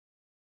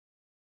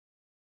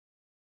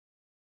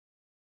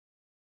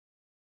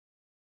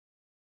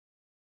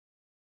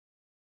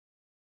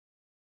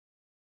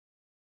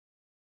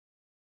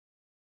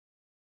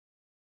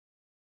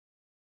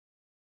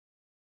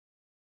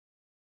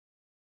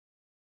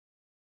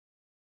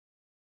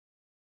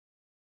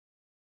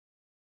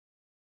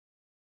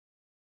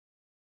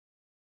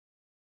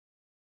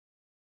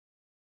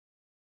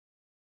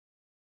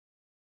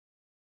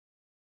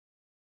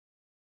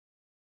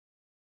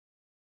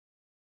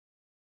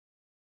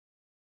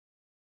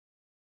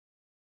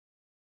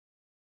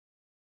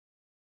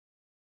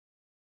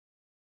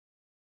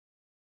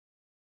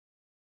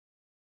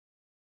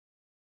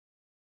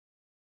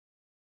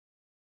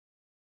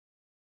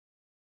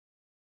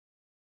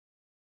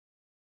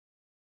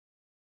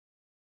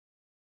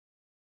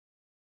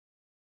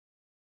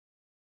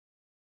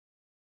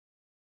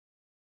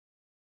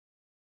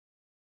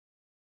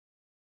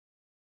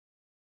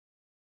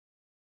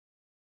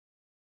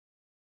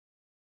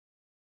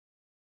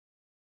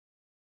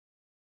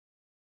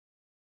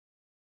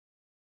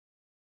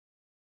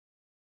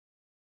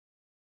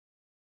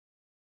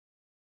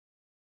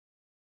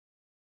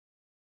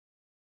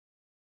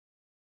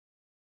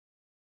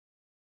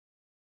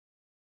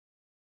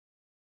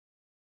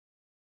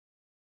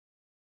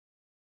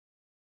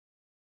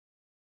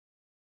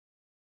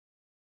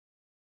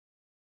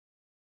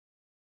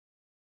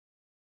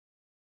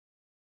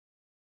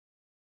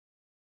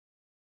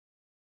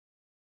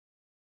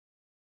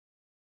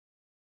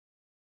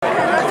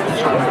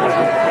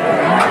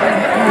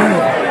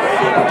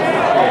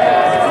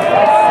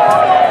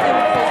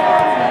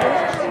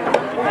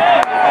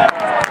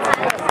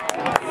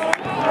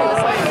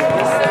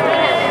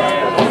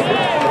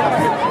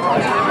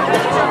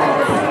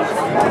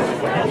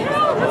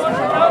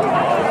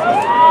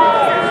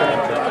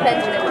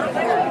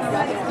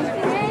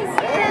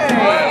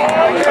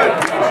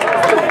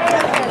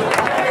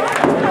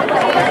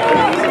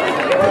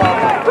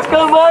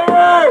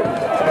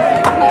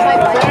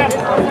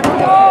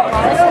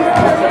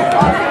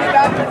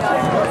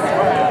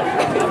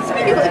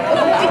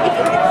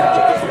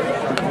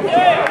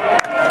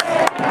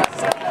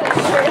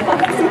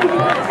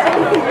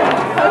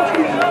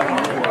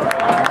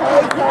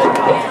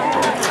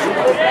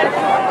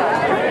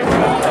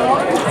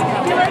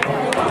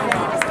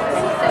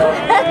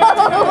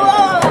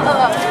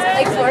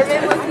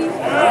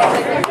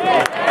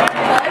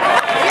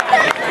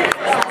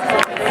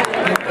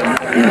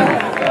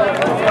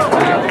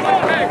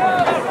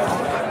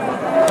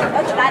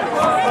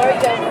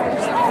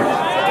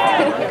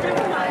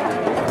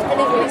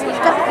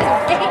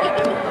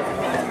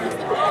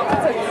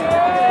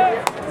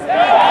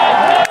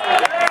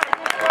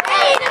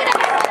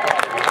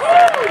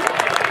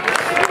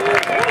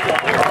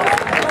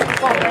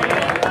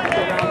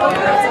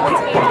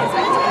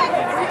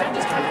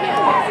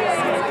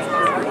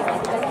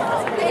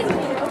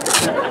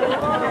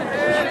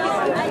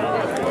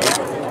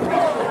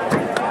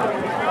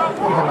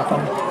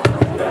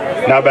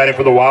Now batting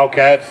for the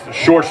Wildcats,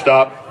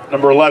 shortstop,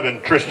 number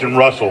 11, Tristan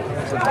Russell.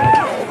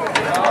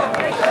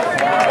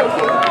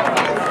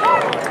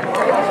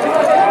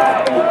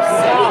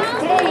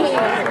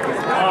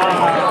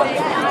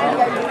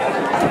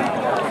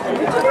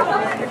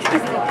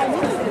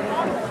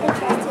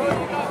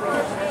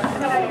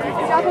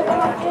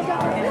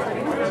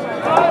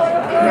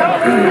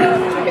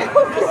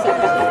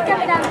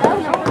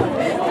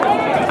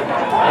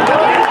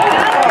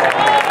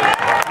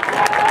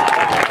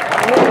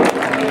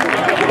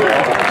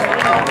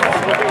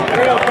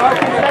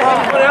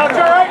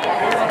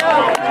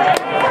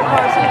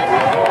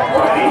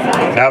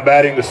 Now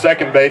batting the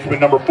second baseman,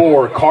 number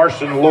 4,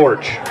 Carson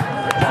Lorch.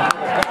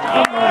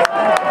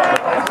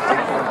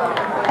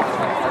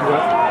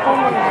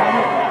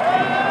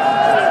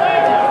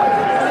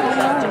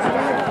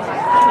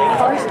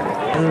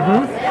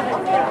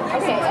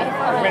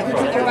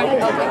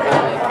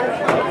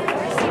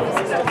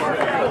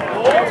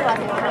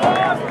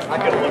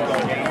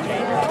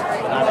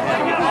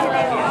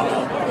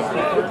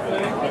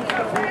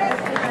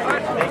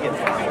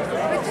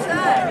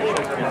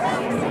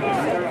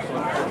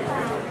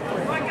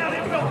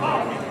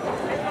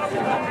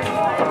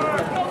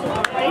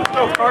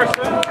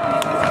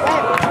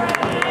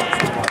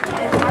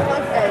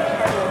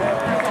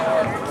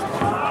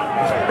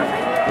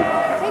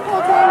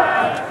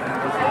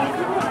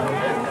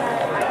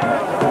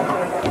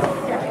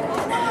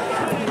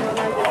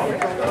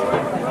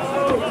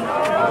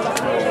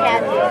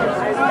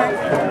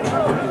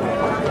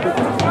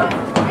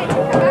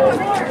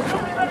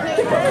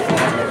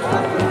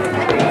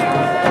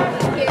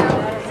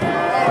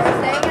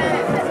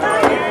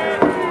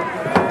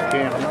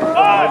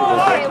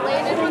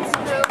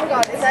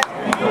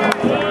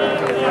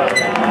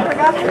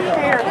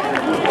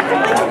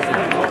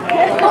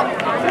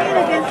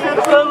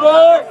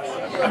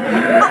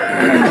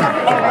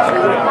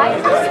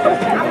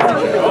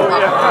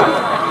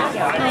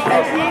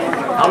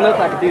 I don't know if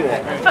I could do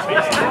that.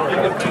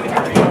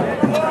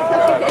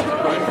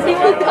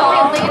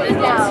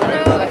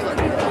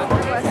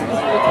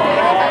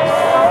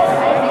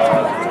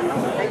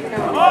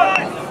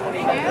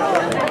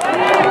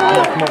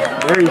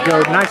 There you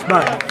go. Nice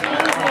button.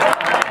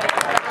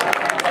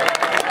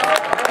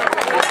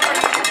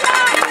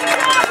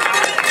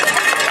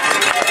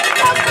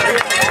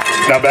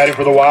 Now batting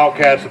for the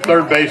Wildcats, the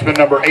third baseman,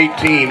 number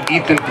 18,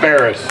 Ethan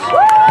Ferris.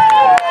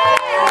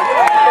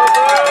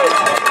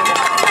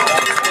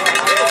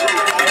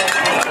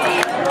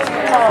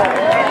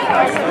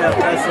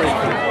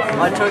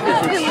 My truck is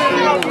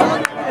extremely long.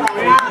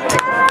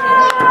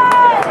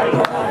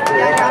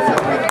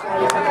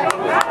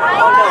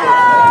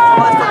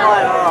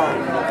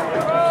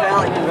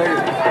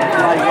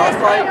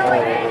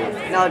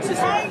 Now it's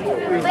just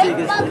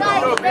ridiculous.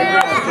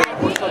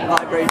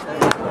 Vibration.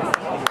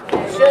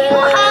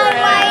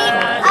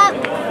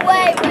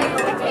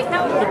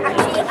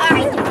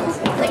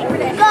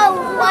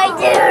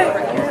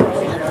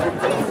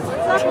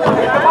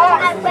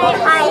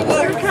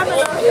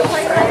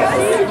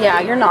 Yeah,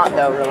 you're not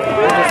though, really.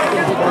 You're just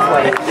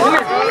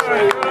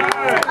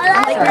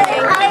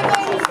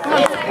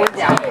we're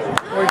down.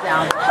 We're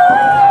down.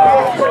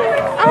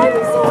 I'm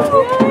so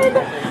good.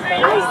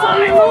 I saw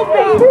your little baby.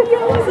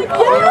 I was like,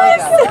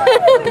 yes.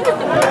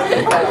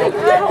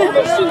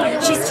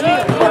 She's 2.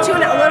 Well, 2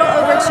 and a little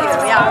over 2.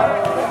 Yeah.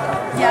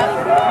 Yep.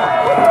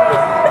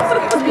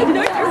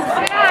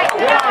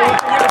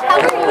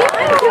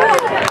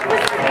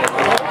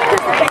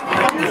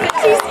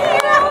 She's here.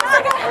 Oh my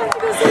God, I have to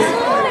go say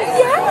hi.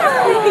 Yeah.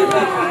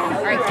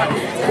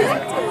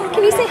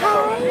 Can you say hi?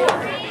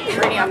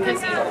 Ready, I'm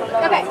pissy.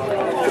 Okay.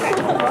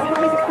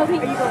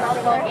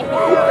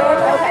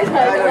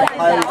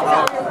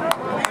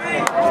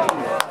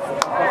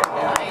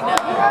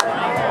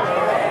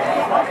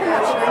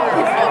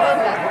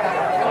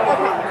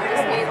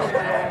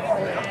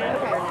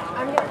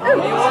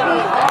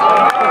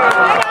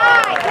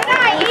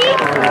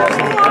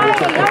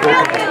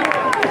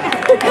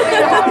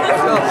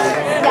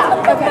 Yeah,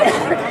 okay.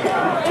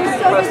 It's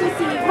so good to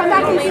see you. Come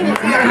back and see me.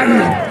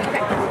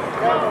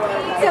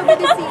 So good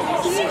to see you.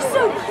 She's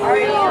so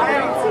cute.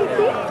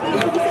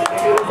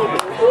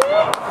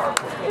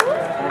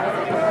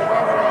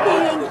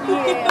 Thank you.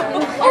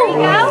 Oh,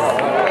 now?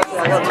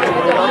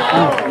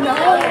 No.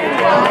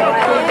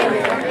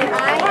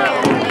 I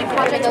am a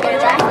project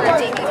allergic for a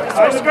debut.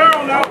 Let's go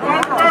now.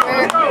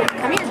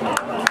 Come here.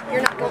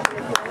 You're not going to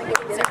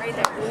sit right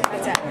there.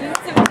 That's it. You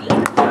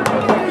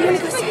want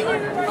to go sit?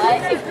 What?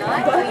 If not,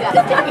 we got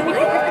it.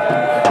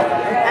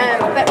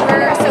 But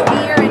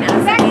we are in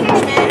asset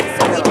management,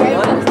 so we do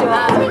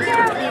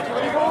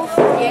utility poles.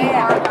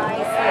 Yeah.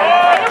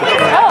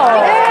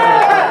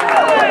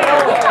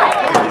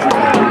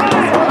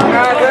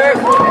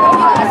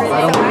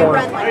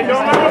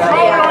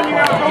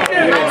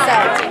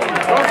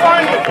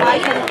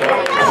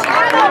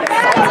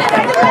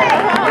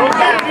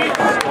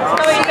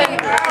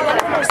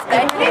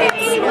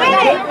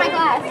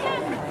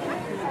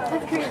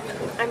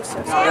 I'm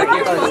so sorry. I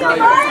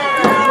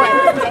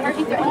heard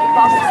you throw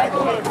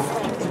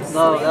boxes.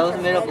 No, that was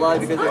made up lie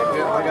because I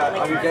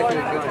rejected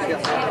it going. She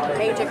got mad.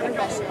 Major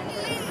confession.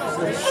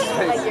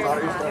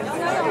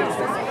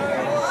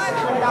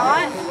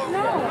 Not?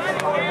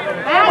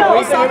 No.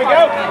 Ethan, here we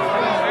go.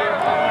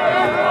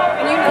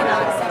 And you know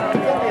that, so.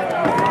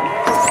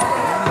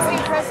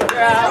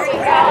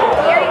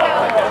 Here you go.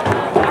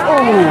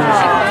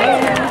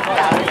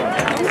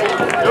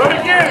 Do it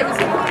again.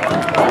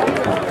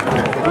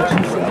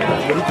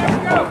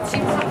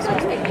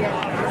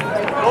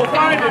 Go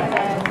find it.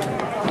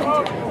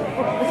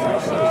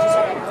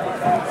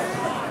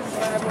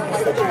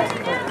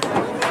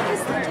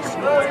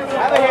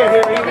 Have a hand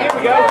here, Ethan. Here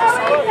we go.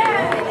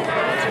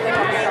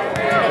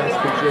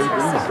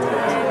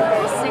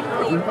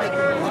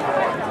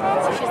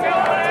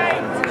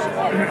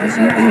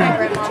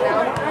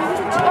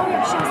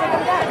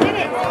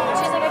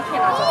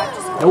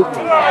 Nope.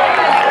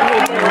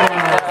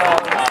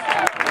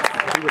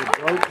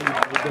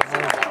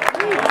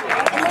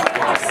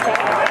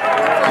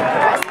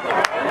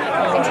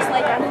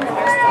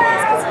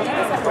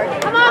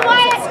 Come on,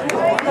 Wyatt!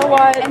 You know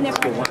what? And then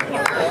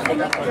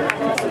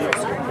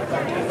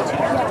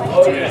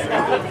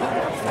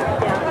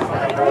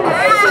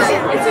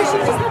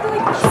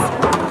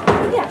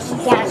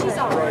she's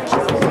all right.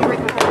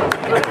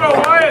 Let's go,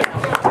 Wyatt.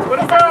 Put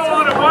a barrel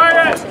on it,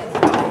 Wyatt.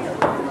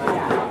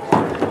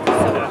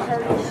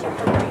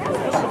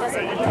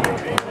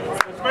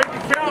 Make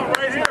it count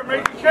right here.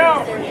 Make it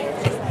count.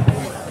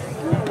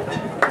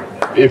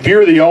 If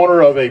you're the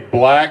owner of a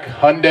black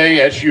Hyundai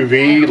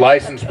SUV,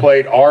 license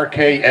plate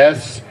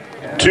RKS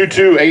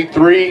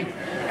 2283,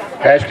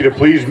 ask you to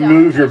please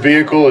move your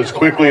vehicle as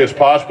quickly as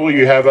possible.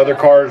 You have other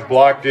cars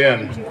blocked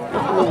in.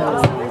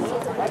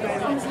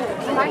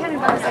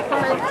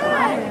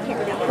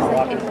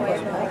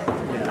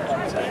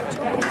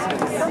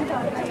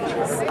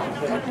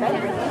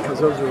 Because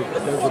those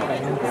are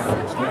banned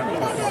drivers,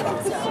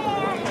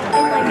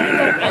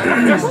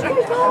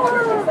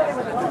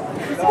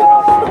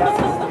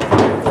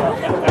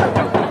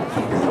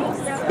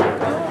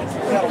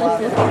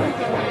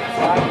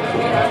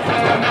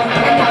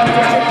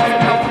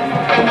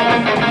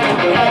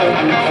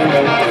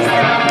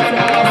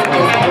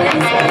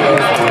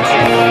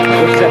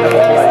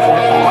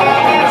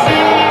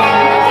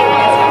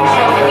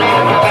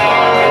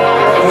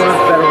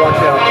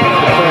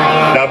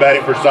 Now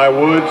batting for Cy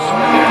Woods,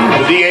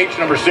 the DH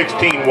number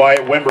 16,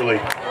 Wyatt Wimberly.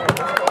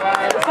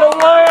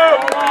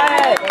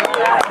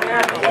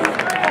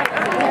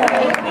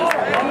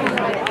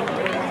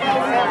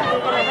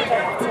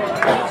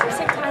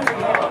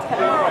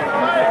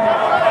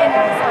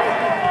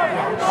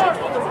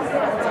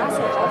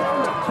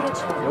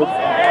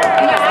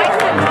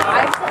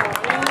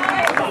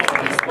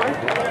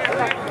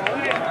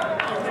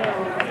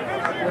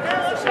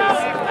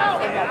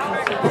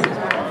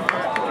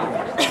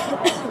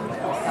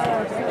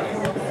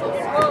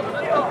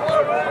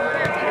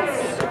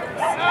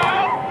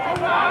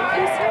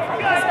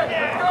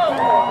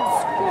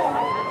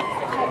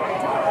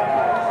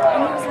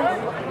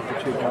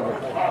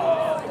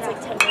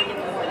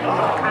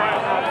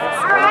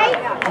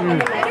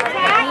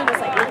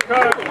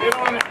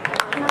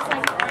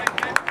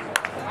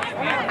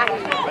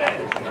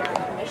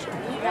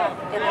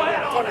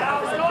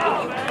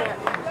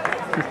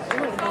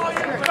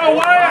 Go,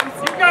 Wyatt!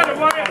 You got it,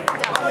 Wyatt!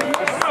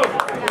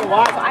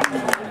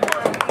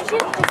 She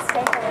didn't just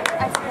stay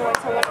at school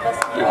until like this.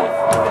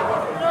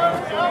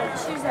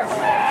 She was there.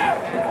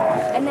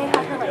 And they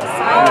had her like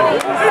sign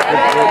it.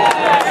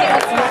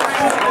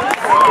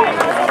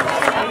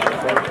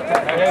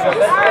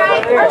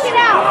 Alright, work it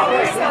out.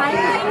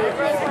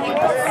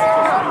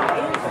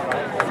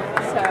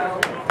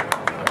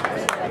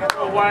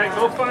 Go, Wyatt,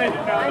 go find it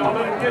now. Don't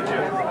let him get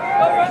you.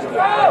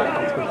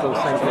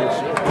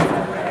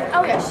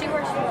 Oh yeah, she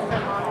works for her mom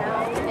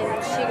now,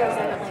 and she goes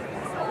in at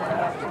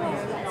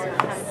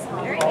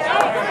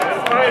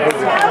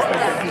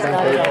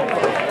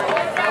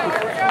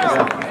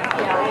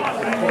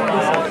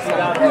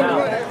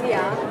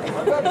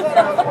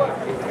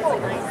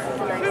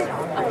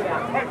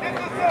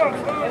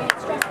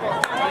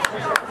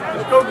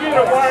Let's go get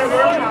it, Wyatt.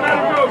 Wherever you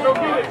gotta go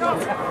get it.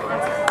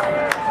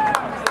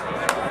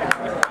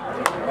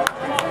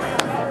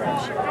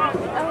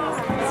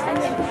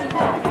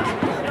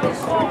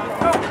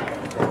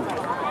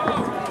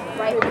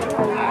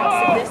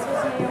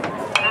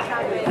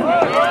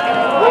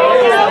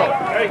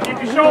 Hey, keep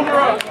your shoulder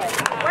up.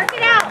 work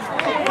it out.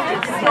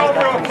 Keep your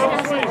shoulder up.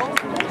 Don't swing.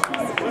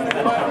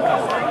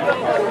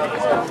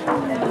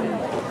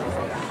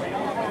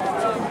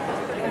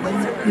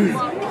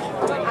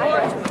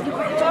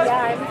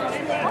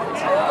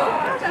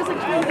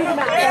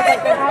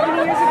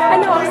 I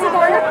know, I was like,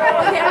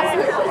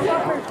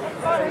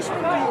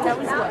 that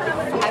was what?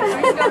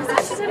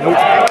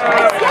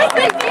 Yes,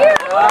 thank you.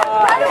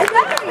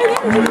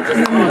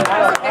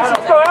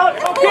 Let's go out.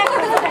 Go get it.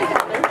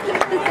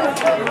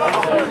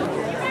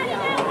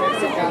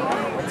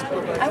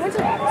 I went to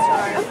yeah,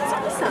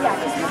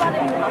 because we got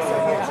it in the house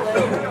eventually.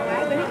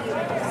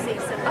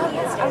 Oh,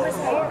 yes, I was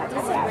like,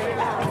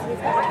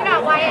 work it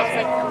out,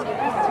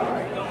 Wyatt.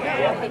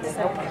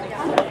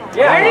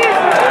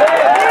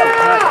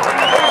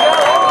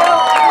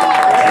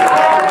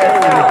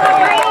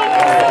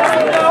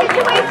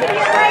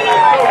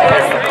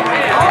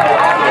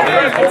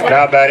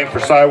 Now batting for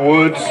Cy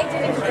Woods,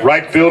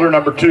 right fielder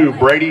number 2,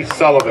 Brady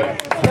Sullivan.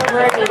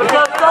 Kathy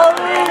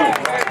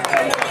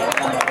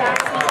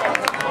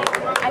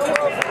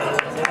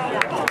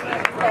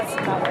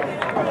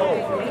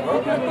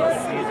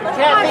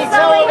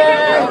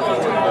Sullivan!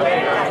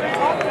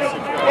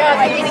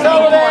 Kathy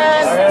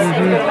Sullivan!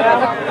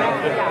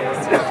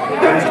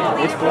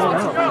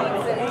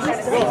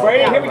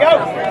 Brady, here we go!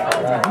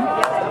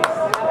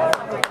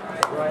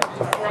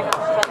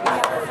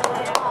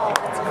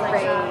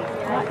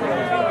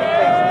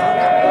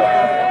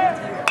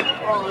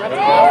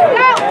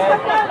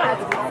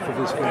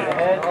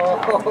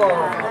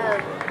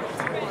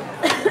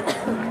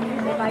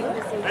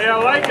 Hey, I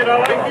like it. I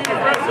like being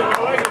aggressive. I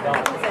like it.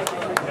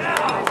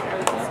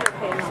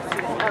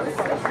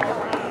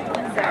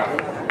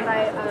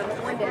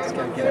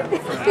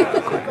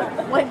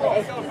 One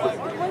day.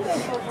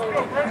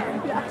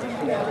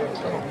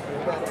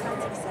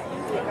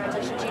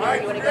 Congratulations, Gina.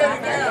 You want to go back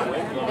there?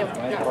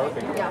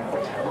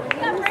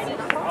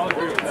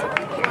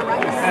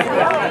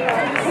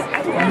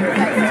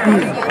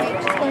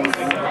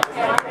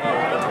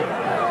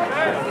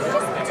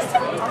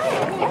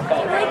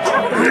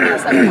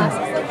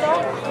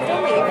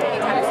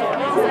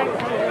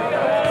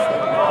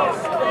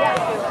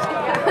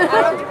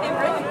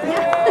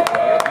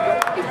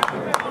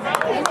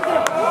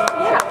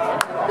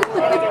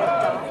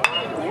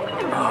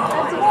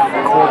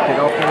 Cork it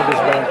off into this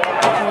bag.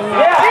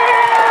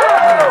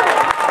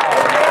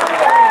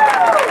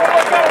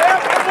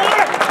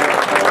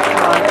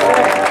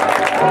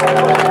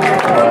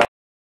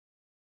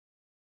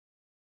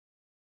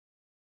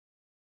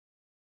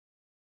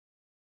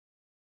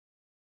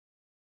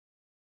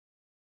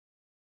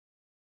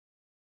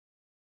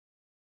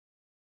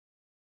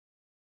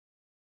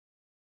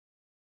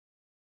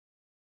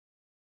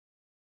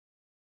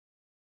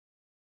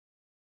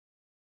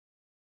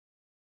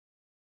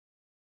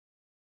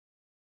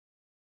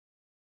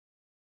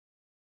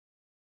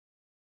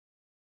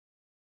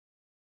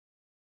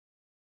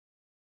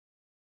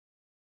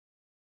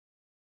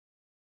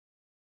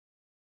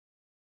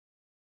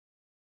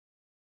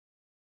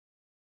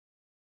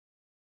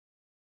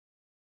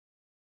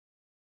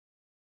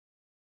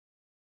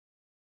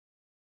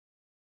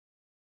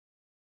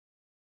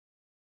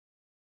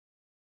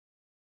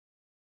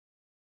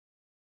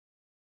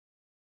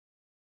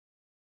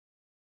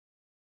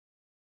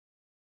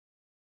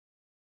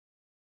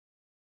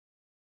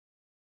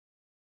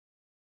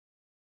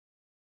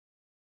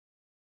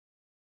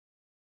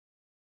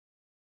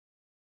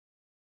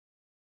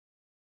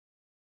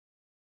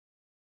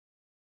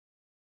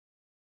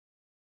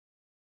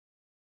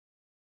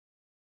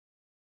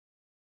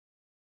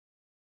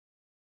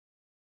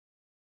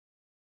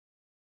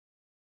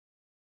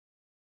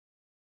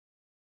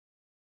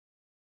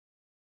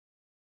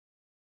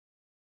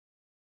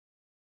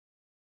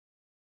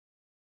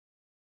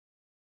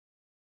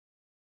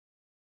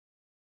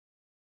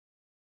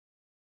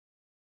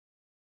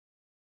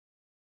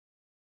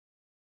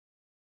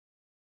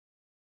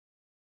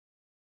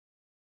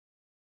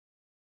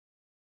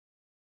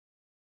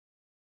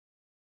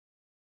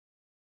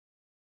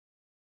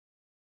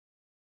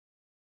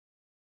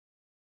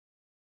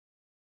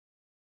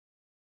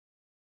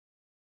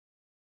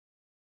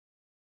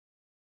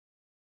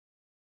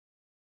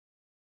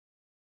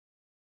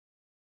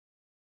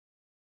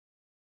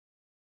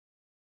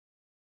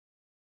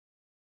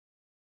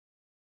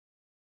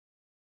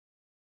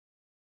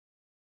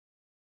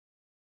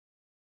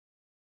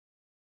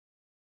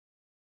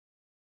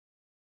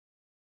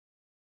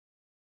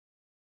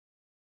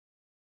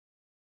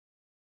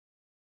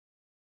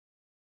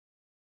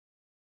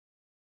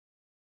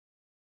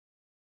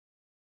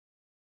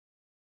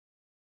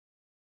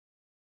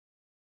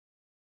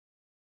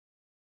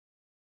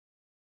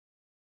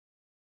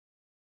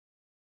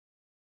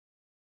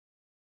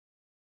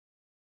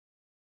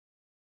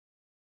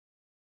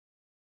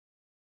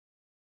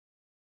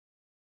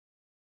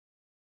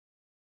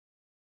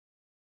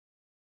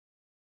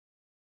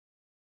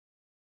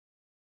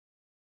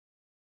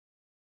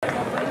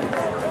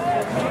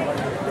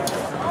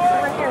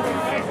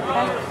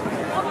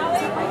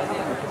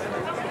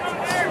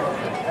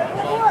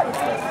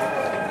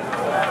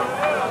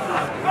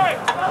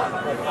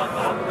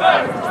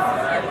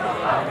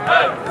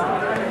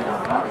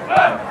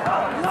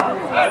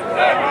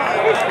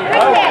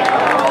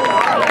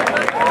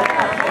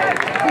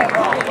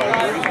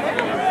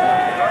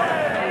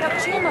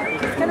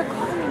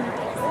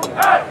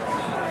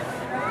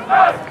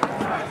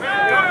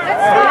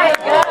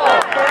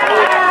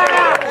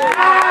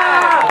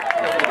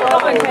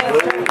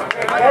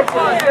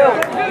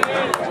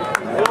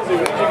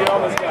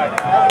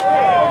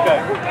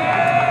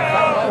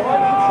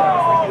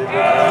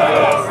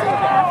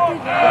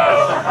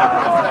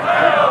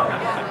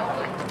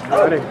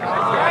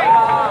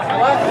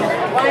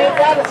 Why ain't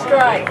that a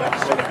strike?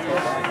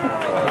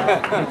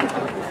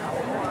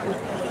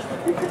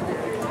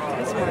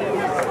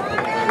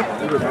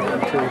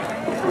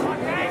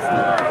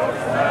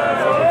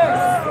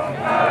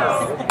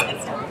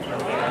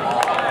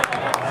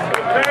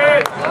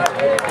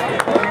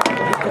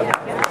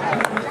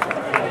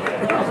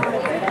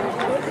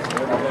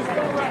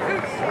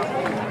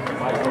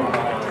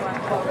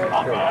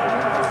 Behind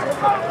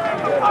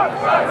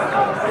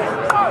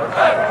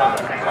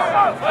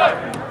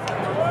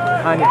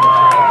you.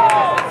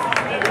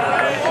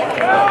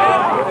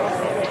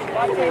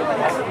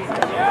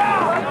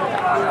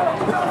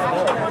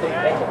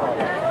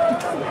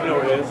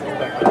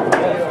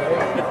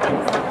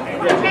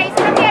 Chase,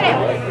 come get him.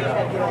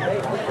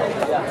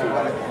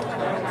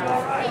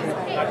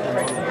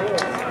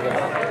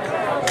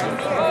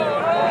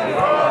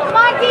 Come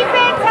on,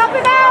 defense, help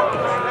him out.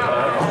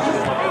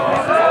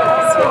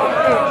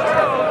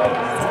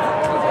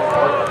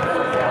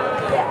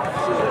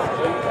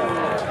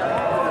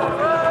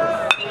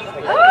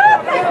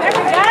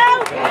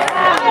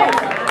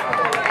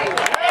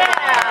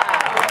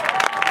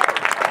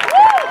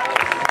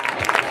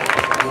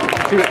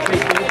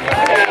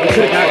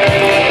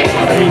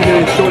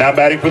 Now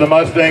batting for the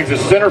Mustangs is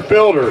center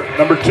fielder,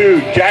 number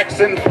 2,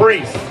 Jackson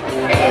Priest.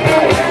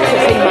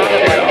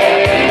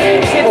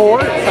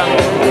 Or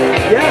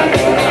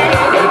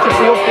yeah, it's a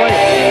field play.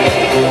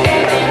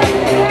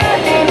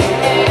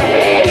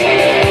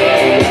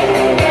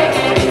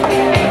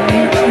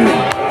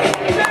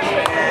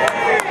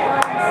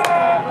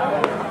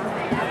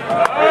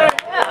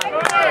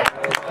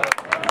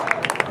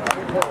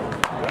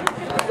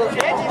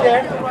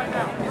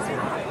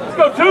 Let's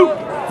go, 2.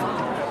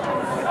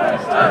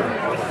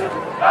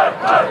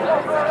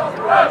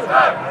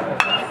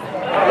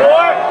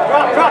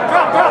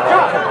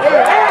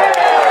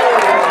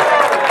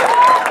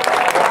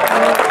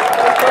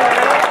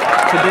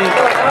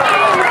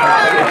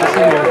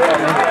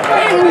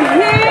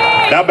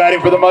 Now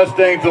batting for the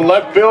Mustangs, the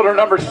left fielder,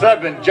 number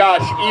 7, Josh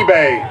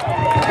Ebay.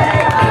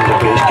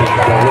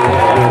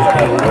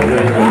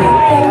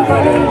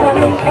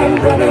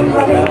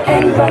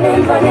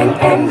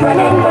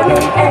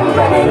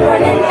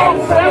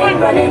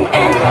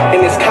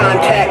 In this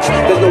context,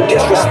 there's no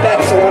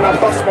disrespect, so when I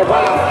bust my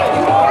rhyme.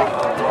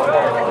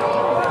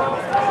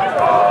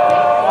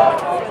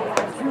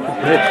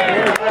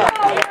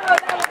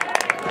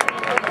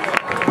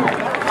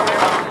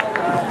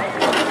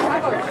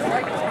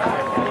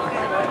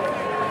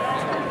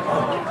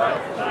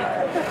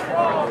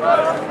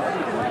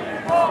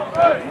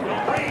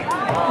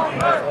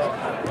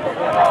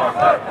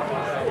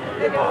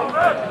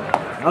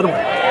 Another one.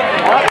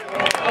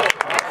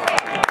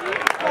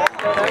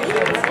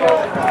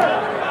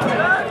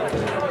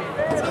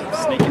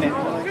 Sneaking in.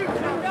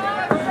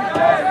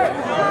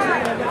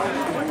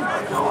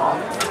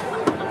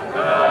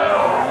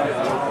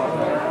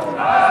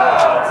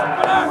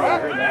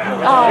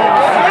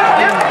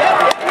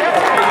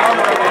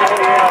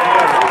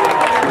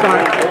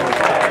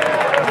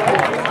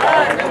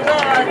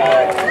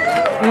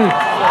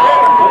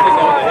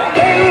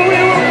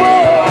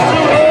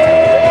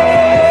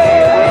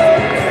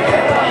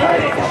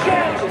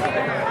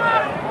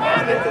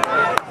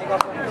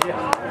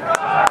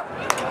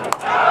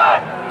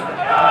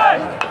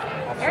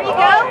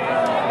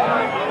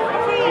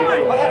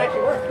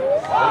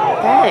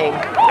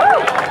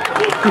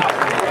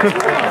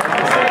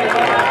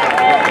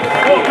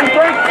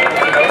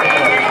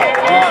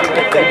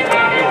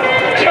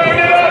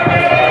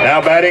 Now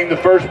batting the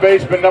first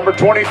baseman, number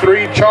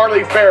 23,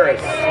 Charlie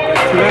Ferris.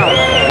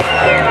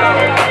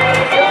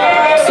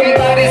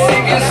 Somebody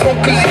save your soul,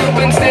 cause you've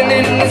been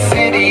standing in the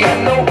city. I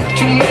know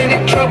too many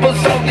troubles,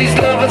 all these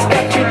lovers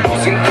got you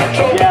losing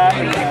control.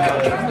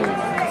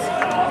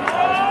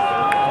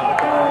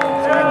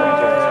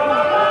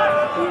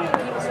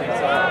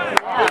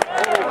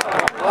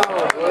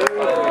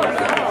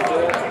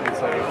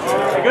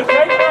 Good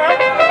take,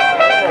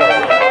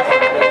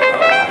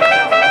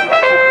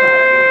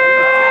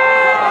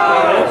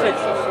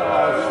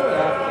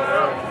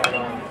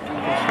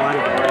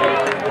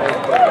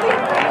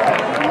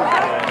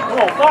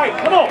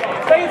 Come on,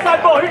 stay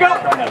inside ball. Here you go.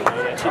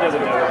 She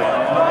doesn't know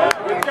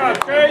that. Good job,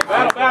 Chase.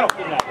 Battle.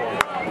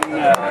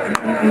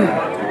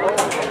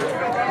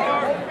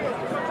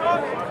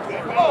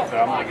 So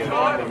I'm gonna get it.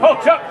 Oh,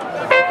 Chuck.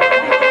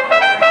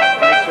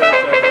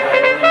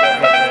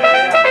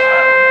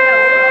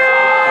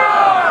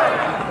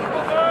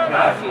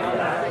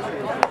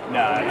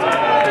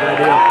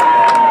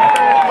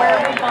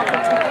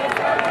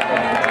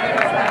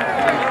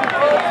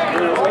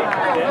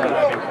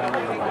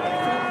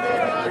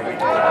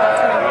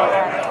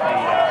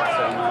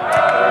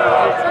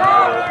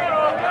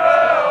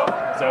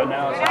 So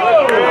now it's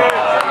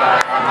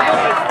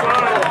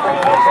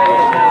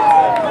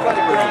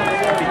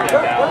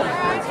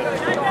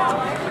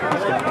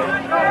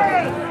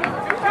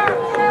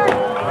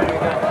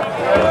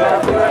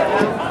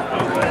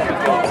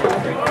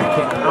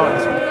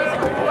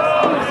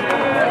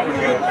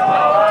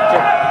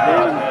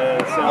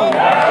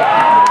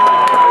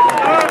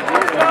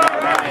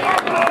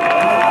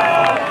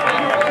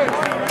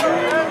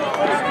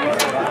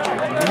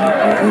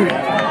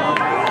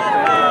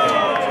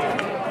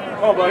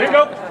oh, but here you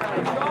go.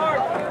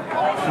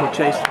 Come on,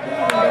 Chase.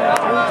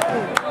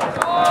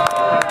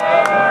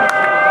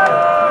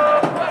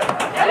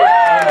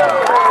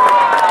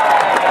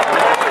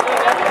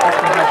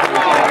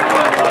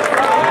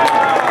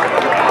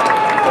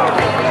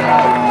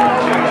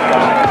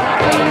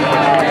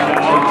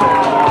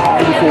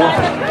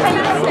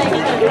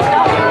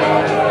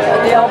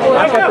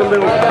 I've got the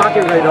little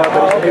pocket radar,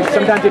 but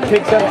sometimes it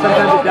picks up,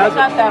 sometimes it doesn't.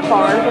 Not that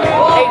far.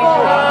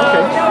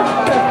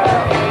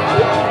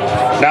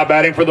 84. Now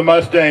batting for the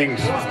Mustangs,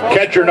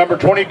 catcher number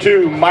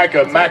 22,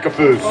 Micah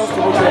McAfoose.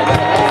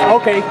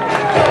 Okay.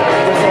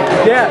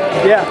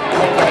 Yeah.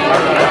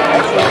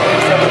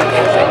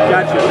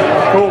 Gotcha.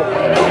 Cool.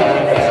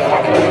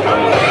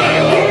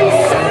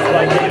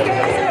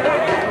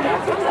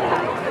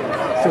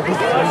 So he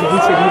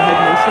said he had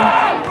Mason?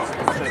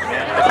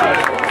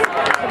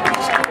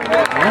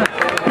 Yeah.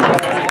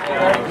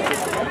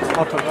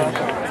 I'll talk to him.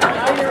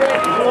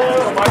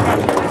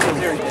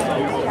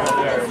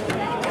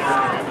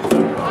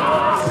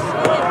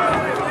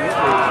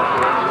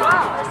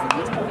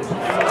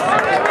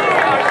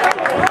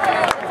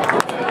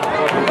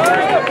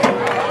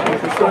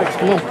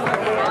 Come on.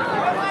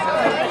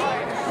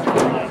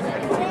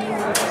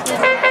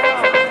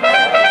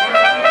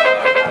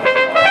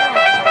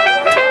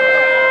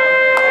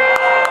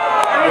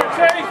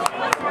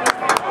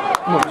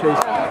 Come on,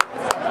 Chase.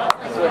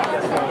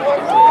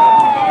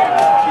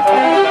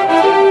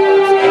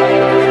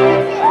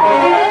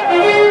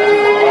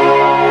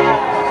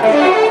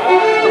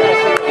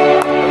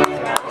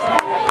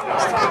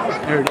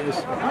 There it is.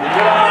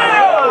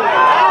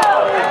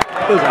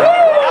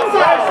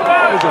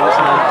 That was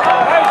awesome.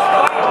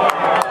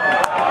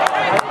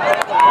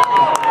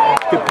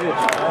 Good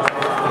pitch.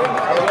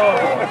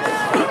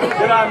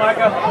 Good eye,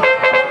 Micah.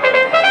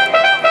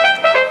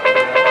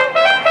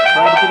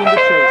 Try to get into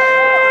Chase.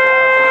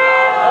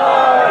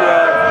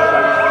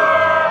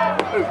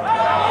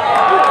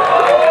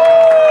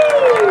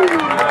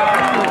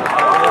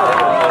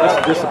 This is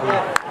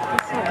discipline.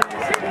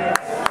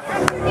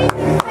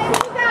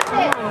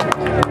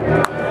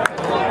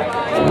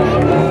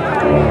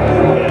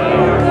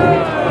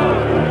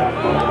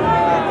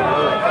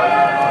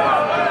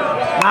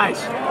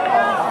 Nice.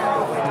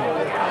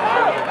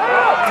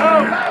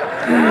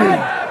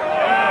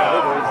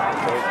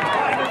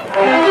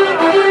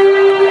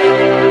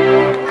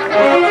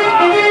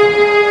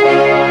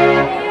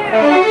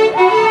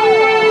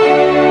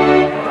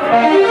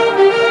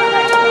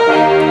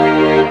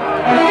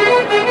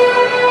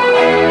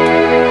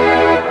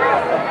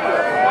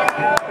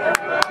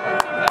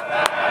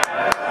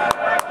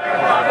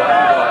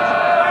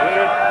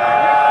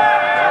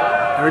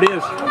 There it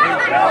is.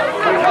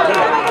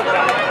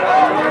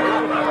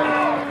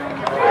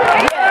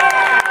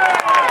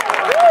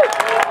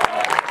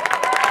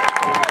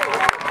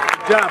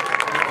 Good job.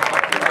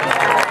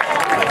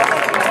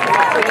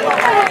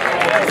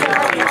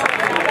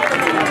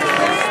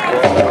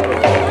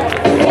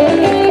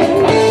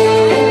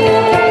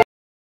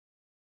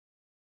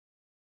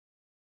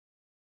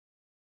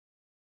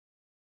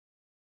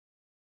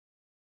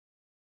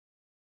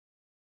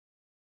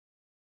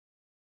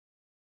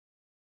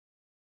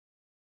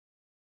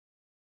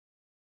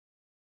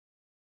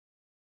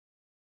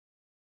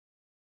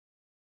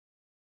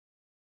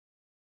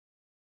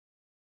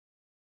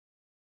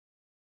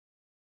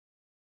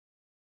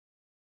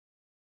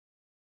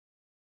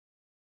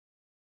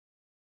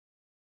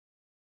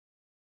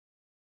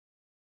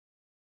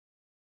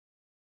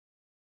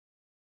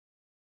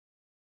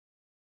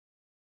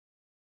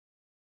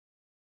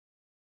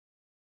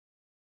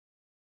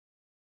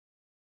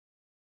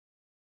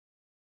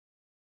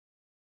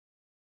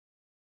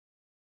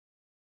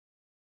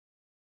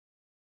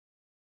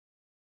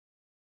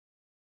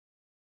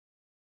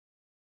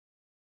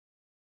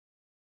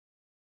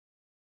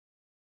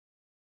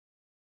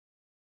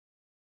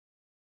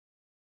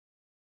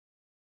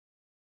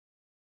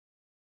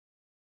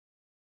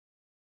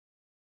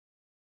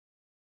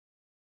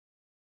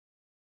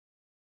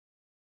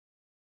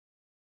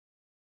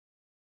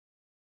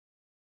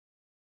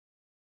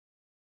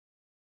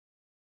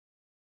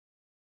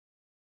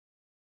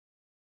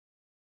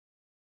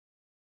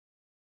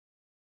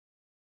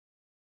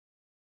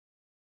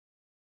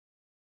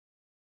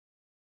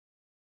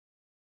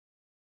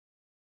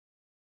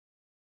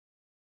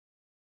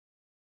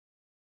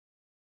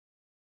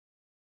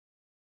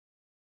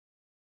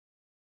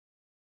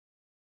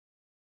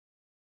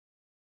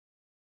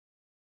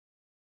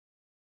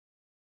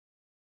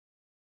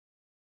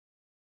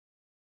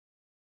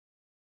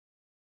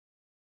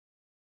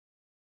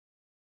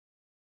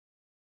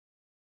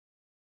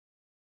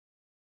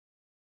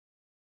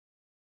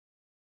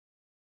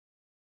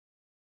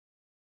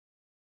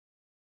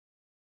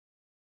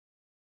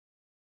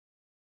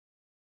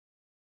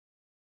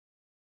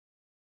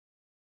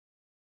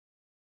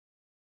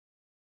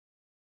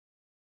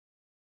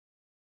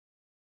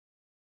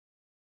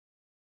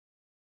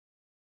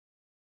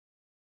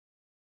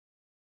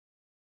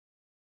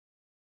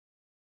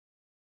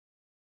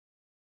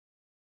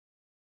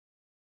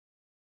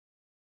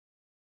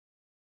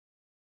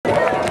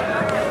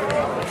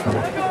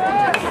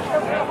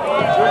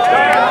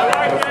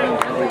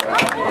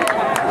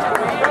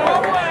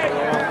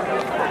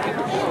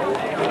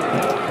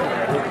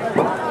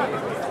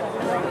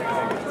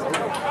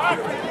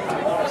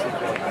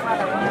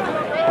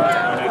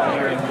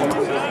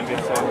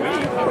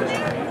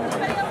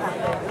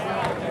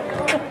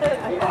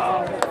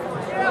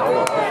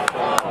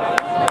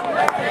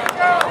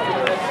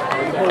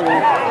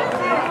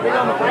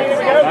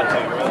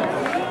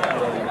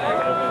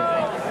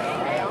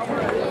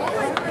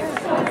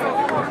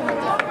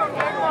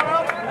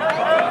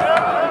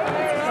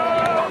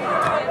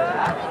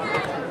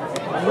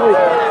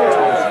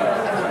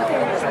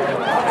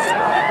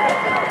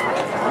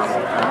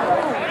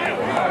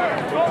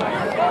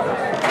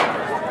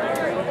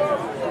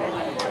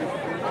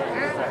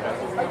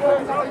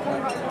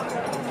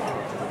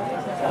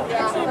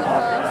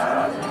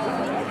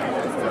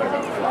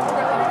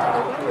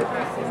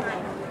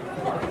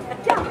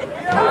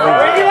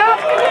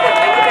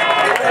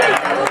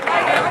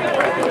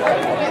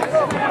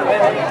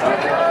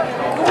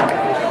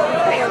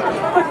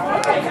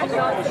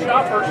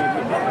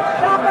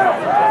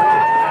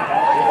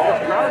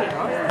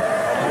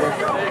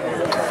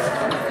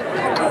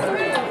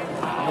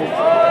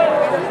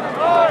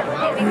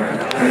 Now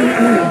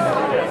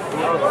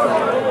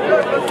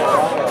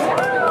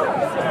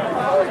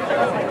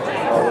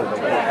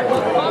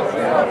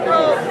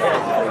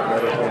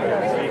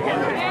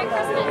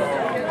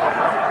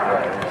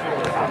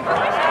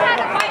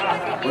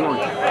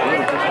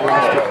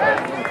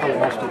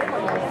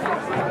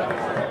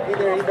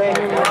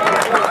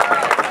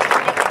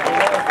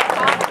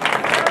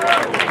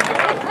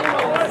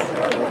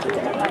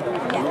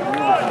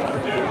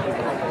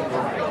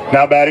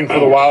batting for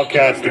the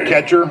Wildcats, the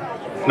catcher,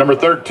 number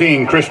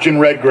 13, Christian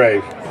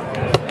Redgrave.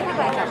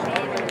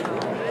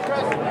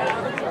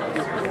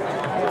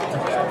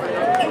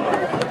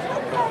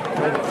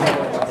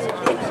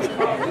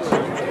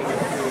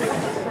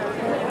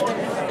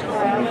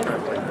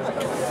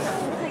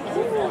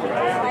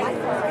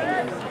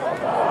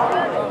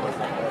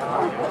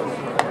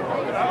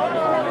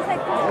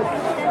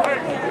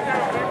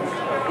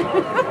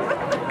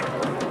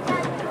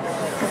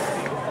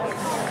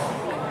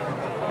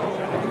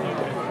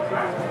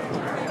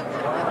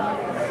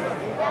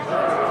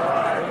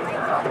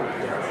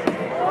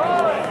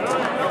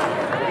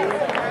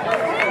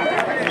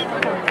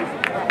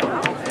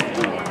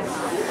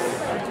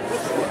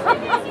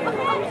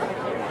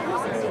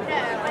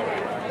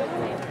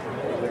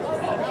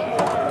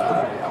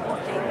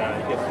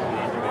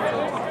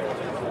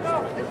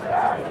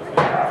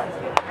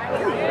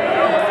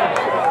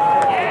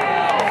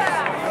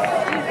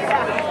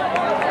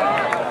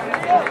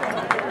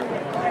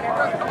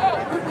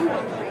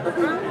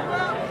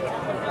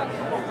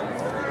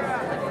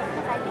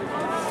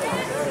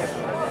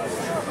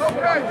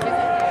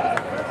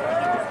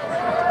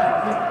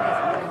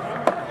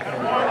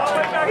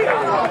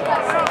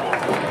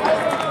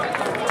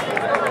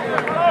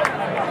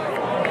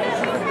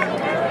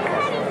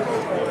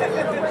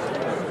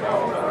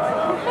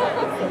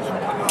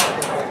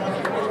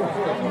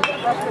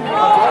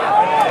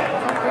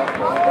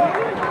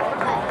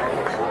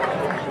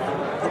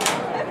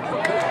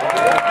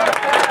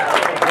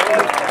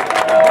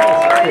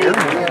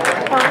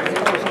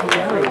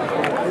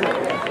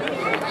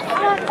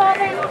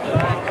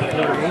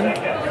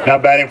 Now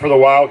batting for the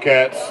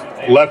Wildcats,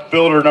 left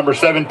fielder number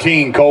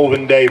 17,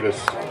 Colvin Davis.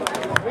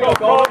 Go,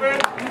 Colvin.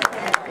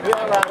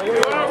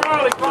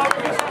 Riley,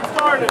 Colvin, get something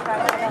started.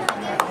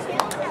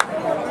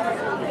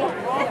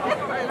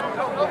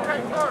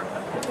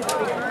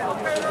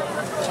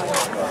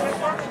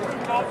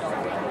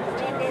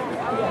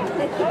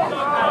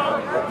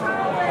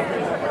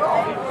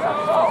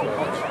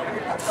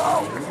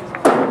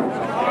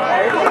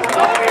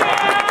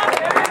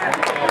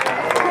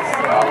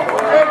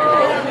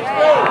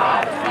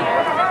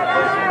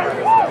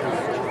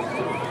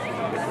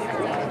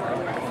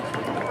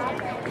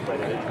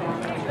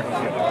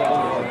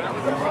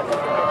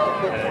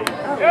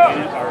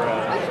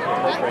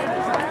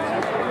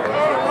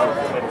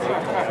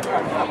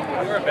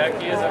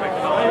 Becky is at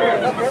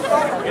McDonald's.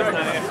 It's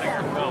not answering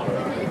her phone.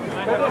 I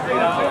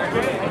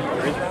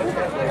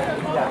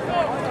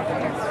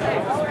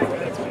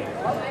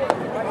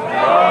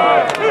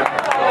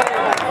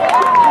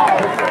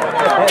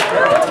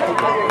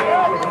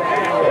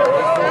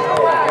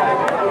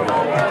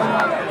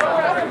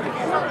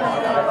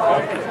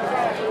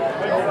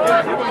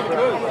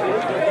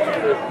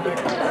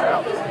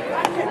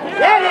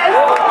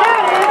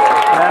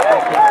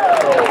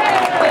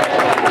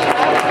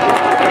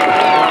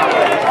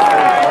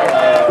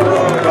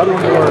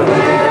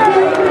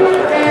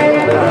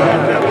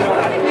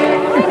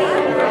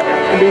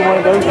Be one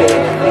of those days.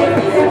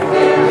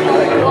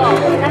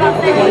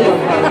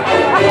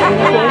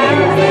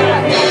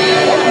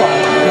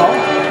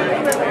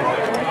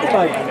 It's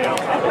like,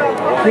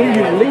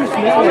 you at least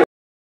know.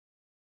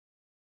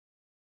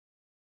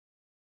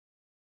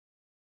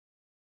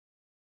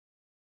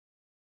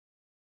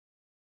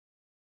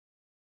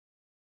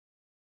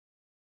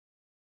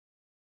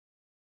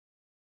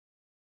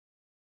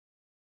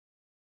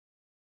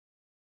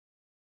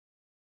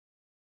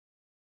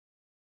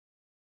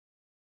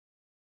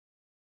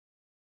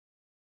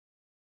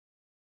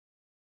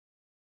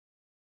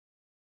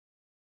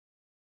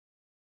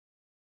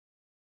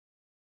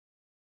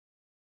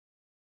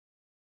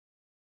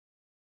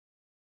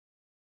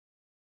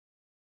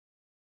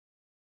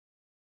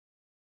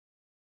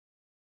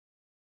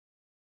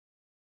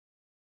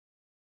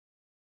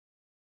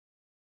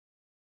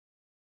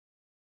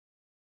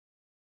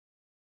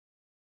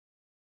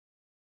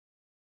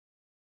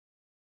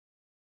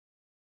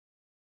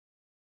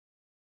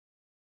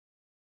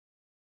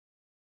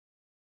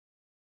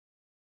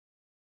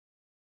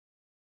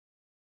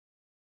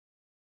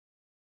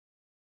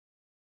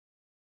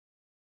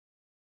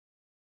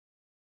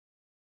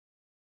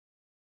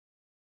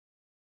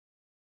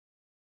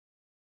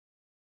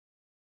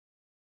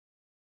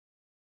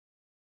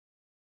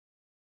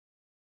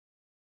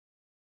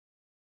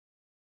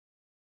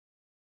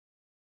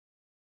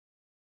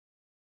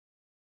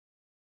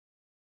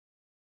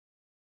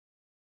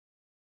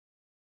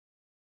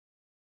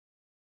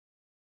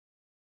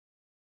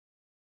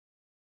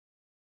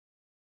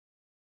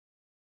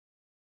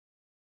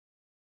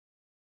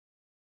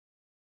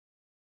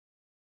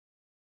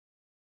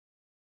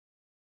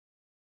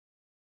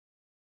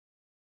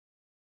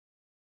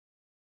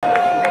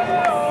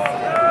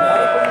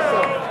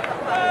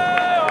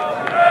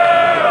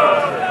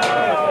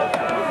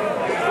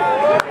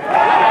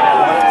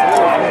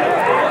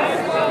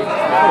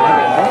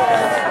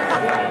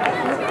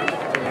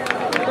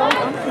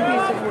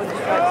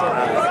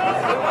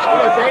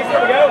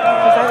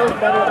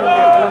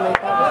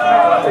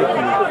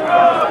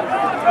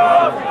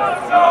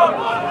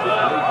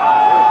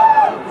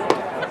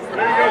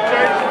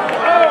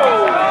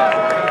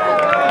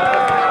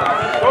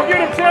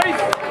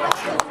 Chase.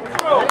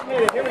 Go.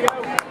 Here we go.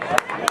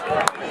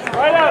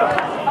 Right out.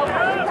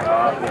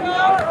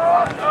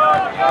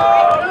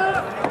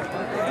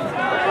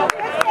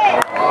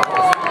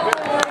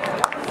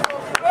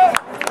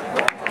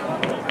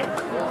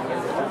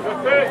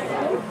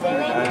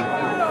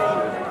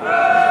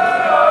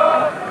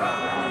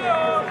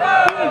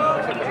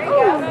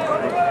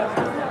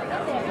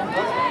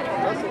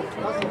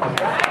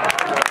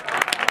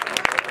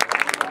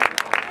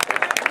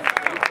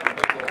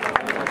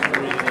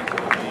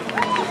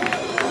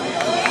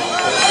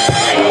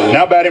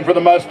 Now batting for the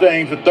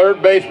Mustangs, the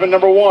third baseman,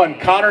 number 1,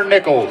 Connor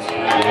Nichols.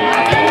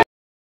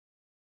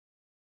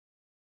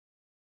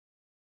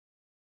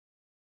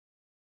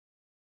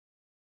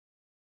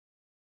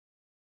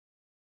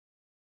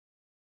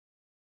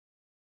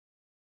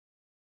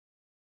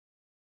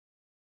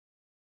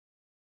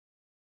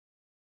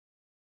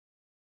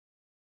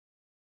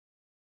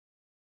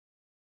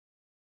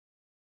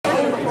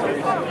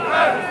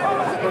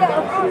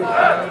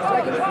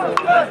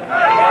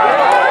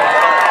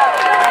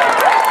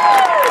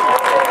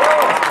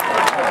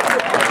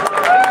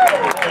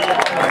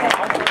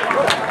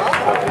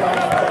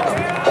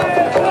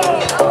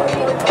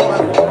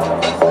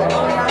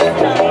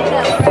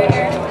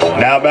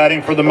 Now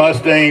batting for the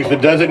Mustangs, the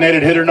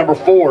designated hitter, number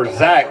 4,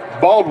 Zach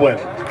Baldwin.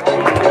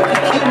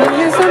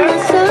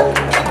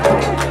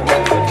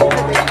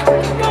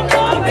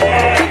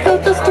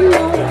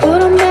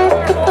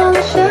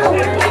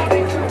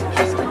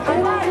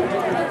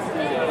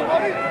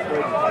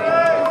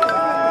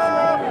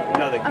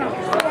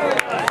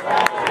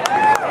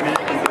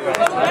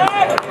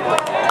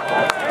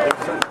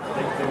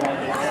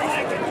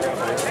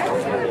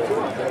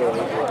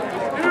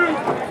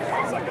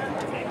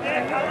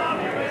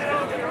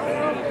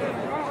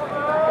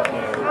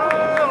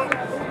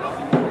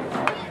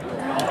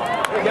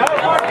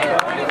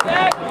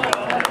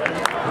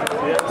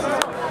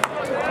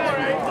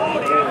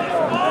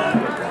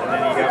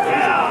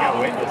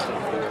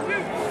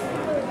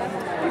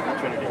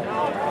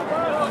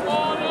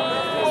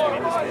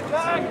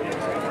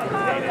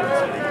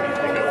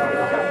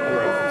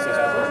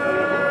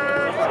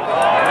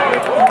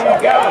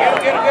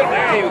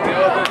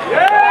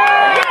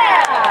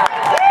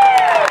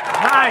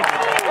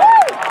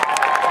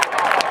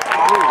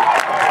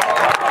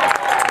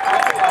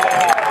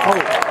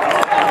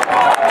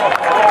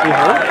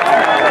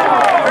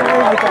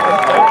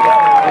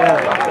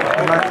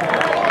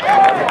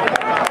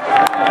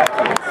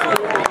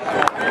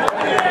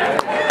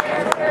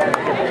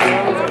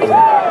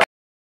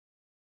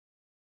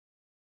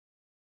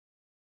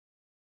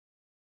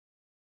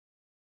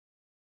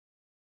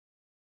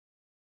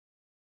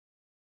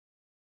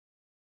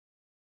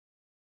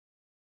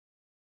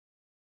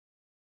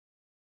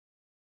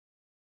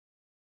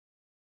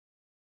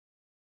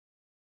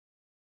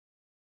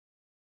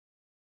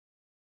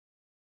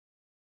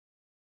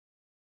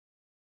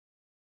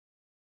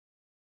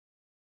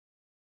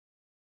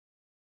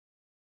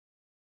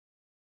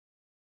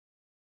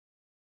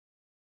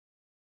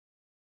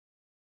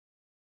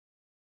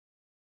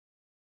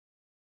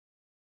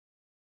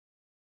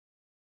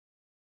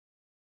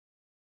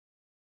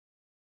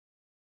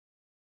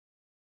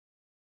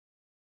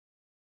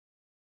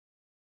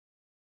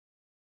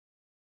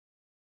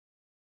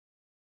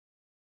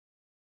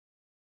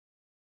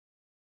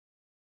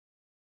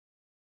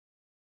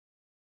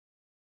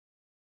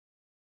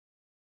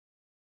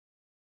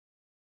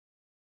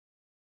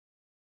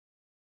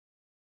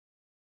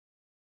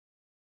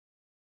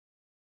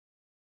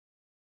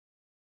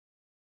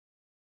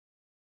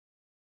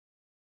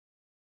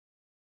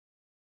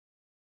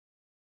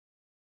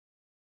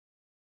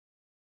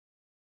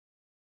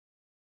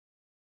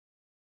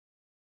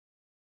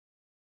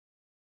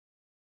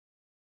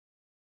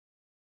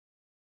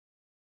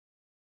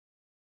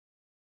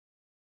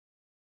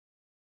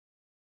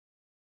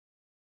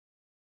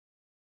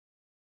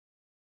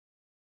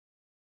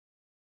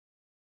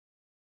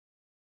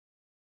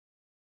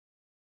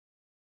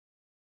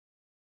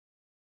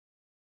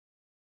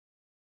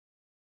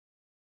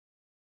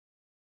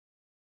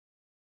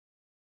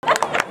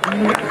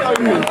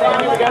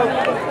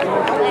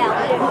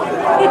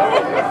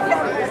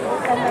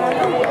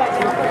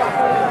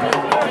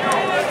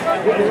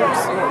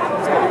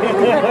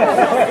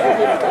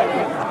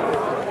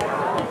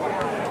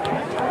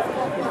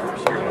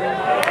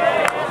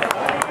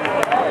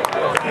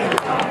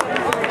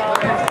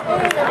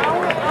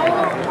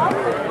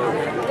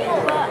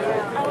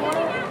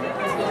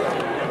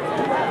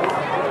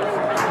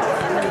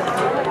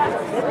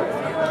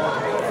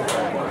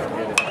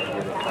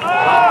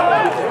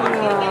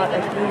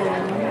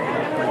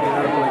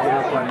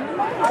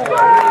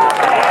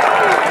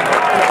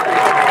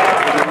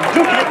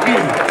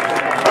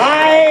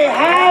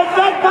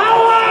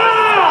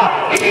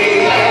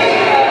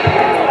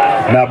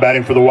 Now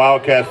batting for the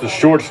Wildcats, the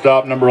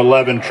shortstop, number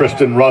 11,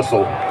 Tristan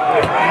Russell.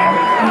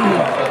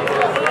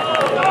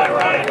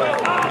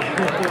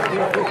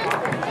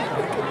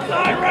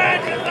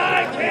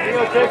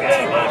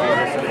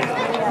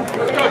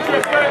 Let's go,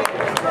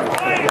 Tristan.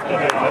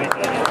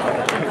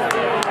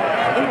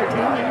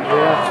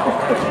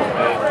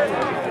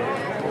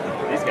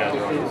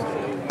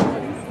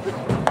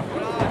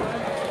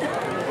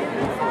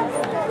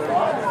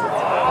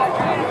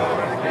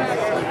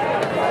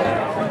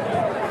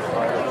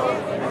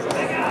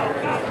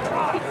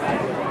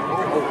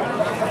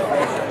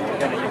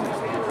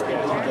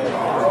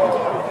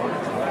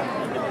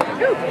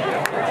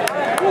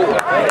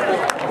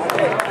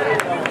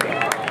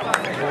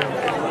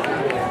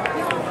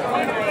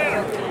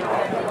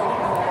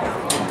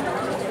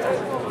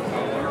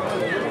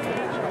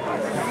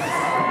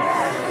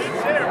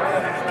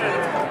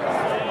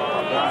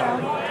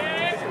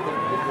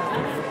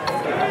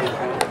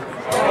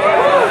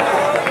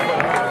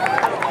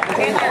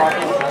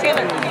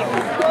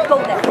 Go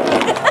there.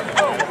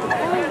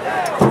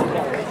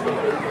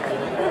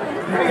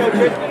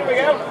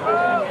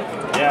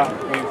 Yeah.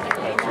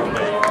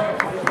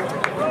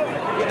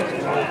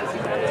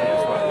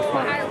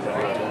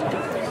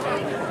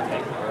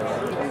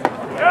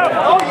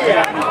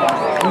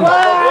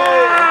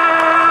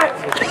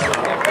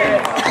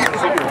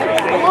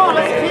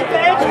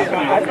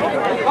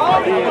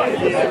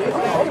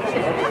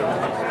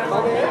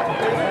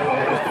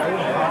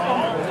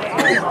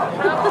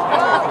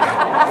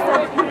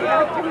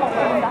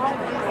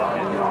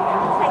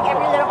 Like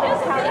every little bit of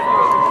time.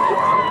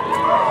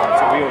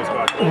 So we always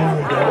got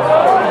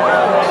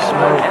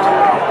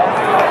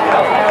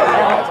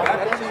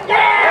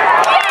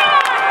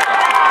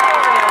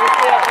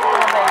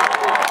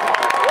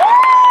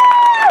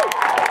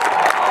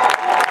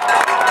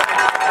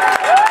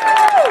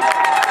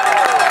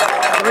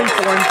Three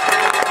for one.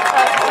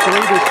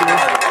 Three this year.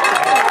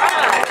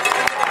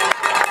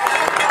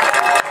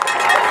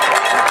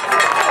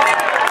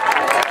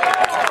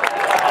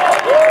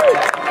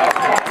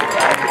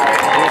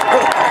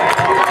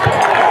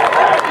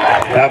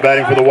 Now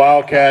batting for the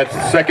Wildcats,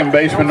 second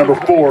baseman number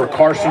 4,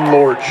 Carson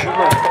Lorch.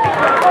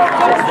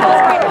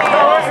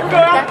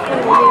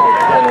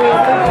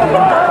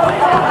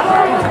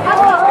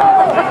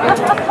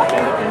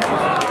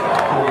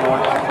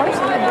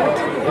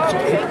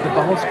 The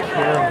ball's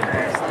carrying.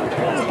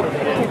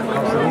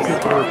 So this is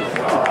where it's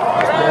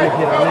very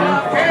hit on.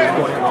 It's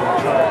going on.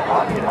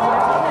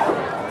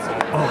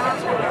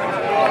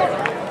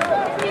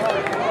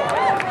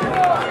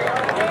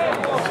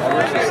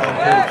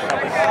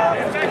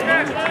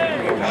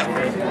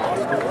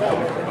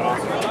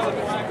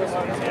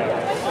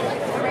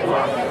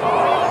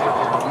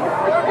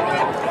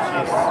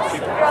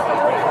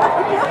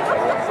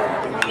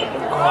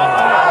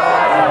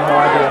 No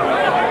idea.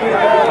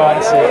 Oh,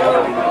 I see it.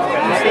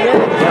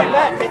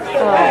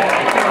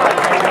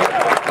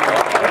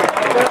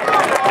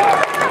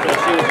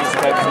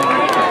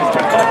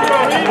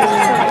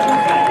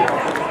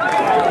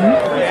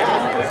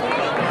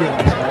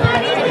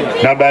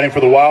 Now batting for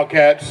the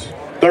Wildcats,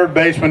 third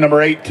baseman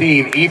number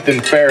 18,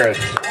 Ethan Ferris.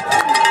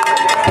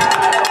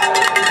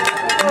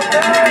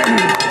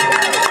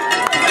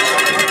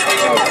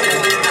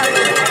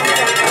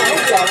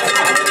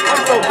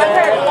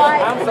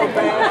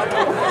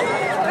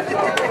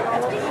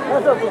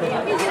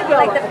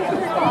 Like the pin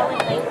falling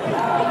late.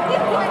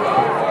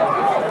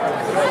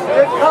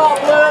 Good call,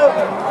 Blue.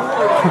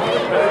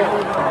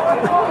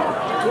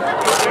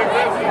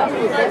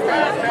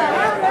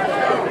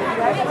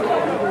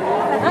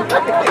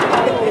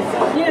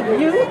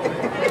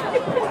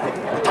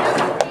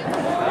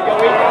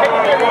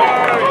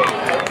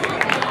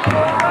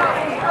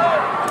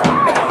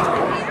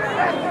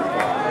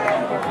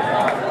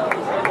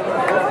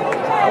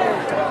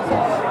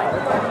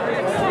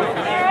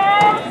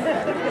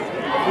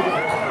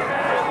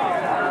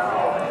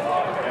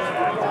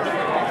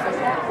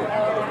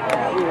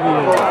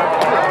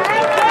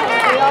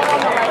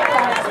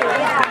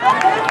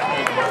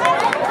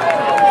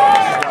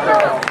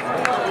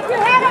 Keep your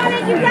head on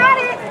it, you got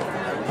it.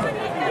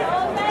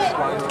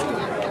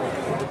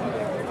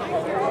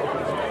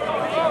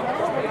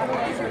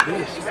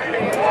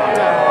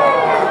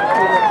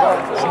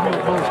 See how the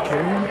ball's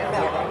carrying?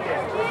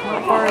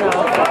 Not far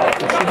enough.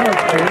 See how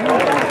it's carrying?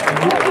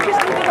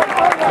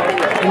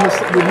 And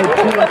we had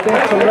two like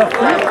that to left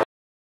field.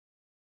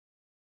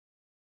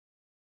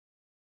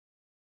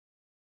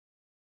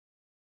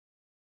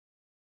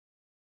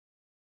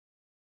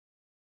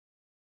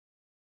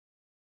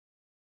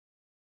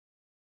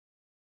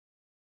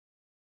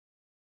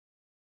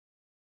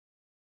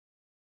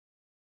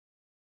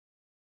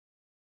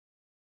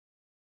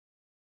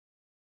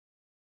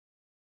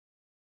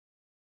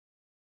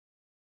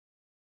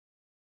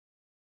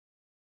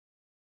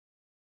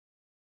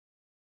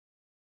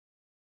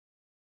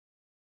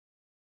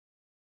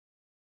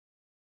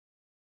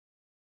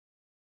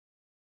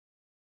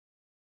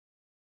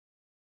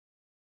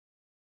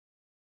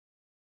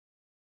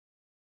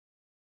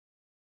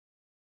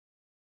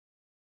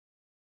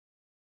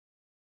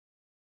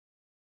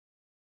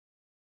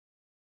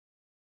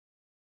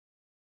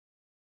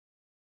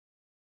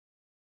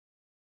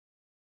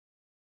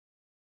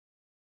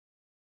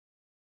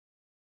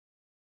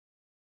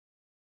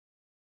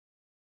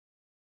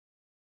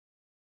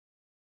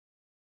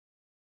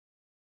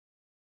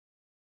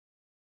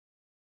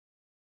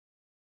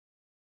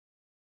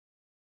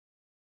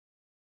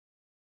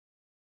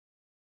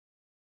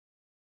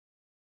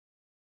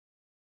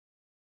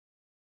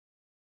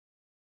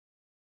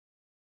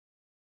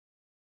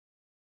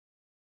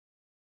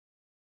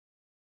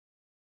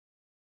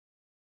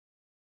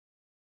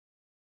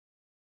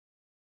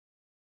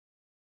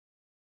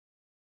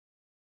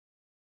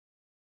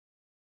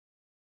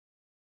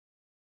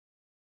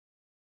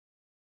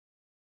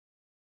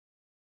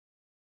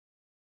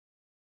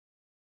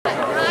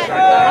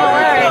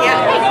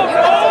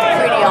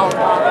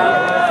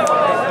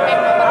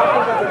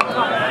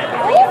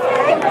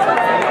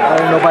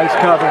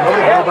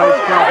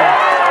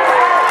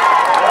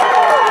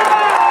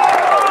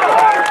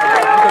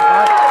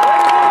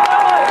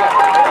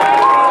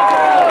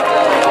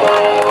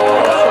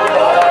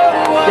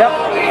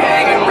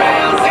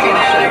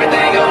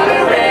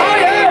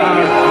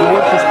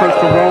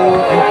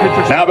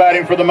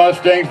 for the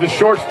Mustangs, the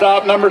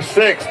shortstop, number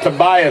 6,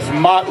 Tobias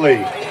Motley.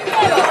 See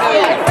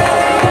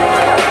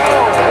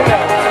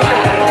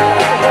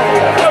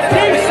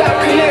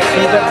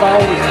that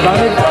ball was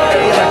bunted.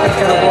 Second's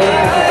gonna roll.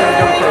 Second's gonna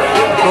go first.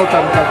 Both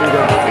of them can do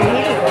that.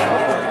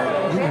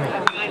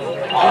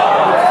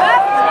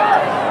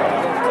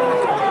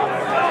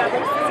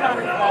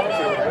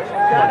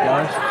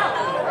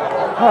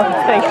 Oh,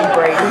 thank you,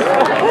 Brady.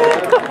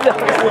 That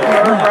was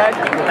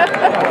nerve-wracking.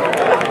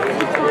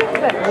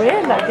 That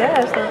wind, I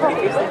guess. They're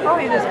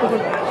probably just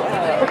going.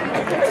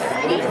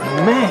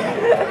 Man.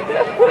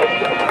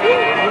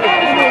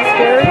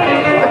 Scary.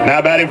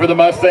 Now batting for the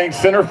Mustangs,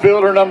 center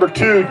fielder, number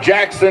 2,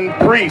 Jackson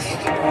Priest.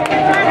 I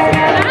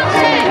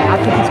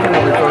think he's going to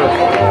reverse.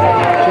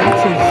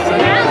 Jackson's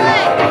second.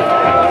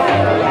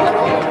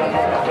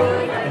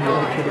 And the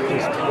other kid at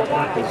this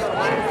top is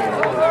second.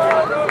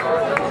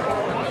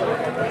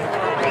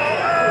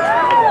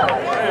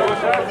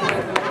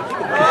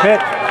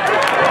 Pitch.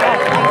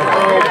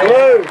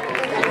 Blue.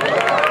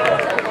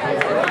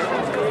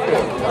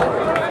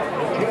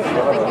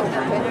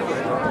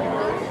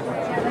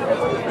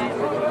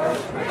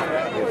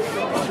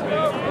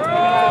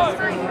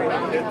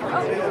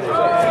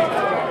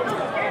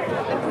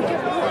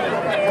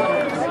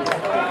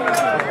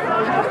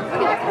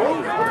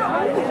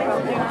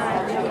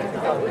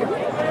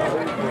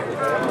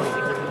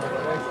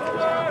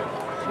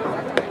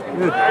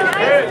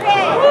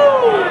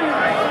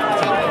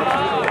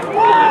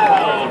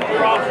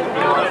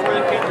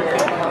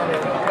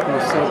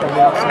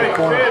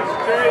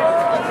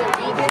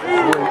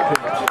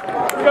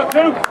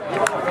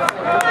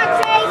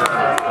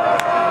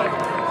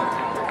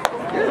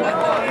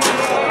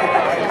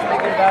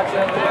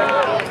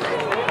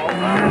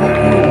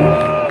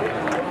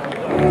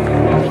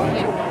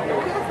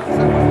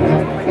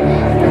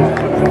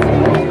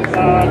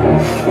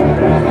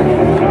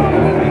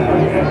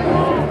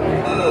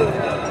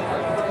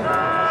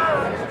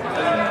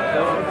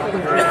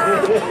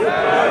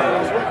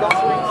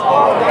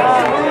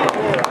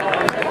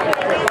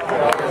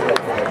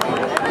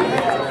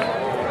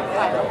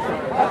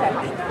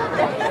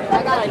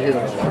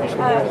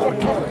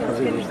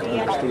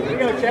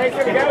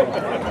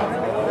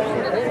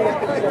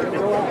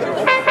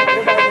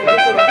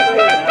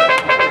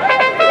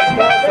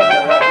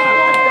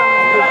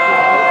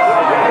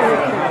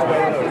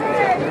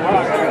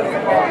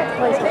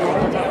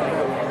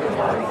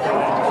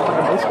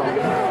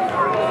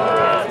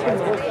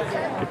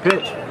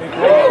 Pitch.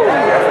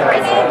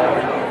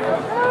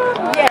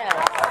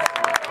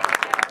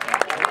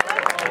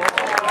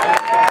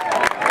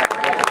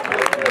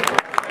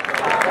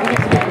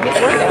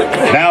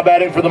 Now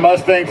batting for the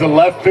Mustangs, the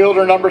left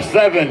fielder, number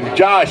 7,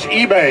 Josh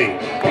Ebay.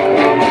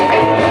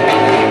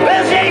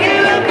 Well, shake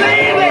it up,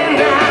 baby,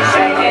 now.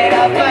 Shake it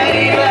up,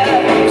 baby.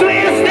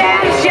 Twist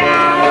and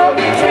shout.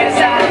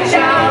 Twist and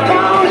shout. Come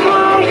on, come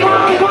on, come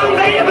on, come on,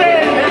 baby,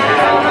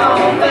 now. Come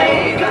on,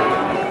 baby.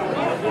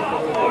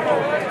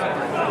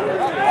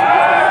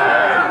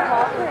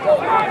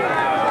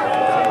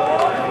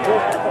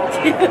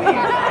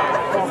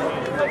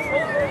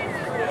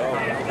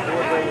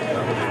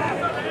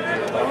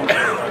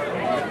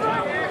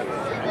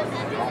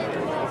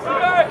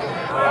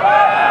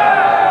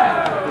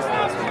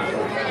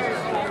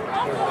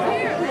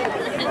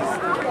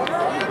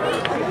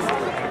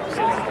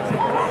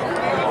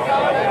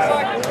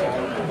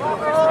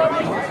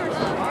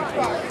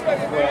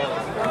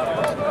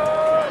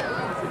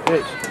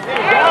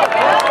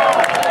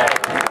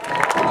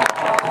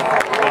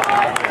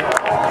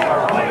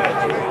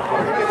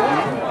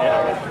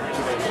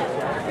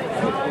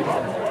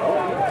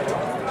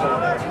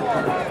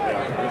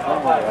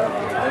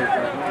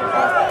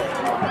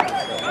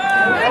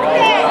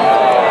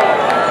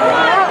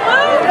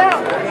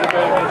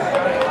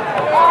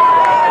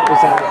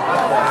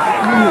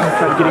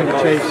 Try getting the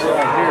chase.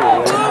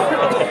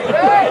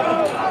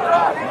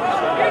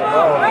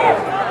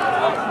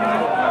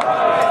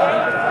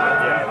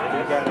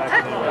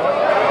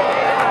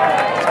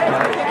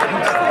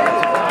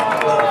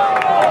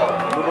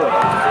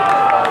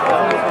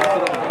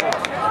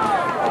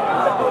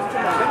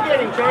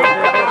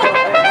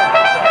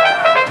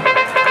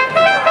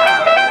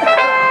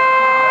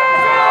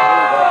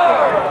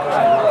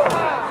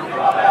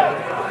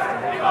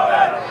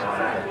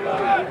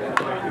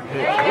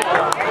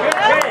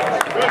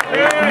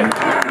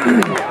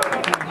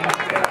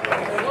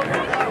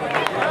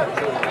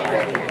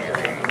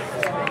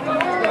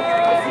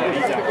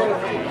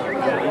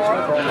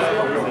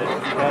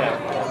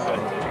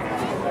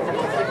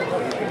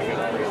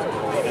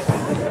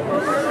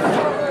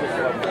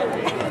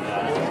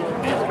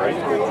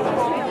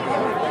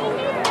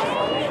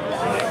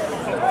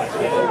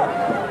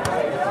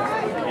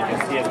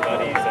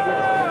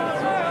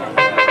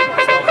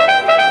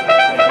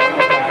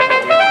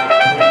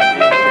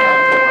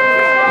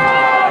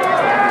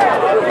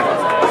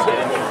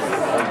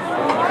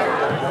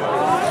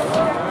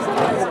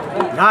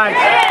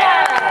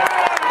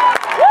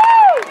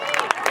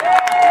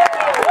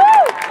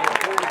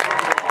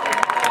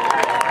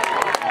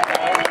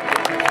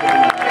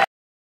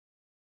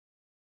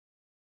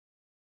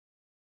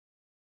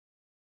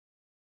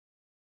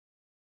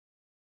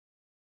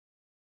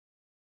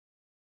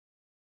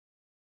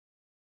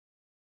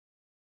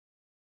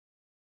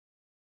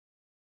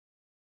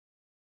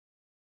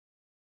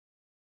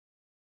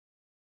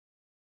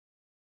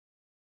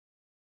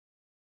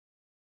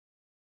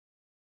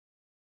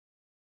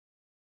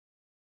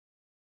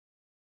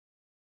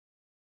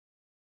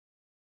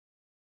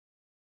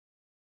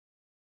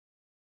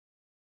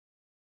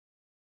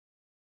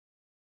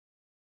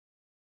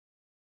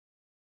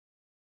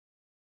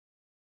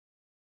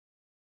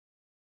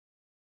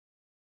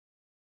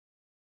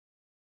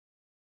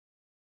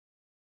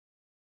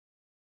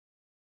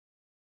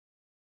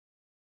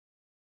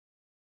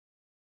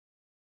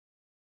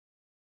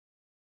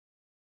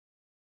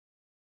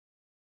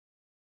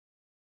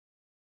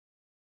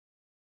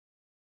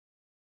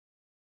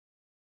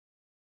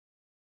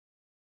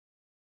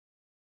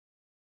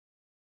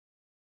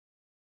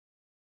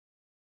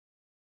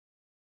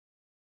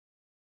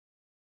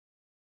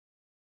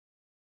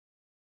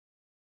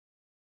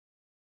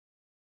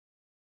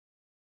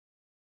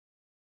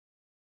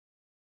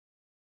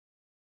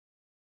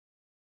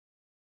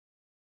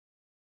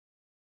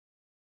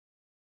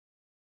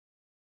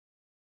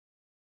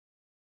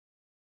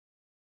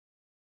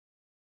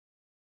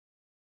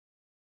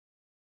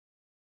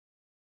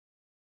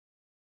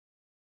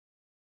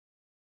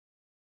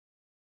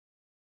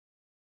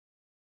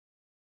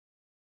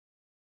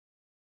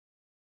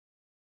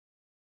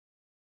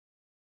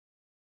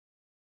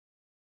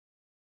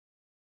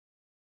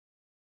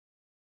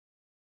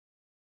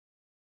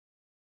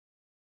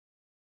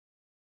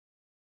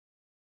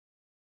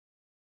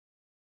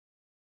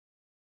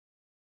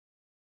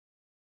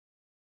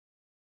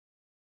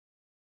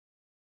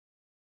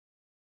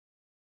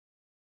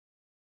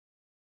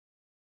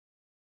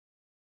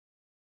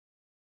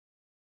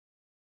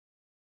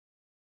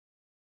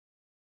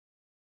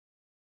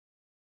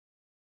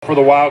 for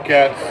the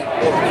Wildcats,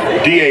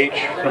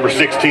 DH, number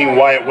 16,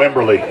 Wyatt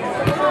Wimberly.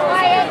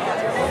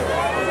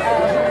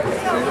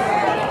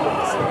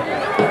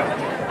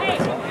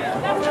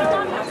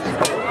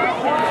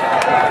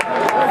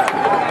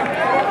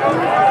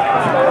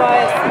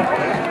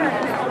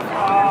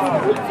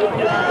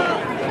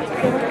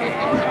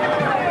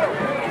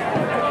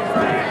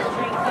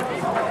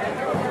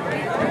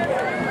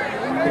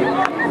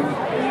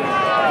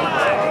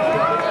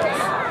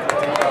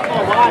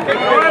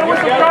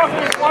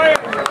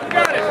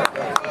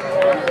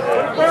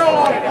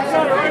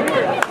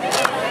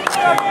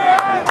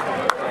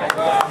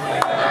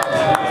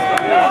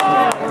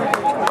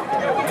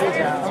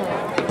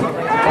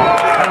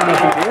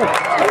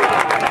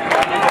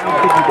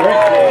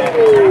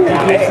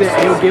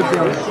 He'll give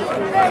them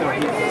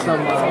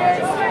some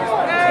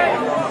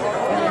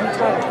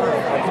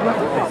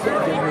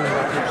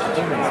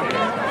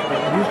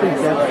usually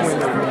that's when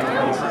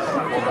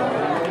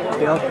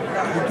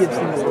he gives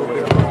them a little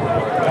bit.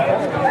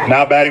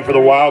 Now batting for the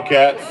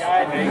Wildcats,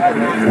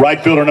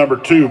 right fielder number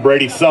 2,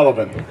 Brady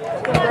Sullivan.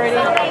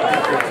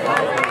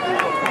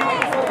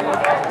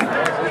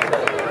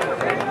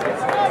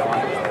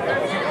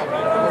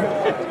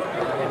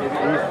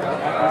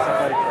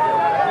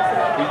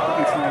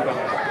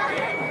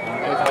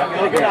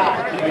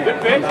 Good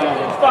pitch.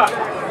 Spot.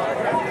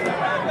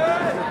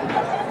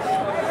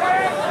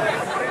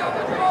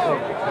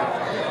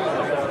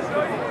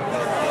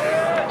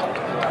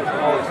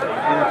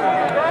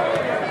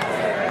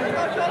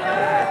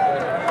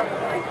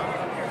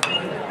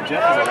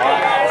 Jeff is a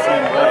lot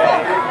same way.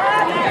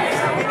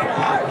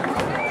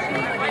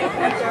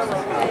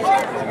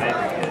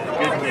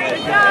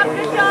 Good job,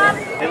 good job.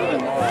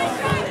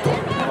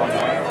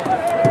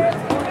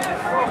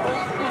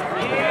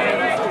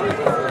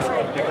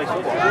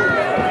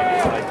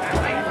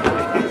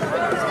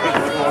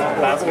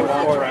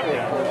 Basketball track,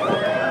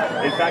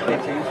 yeah. In fact, they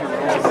changed the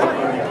rules to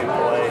 32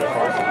 play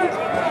varsity.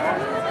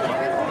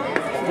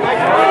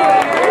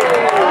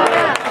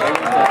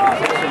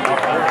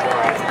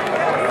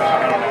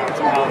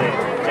 Somehow they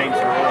changed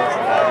the rules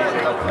and now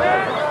he's able to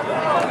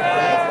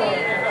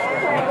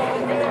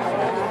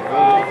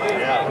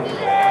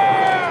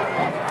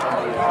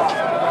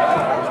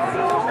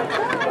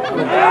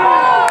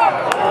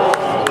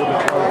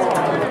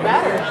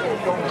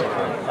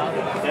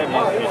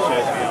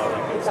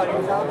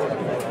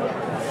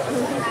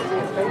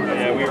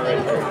yeah, we were at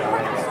a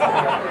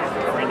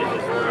friend of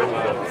his were in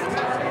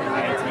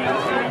 1980s.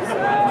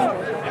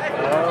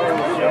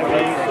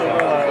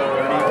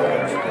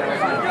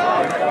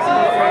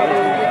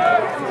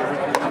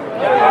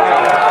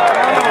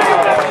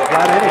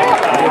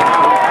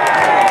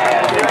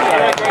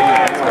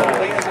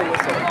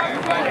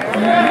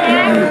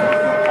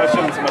 I was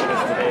showing somebody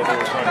this today. They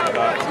were talking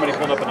about somebody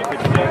pulled up in a 50.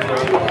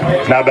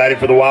 Now batting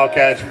for the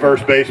Wildcats,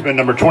 first baseman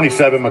number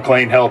 27,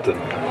 McLean Helton.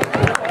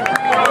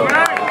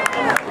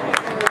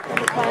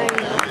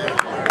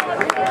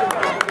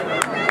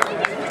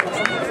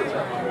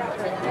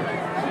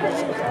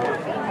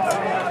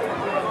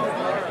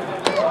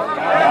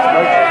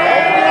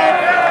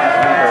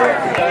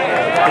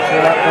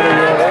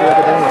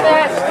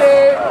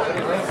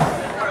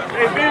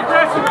 Hey, be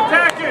aggressive,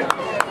 attack it.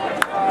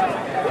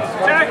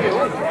 Attack it.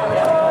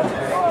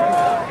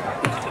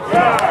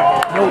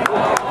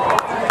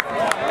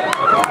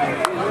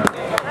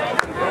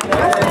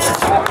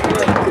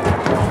 Yeah.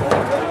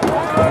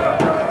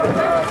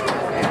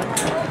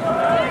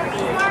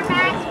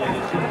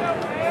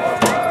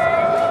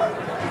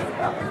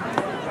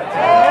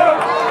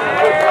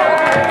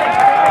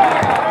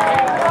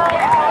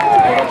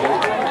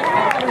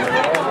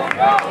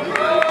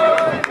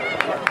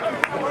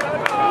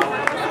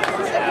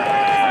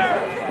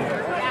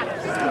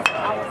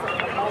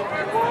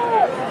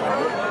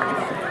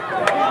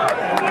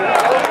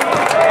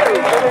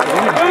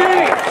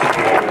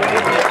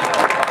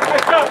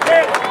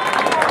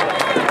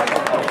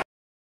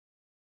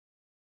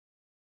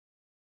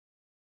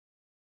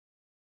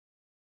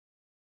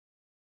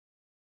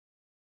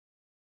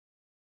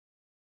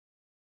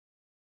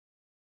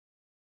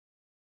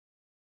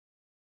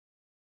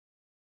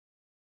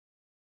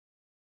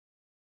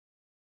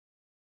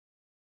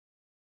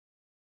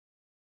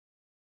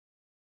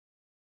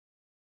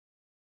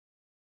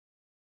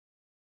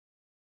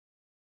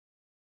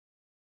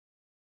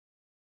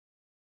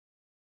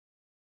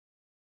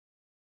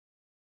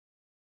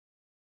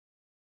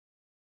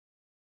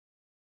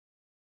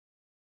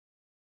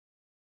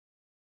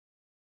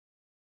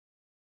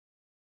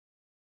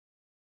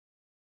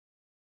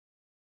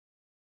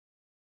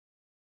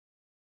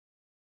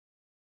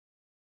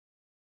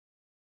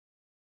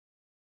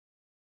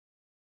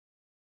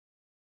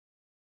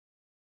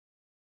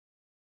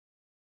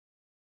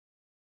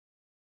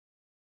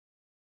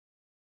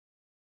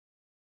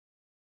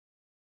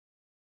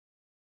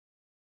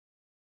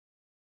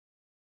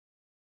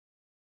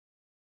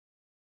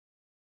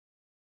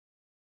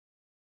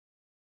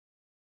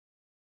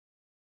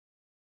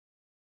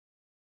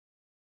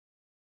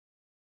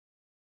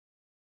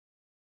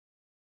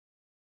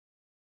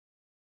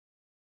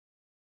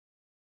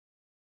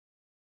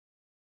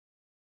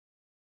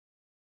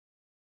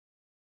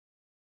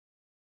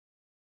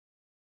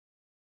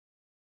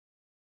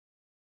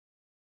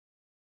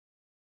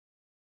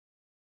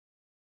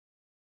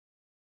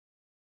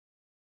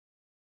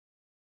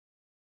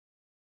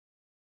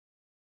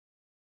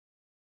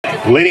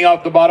 Leading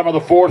off the bottom of the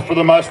fourth for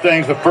the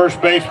Mustangs, the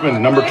first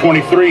baseman, number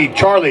 23,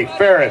 Charlie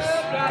Ferris.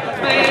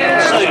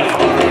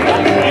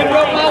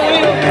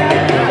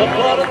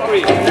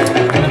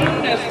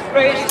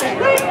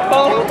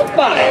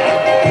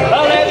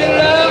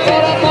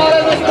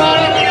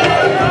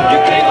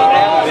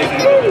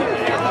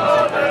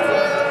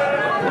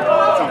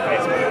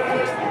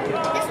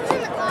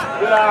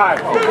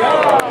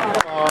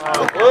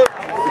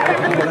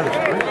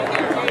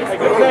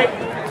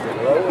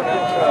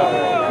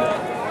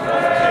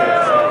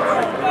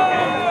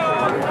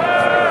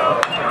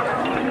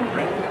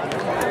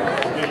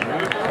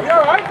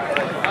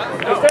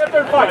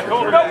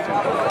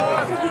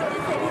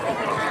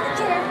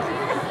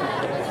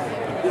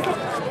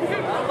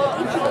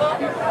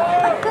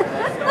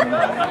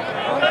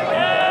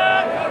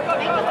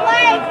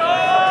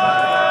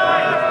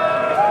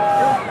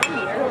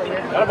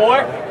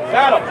 Boy,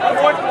 got him.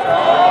 Boy.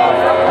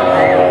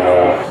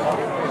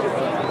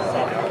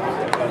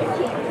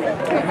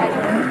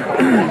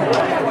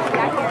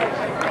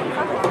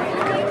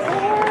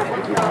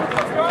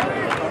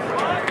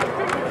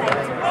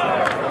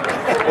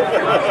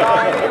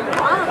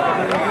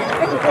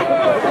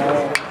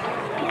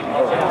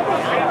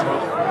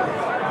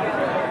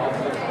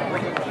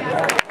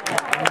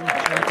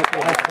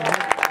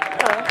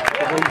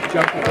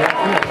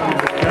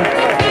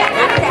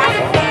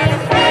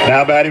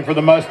 Now batting for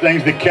the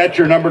Mustangs, the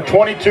catcher, number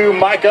 22,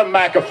 Micah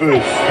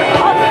McAfoose.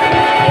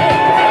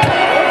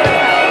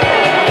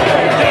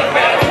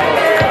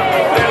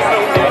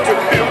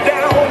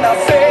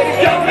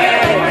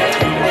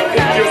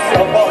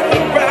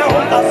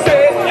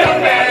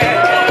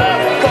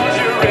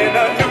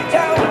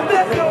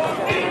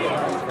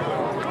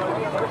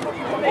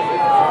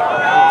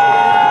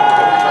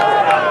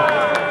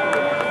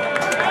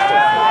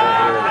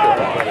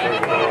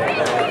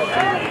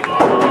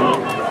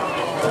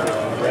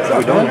 How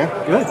we doing, man?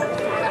 Good.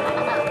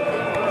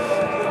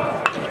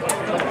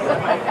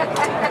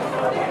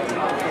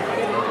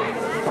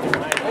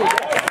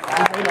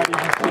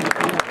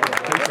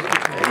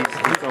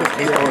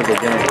 He's throwing a good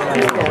game.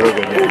 He's throwing a real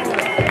good game.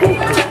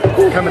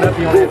 Coming up,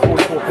 he only had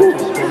 44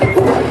 pitches.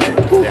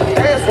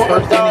 Dance with my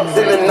dogs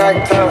in the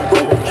nighttime.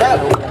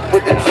 Travel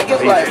with the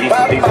chickens like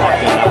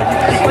Popeye.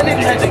 Money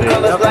changing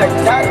colors like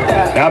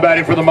tie-dye. Now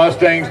batting for the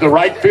Mustangs, the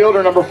right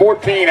fielder, number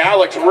 14,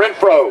 Alex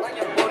Renfro.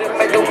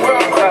 Make the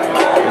world cry.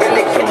 In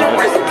the kitchen,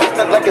 racing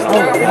pistons like it's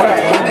stir fry.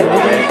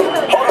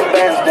 Hold them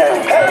bands down.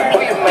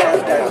 Pull your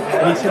mans down.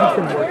 And he said he's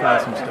been working on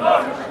some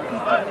stuff.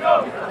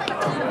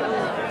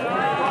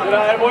 Good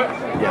eye, boy.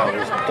 Yeah, I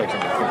was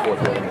texting back and forth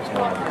with him this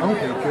morning.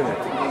 Okay, good.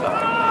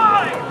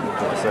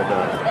 I said, I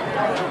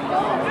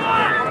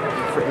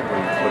forget what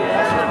he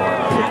asked this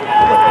morning. I said,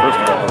 but first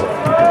of all,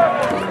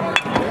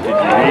 did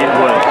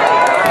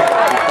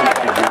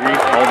you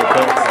read all the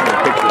text and the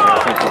pictures I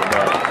sent you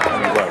about? And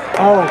he's like,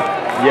 oh,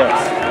 yes.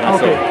 And I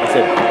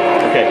said,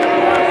 okay,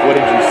 what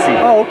did you see?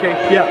 Oh, okay,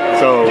 yeah.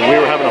 So we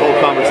were having a whole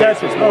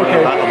conversation this morning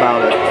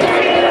about it.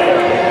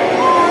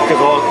 Because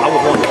I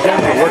was wanting to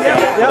look at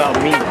it without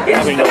me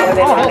having to,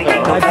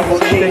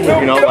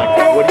 you know, like,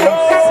 what do you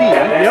see?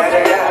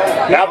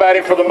 Yep. Now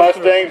batting for the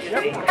Mustangs,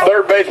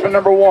 third baseman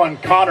number 1,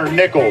 Connor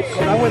Nichols.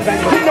 I went back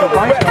to the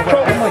vice and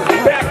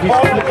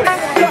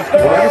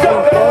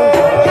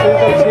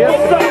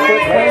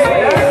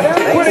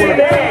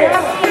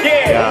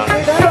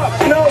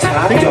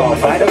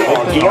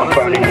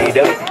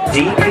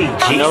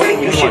DPG,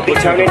 you should be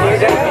turning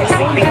it up.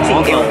 CPT,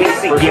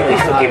 LBC, yeah, we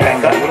took it back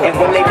up. And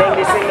when they bang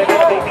this in the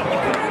baby,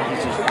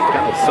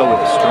 it's so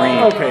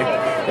extreme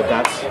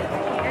that's,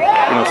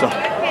 you know, so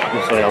I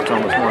was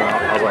telling him this morning,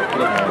 I was like,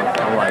 look, man,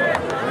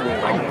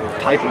 I'm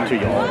typing to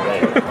you all day.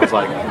 I was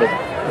like,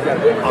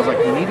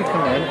 you need to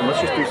come in and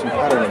let's just do some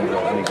patterning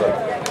drills. And he's like,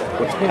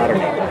 what's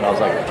patterning? And I was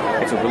like,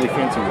 it's a really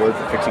fancy word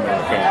for fixing your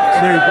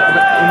mechanics.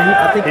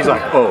 He's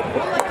like, oh,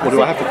 well,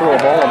 do I have to throw a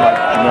ball? I'm like,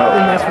 no.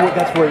 And that's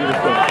where he was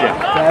going. Yeah.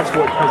 That's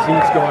what, because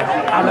he's going,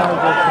 I don't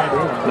know.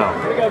 No.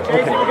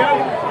 Okay.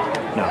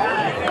 No.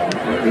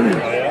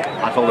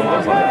 I told him, I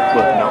was like,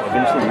 look, now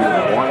eventually we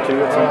would want to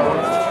at some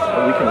point,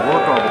 but we can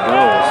work all the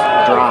drills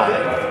dry,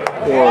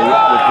 or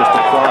with just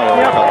a plyo,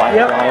 like a light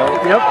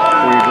plyo,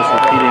 where you're just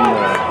repeating the...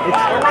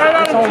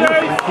 It's all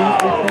repeat.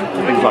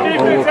 He's like,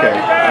 oh, okay.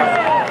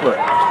 Look,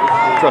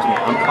 trust me,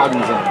 I'm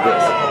cognizant of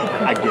this.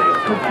 I get it.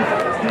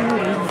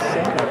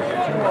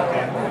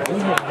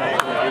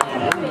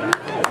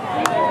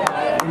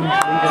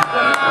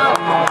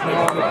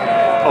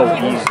 Oh,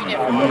 easy.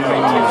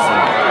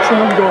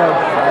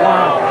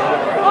 Wow.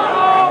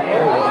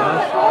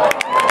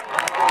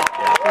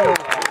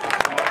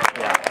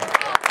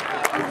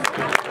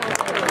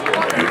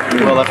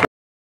 Well, that's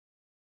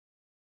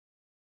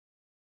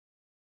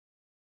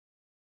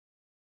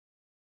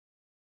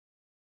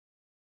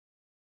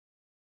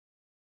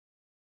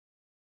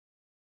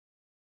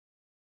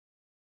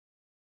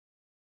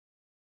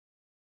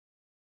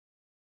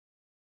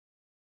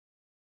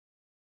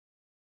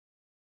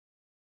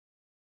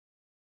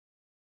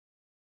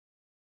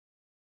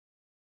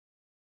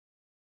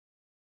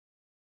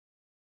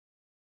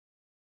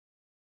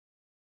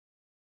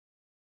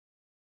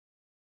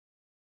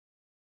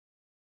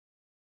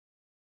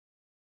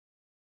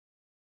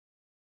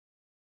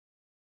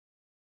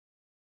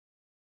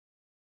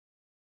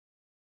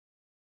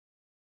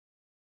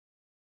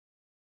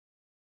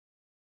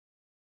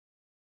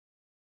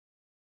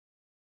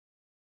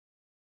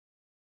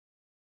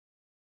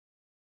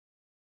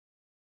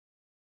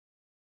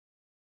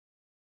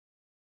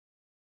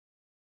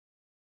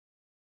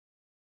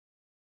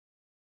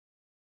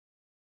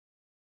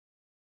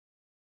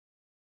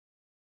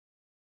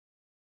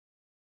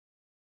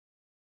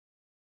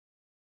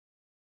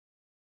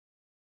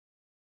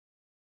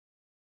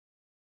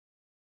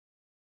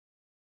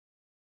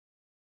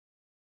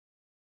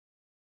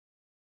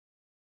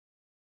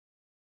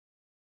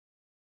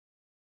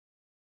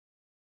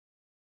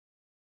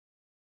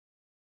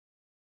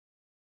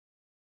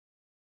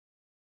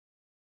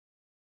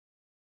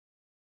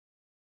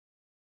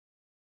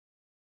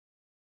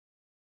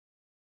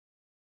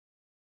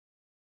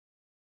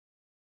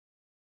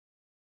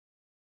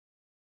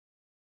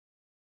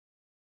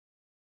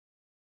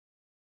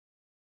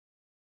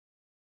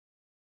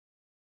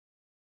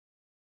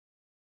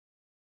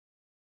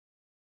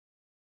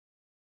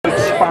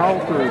foul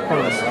through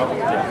furnace.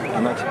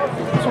 And that's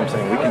what I'm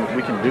saying.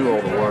 We can do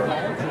all the work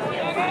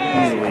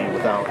easily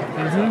without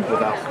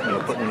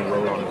putting any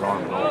load on his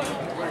arm at all.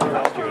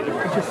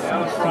 He just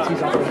thinks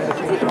he's on the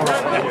medication.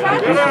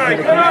 Reduces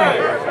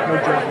medication, no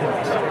joint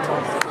hits.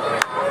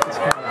 It's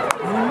kind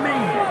of,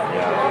 man.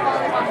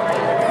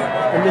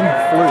 And then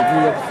flu.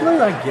 Flu,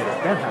 I get it.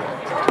 That happens.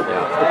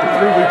 But the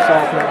 3 weeks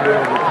off not being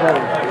able to play.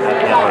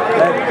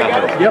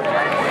 Yep.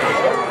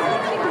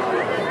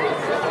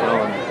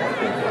 Well,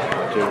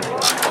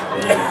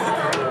 and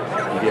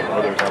you give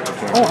others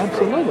opportunities. Oh,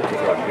 absolutely. To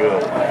look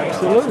good.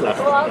 Absolutely.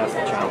 That's the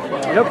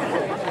challenge. Yep.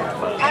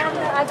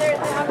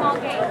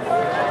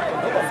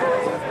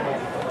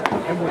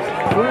 And what's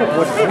cool,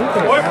 what's one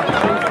thing about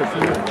Chase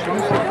is he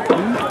chose to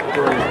beat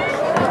Braves.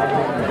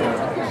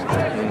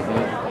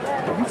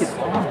 You could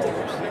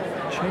almost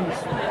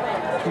chase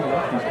 2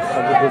 lefties because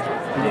of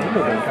the end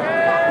of them.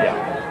 Yeah.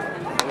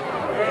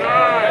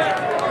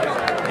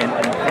 And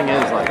the thing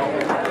is, like,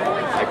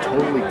 I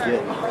totally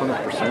get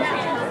 100%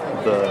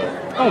 the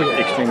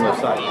extreme left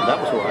side. That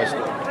was where I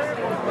stood.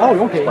 Oh,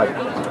 okay. Like,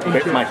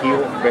 my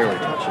heel barely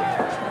touched it.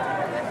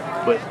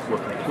 But we're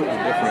completely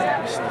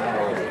different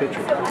style of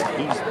pitcher.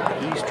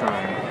 He's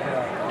trying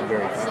to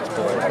very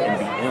fastball and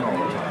be in all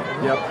the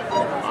time. Yep.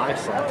 I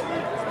sat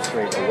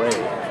straight away,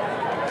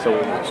 so it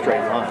was a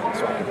straight line,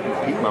 so I could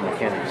keep my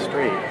mechanics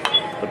straight.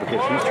 But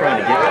because he's trying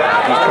to get in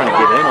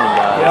on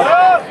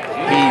guys,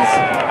 he's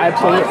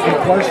absolutely. And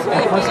plus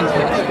he's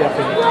not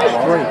stepping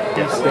straight.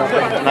 He's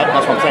stepping.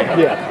 That's what I'm saying.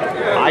 Yeah.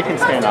 I can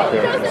stand out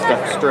there and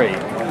step straight.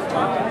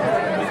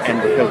 And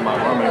because my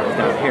arm is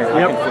down here,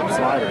 I can flip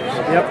sliders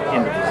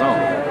into the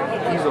zone.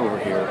 He's over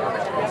here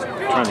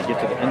trying to get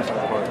to the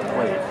inside part of the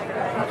plate.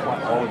 That's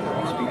why all of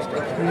your speed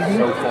stuff is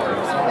so far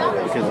inside.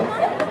 Because he's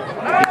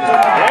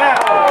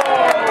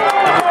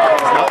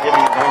not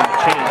giving his own a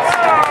chance.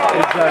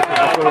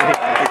 Exactly.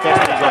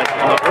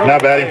 Now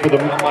batting for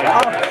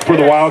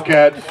the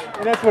Wildcats,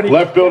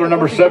 left fielder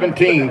number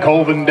 17,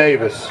 Colvin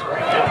Davis.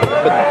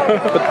 But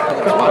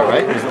that's why,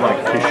 right? Is like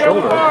his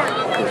shoulder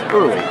is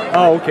early.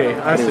 Oh, okay,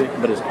 I see.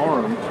 But his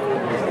arm is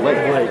late.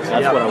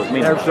 That's what I was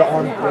meaning. There's the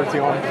arm. There's the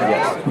arm.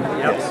 Yes. Yep.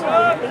 Yes.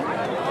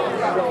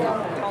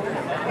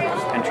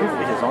 And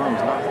truthfully, his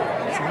arm's not.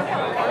 It's not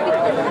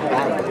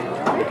bad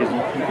because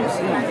you can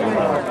see in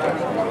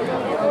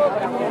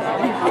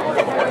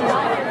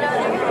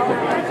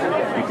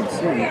you can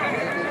see.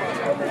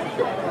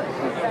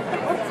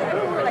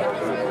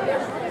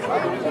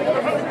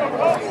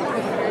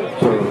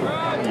 So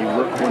you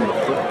look when the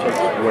foot takes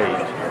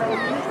weight,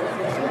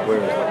 where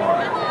is the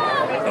arm?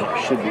 And it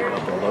should be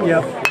up and low.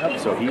 Yep.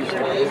 So he's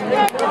now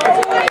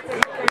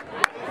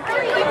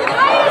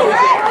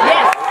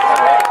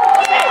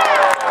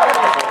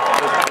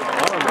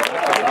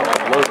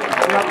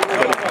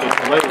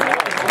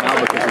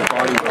because his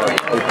body's already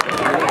open.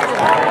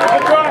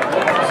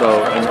 So,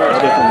 and the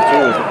other thing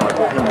too is like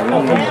him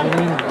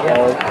leaning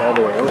all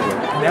the way over.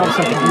 Now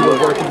something you were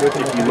working with if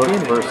you look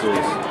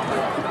versus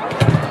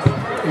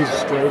he's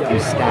straight up.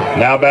 He's stacked.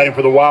 Now batting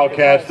for the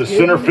Wildcats, the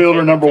center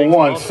fielder number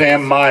 1,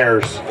 Sam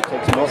Myers. It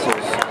takes muscles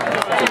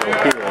to go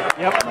here.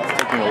 Yep.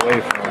 Taking away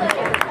from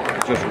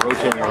just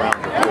rotating around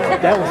the floor.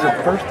 That was the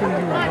first thing you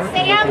were working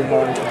with him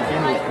on at the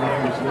beginning when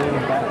he was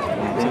leaning back.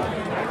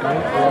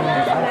 Right?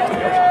 Leaning back.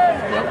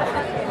 Yep.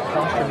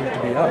 Posture needs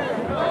to be up.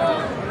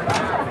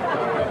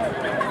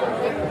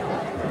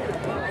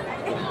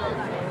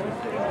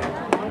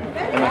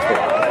 And that's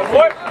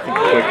what I think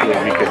quickly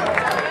we could,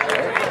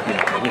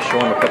 just show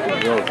him a couple of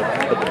drills.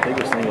 But the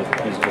biggest thing is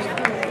he's just,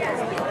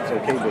 it's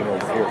okay being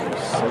over here.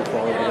 He's so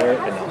far over there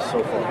and now so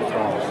far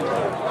across.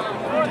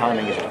 The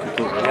timing is just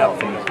completely off.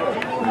 And he's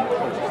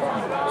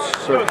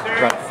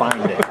trying to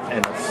find it.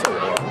 And it's so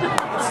hard.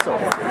 It's so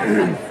hard.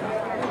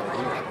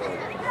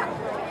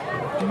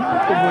 Do you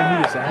remember when he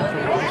was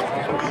afterwards?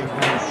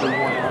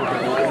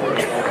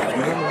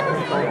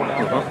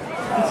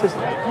 He says,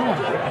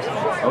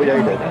 oh yeah,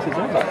 he did. I said,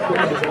 yeah,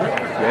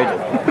 he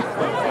did.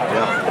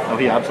 Yeah, oh,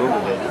 he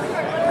absolutely did.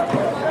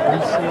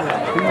 We've seen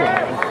that too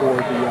before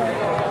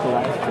the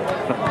last trip.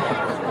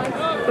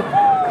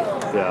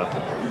 Yeah.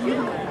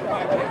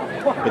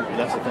 But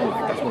that's the thing.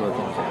 That's one of the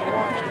things that I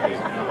watched. Is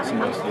not so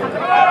much the.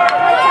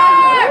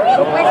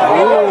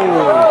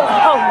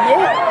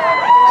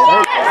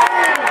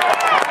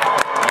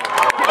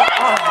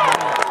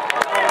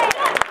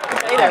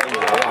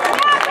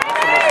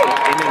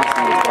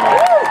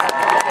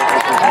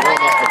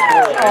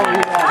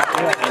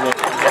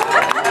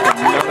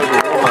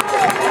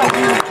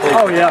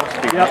 Oh, yeah. Oh, yeah.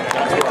 Yep.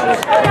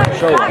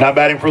 Now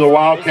batting for the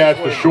Wildcats,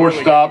 the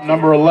shortstop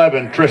number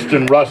 11,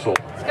 Tristan Russell.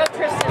 Let's go,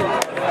 Tristan.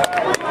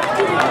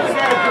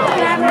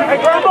 Hey,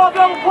 ground ball,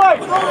 double play.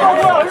 Here we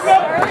go.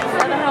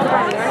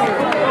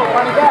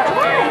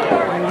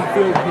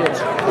 Infield pitch.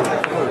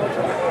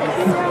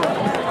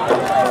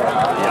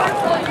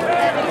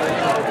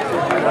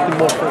 Nothing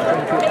more for a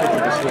infield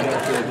pitcher to see an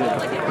outfield hit.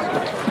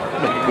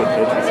 Good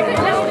pitch.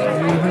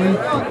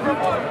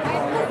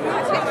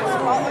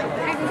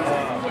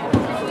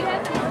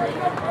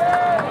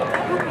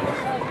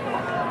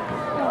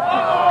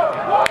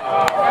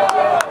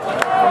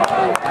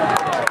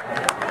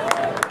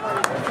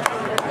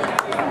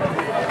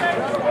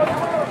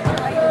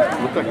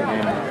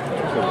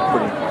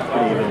 pretty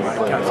evenly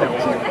played. That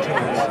was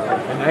intense.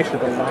 And actually,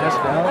 the last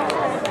out,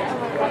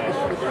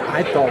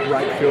 I thought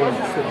right field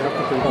stood up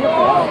if they were going to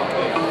go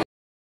out.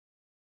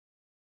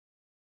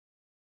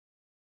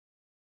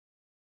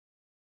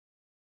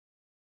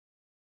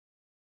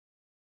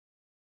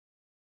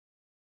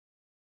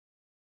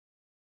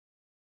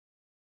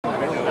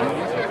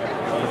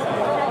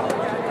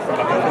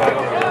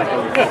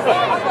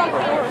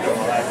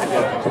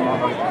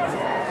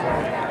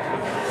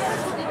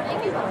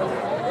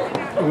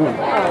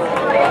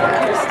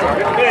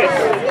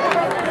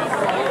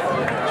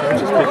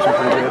 James is pitching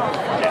pretty good.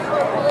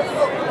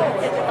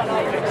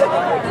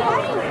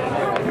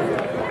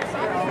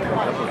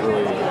 That was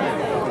really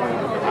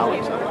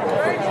Alex.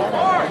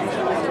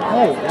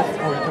 Oh, that's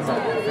you're talking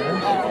about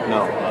Ferris?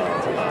 No,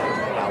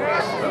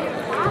 Alex.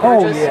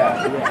 Oh,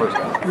 yeah. First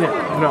guy.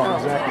 Yeah, no,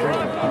 exactly.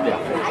 Yeah.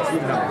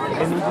 No,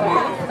 and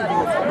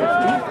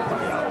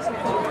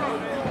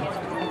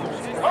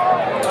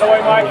That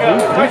way, Micah.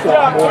 he's Nice a lot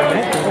job, more than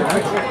Tony.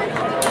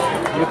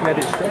 that. Looking at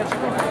his stats.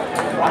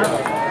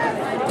 Wow.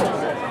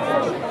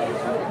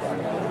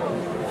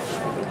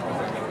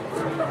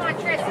 Come on,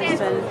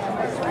 Tristan.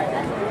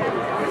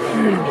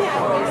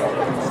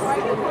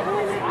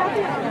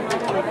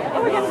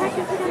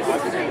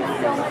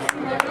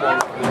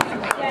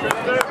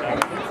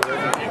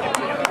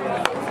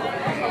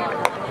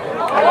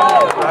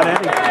 Right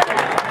at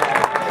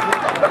him.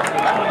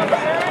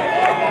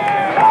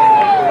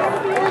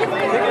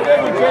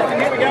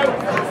 Here we go.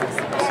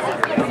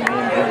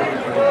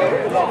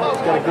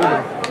 He's got a good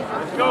one.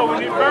 Let's go. We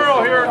need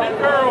Burrow here. Need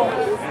Burrow.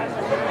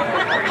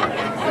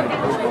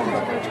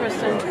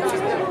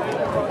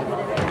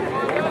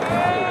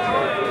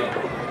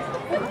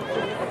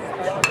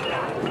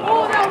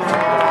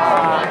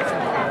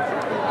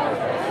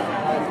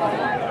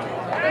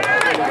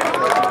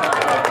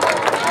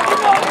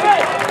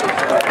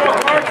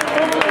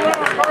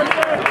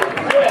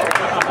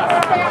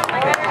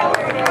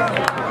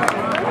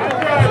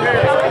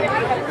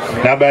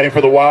 Now batting for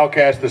the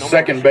Wildcats, the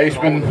second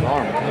baseman,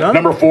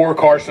 number 4,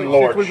 Carson If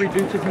Lorch. we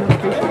reduce the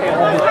communication,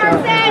 all his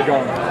things are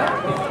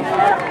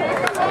gone.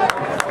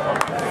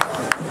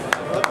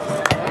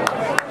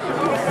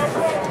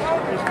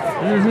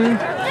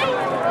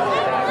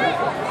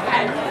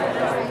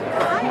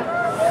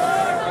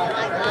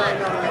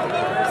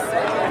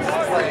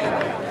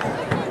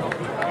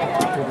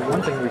 Well, the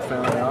one thing we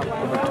found out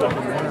when we took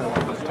him down to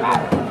the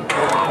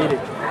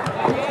orthopedic,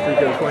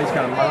 because well, he's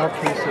got a mild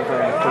case of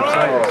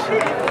bursitis,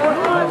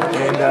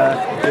 and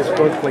his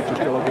both plates are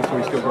still open, so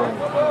he's still going.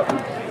 The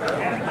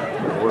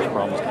worst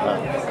problems to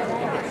have.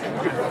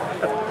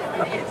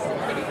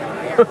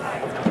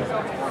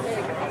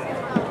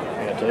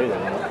 I gotta tell you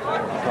that. I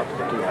talked to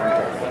the 2 arm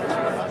guys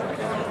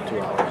 2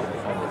 hours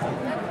on the phone,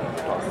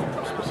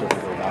 talking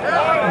specifically about it.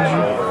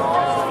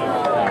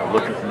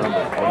 Looking for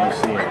numbers. What do you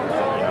see?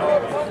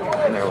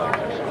 And they're like,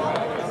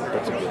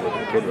 "That's a good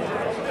looking kid."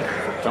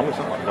 Tell me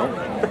something I don't know.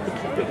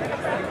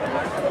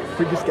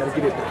 We just got to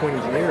get it between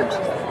his ears.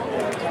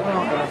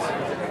 Well,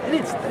 and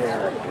it's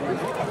there.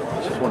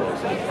 It's just one of those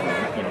things.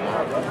 You know,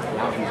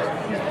 now he's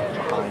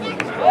behind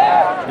his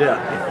head. Yeah.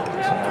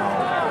 So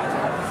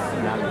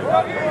now you're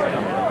talking to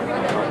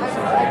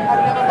somebody.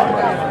 I'm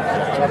ready for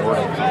Jackson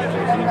Gordon.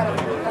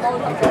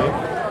 Okay.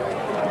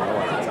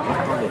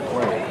 How they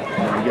play,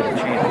 and then you get a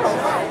chance,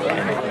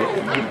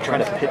 and you try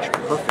to pitch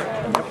perfect,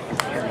 and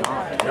you're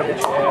not.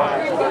 Pitch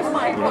perfect.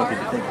 You know, because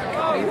you think, if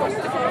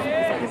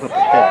I give up a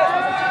hit,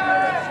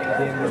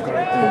 then they're going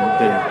to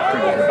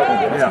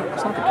Yeah.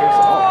 It's not the case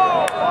at all.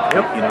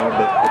 Yep. You know,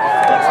 but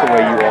that's the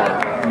way you are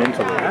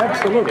mentally.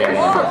 Absolutely. And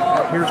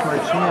Here's my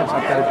chance.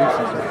 I've got to do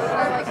something.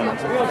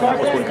 that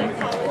was what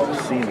you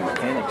see in the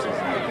mechanics is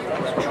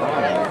he's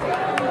trying,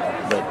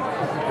 but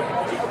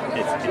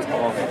it's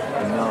off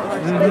enough.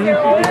 You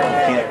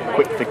can't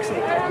quick fix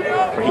it,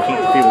 or he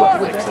can't feel what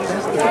fix it.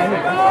 That's the thing.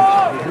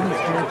 When the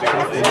chance is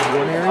off in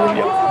one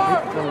area,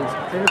 it goes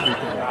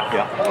everything.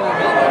 Yeah.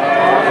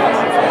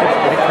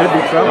 It could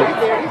be trouble.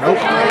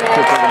 Nope.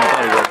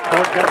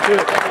 Got to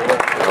it.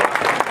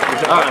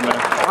 All right, man.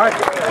 All right.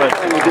 But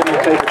You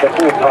didn't take the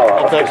full power.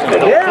 I'll text him.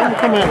 Yeah.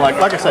 Come in, like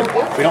I said,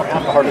 we don't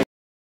have to hardly.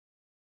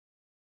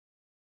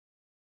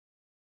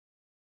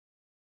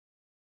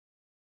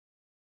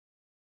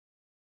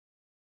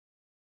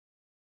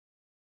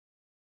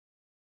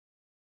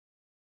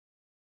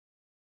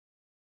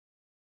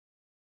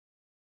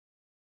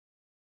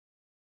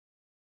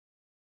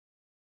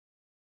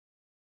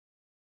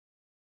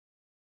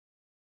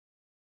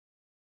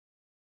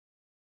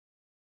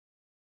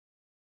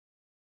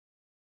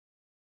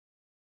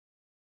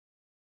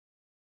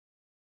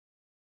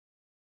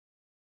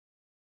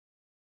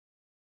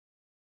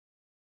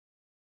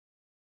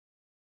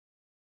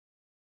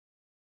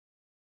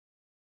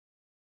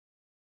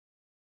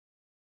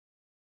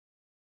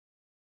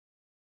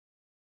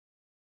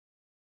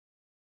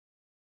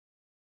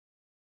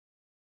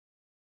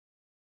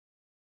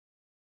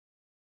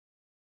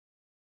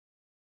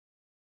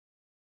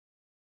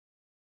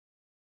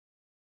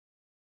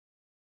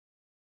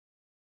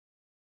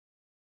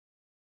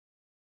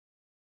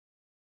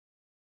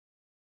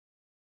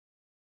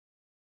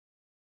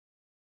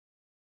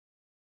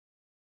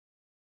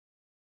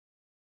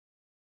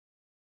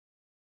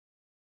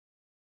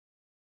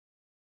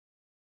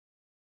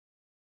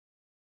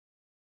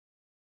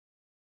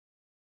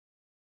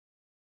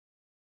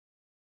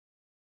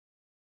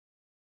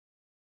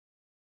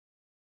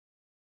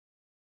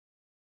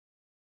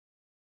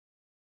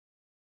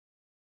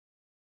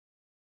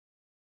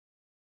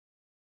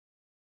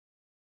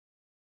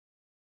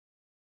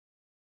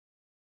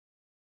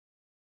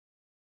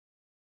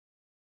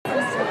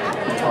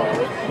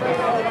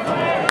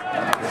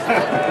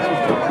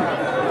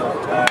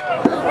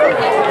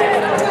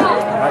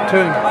 to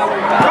him.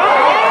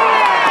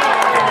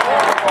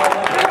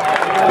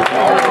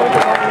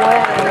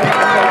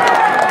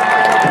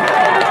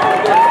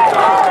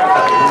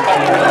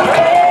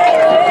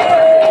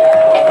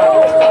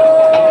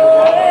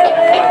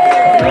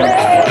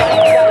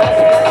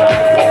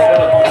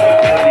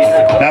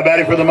 Now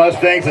batting for the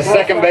Mustangs, the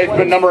second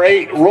baseman, number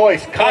 8,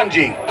 Royce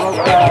Kanji.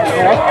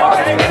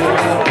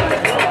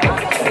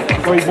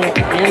 So he's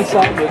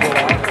inside with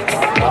it.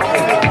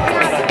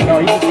 No,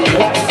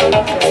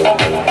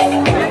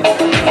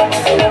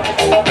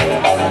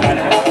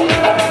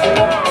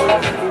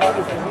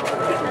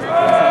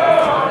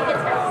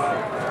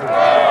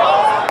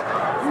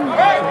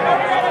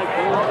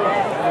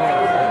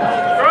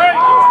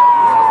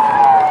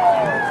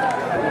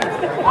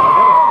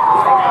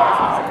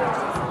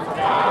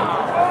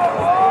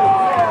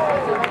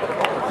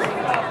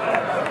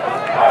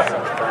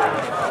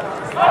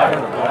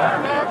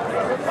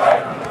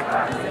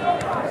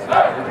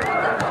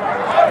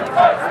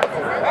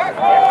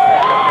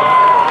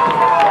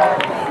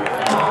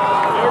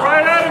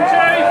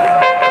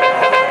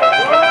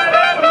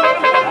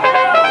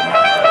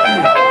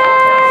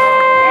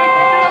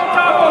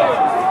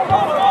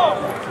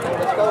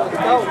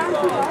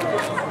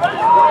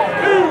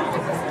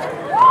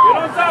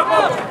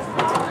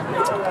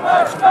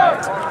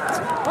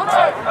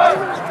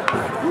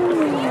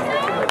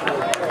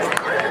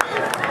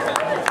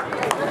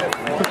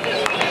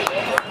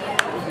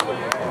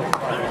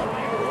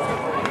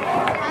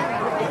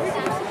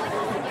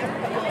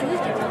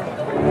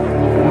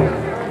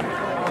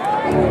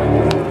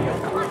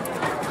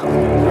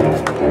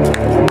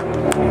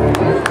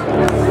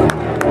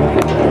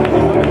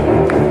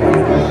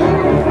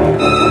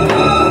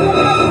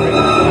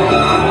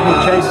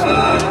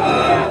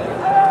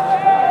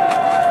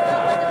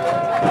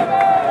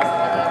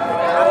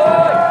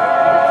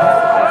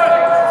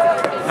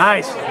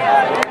 nice.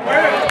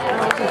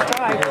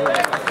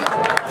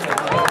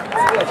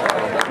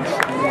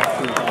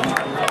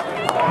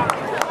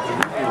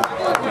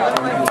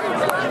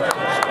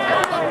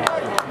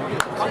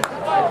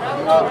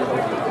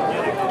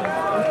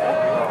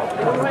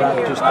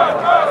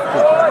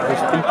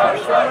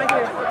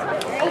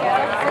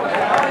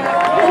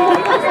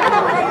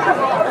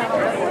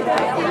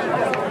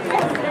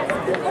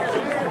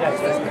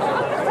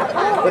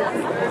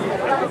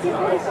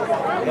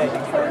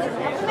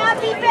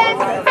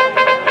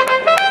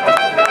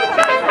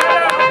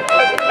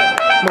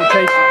 Come on,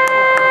 Chase.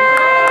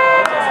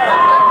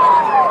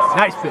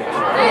 Nice pitch.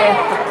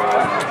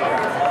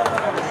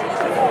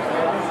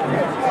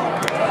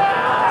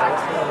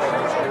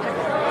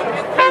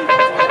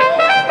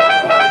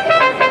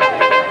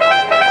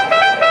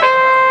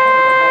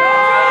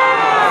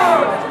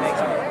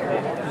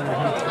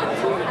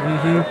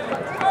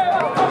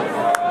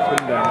 Put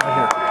him down right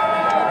here.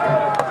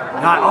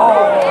 Not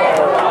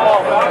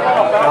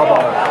foul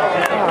ball.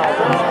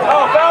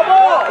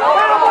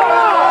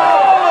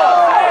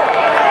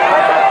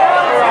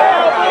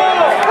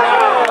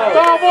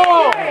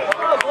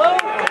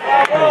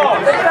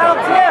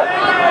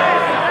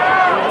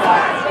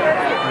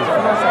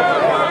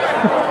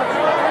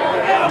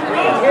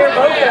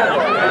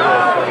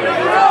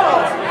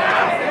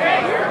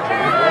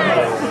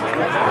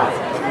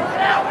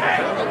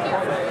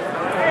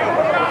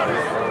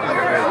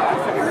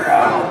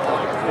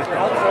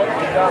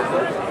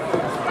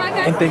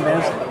 And thing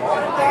is,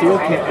 Steele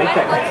can't make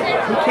that.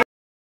 He can't.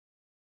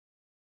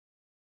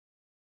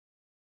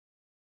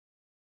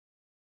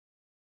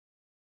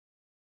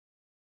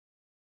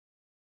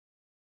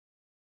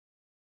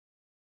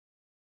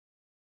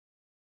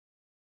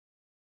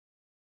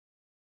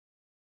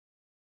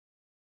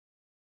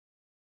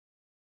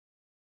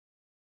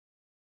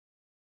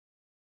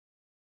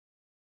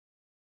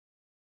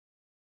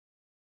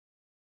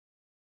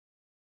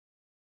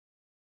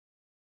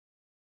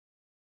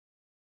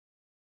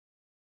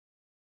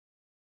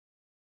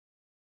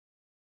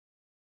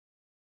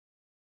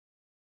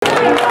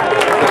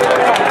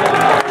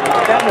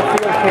 Down the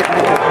field can't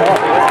make a call.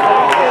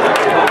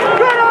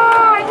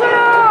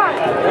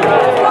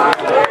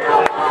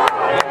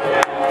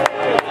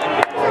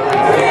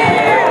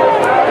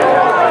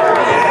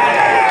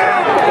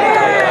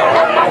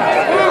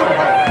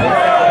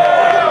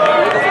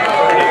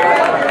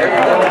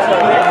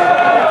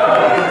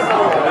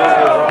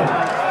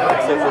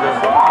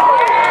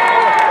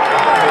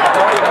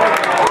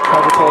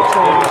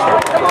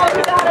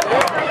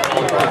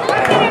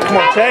 Come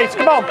on, Chase,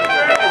 come on.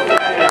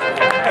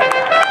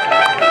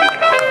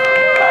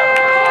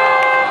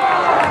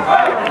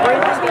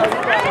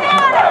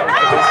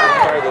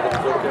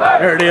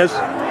 There it is.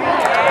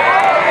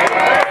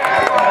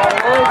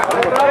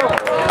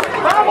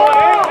 Come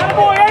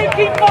on, Abe,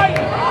 keep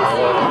fighting.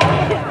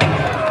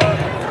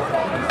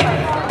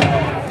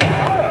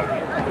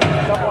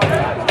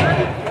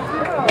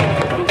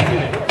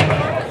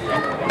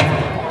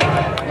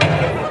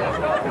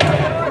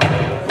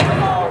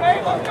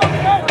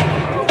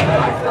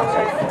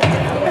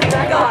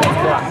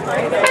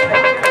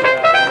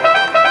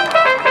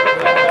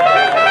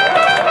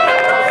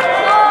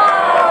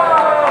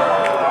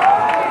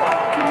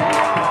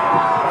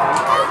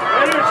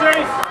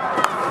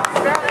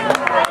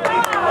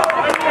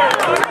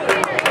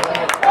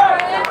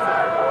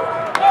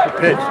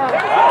 pitch.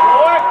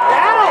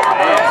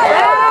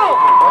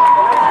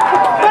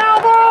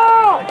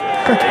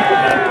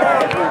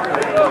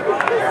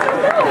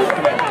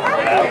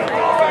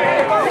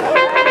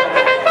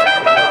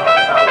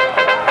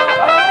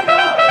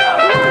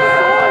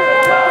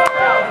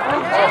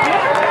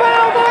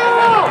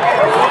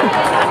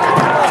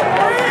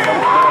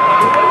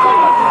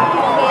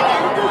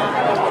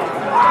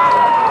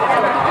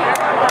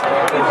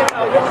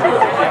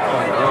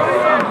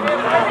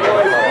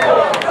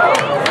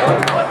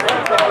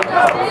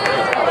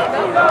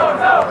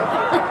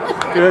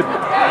 Good.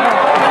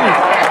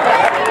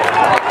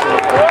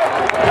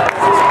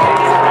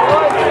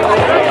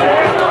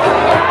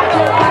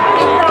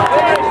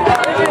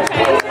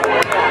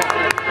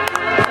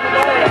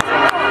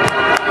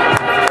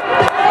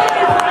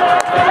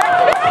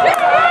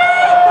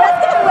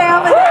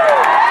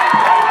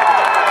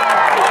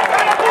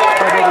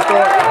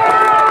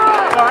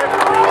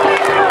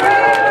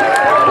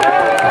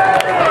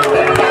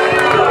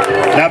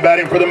 Now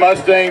batting for the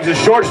Mustangs is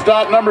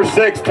shortstop number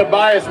 6,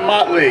 Tobias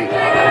Motley.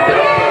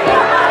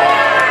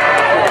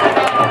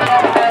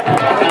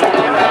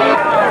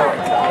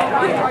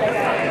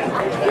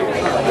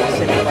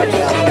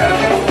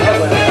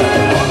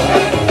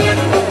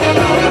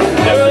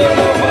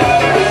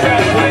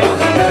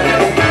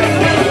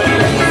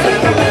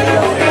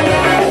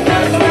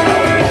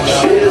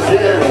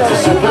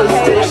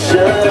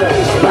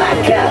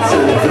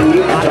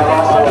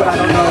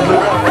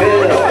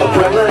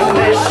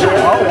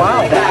 Oh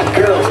wow, that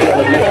girl's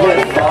gonna make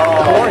me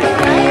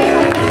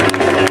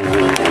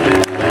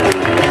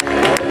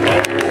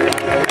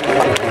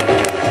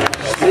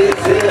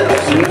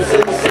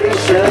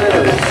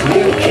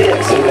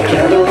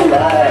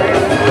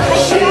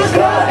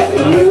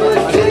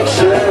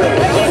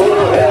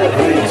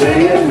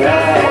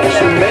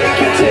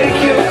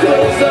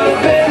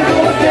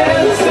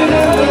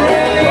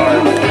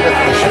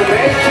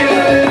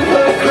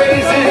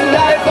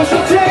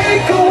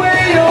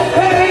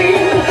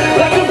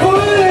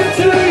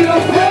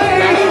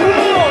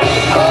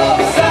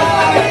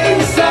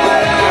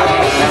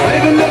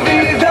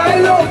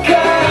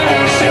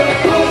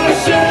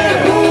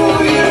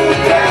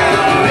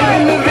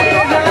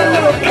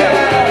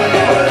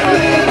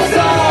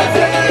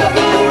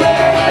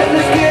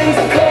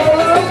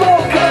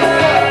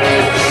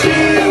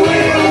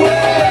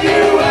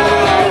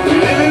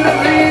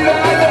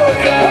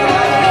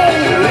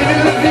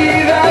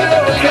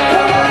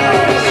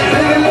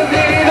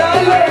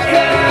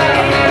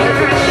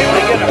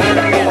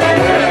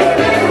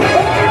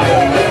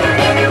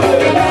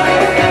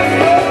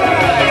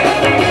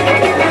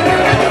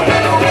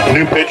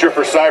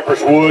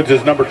Cypress Woods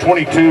is number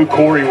 22,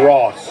 Corey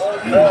Ross.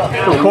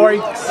 Corey.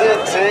 In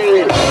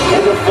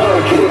the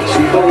funky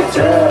cheap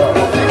hotel.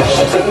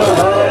 She took my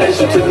heart and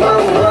she took my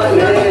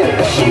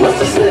money. She must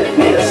have slipped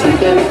me a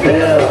sleeping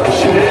pill.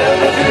 She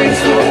never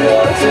drinks the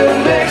water,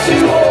 makes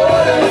you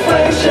order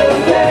French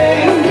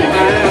champagne.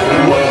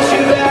 Once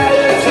you've had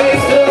a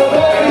taste of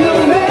her,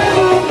 you'll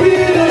never be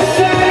the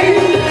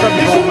same.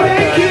 She'll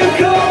make you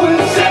go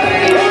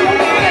insane.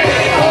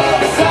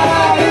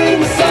 Upside,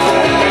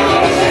 inside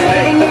out.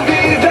 Living la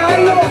vida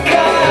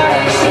loca.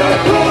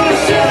 Shampoo,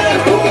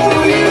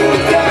 shampoo you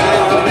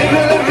down.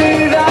 Living la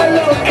vida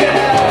loca.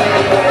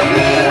 Her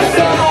lips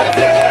are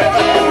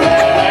devil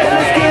red.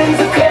 Her skin's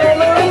a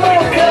color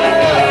mocha.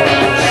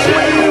 She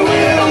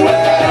will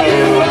wear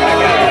you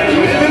out.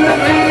 Living la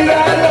vida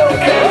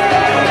loca.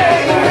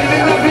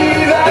 Living la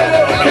vida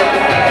loca.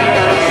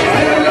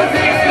 Living la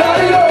vida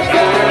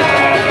loca.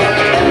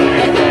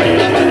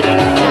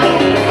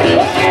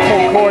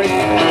 Oh, Corey.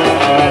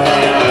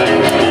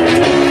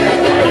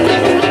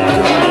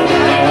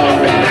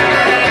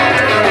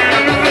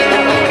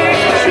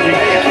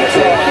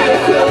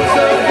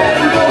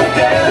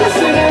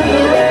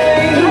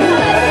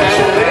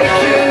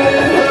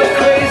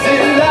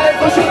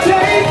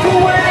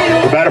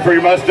 The batter for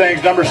your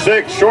Mustangs, number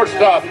 6,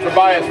 shortstop,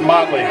 Tobias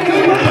Motley.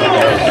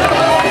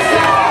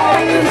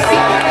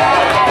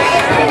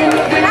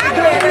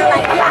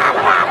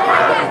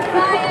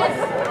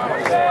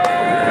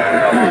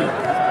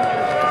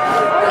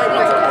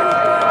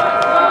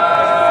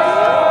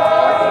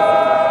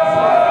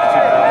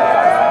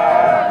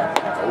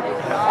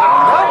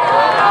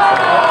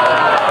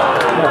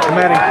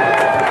 Matty.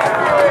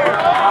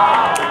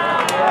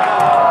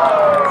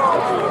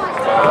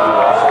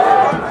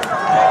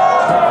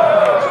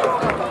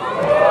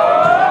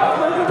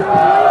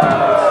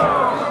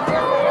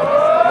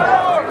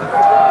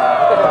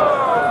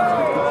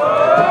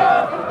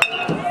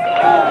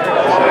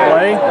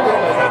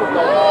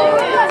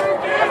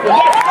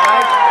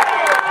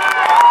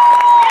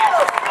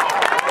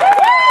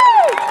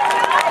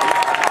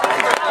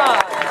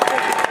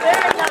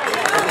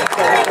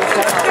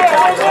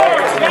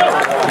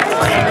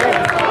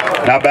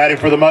 Now batting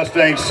for the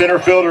Mustangs, center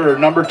fielder,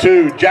 number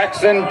 2,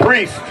 Jackson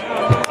Priest.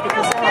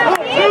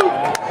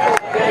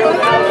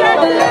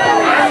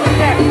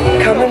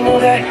 Come and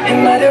move that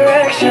in my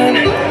direction.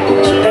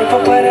 So thankful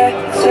for that,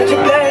 such a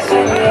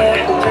blessing,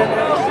 yeah.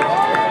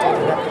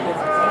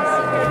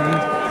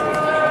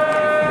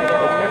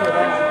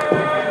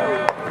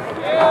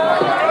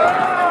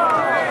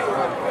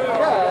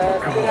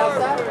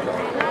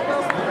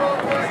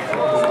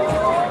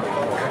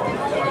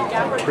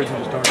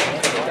 just aren't.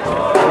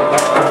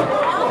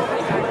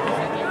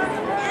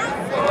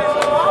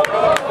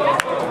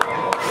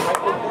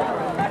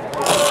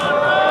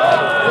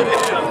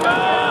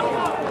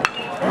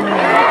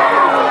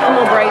 Come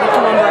on, Brady.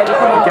 Come on, Brady.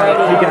 Come on,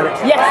 Brady. He got it.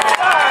 Yes.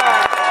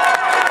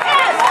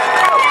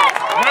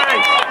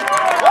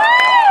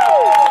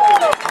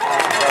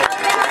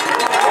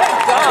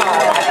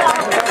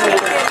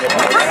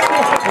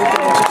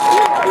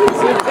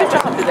 Good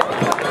job today.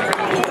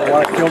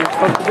 What I feel it's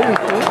supposed to do.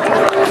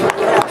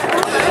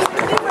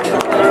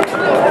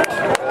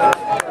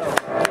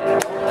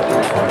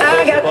 I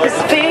got this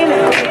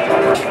feeling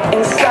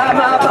inside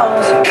my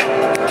bones.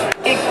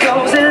 It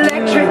goes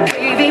electric,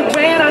 baby,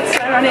 when I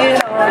turn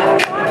it on.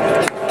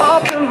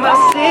 Off from my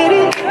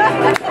city,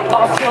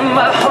 off from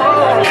my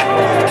home.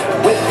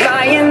 We're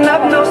flying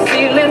up, no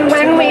ceiling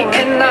when we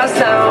in our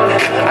zone.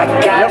 I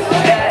got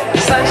that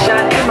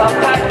sunshine in my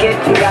pocket,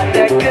 got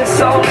that good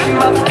soul in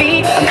my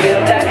feet. I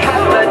feel that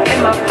hot blood in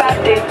my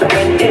body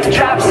when it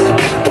drops.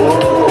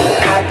 Ooh,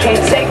 I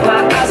can't take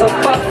my eyes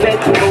off of it,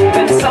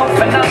 moving so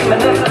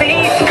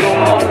phenomenally.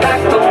 Come on,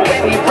 like the way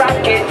we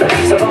rock it,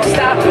 so don't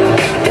stop.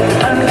 And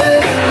under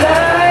the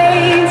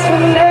lights,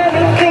 when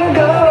everything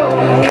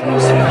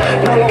goes,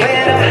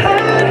 nowhere to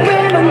hide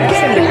when I'm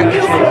getting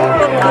you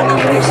close.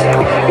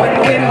 When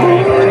we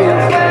move,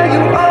 well,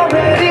 you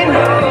already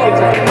know.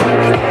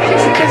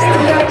 So just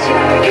about you.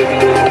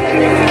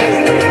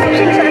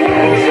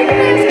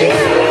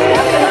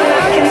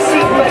 I can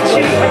see what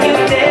you when you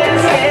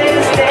dance,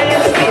 dance,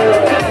 dance. Feel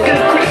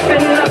good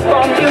creeping up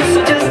on you. So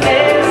just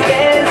dance,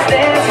 dance,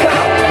 dance. Come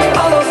on.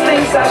 All those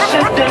things I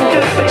shouldn't do,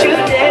 but you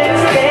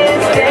dance,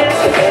 dance,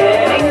 dance.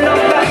 And ain't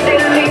nobody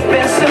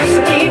leaving soon, so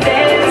keep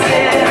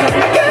dancing.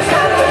 Can't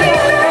stop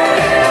believing.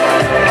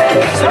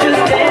 So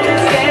just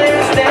dance,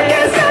 dance,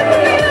 dance.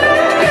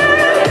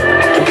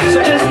 So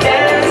just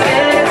dance,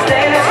 dance,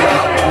 dance.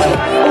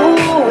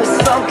 Ooh, it's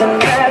something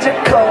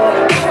magical.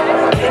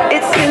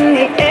 It's in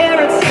the air,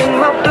 it's in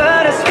my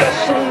blood, it's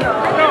rushing on.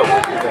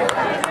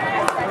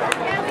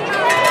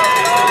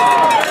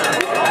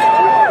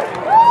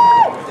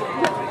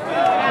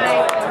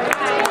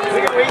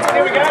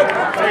 Here we go.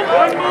 Hey,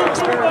 one move,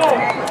 two ball.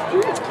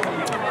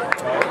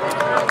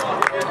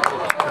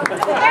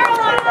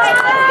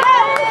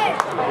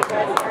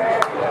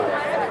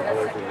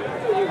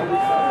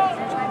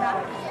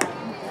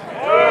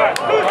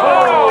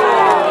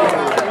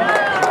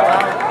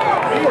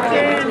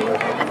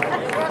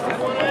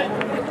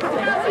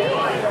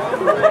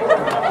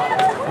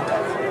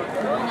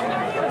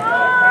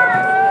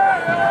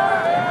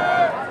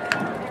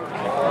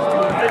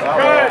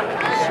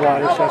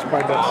 Sliders, that's probably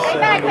about 70.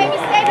 Back, baby,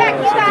 stay back.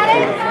 You got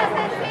it.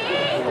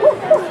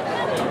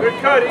 Good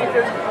cut,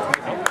 Ethan.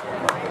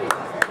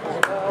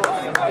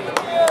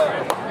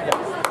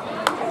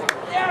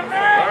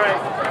 All right,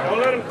 don't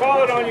let him call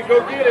it on you. Go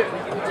get it. Go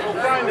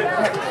find it.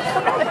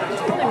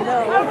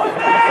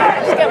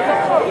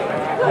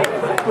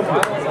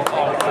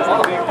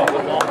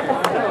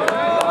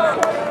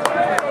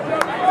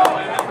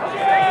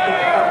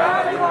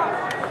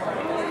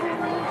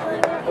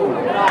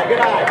 Good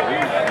eye.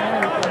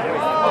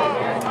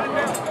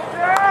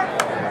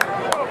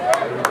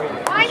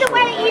 Find a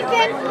way,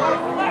 Ethan.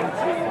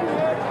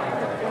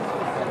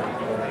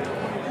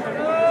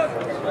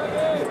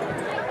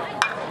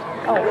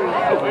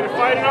 Way to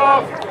fight it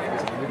off.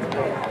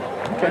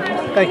 Okay,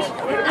 thanks.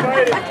 Way to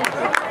fight it.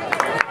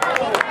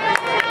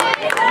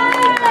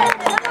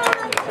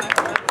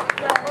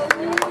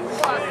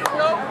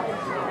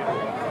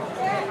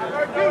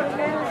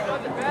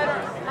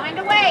 Find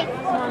a way.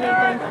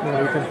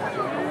 Yeah, Ethan.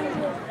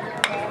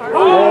 Oh,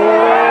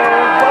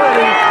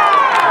 buddy.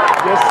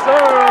 Yes,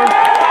 sir.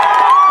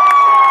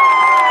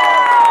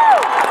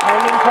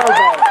 Hanging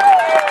cobalt.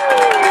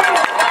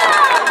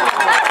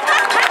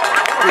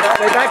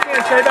 Stay back in,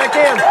 stay back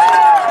in.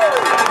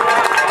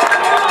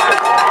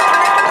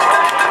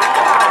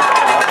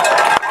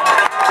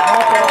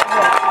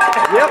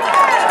 Yep.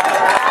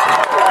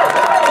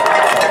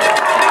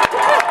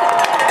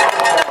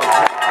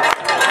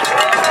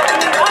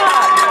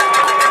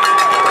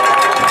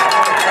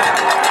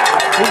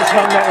 He just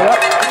hung that one up.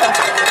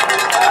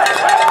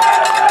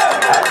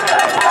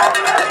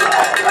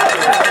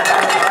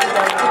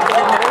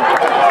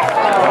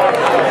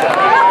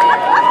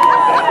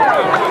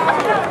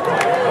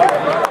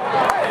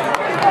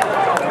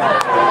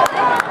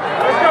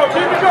 Let's go,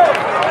 keep it going.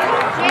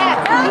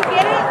 Yeah, you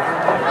get it?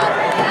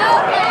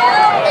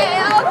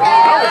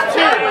 Okay.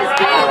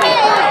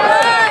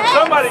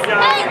 Somebody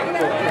got it.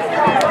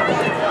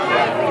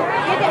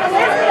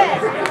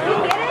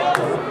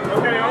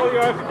 Okay, all you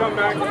have to come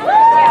back.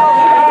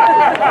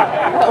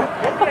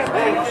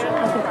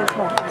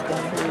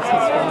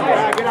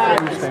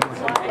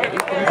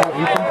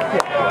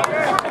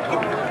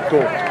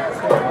 Cool.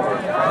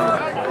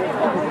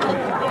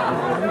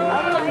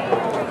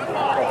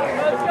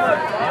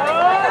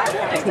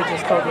 He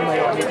just told me I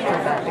need to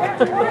come back.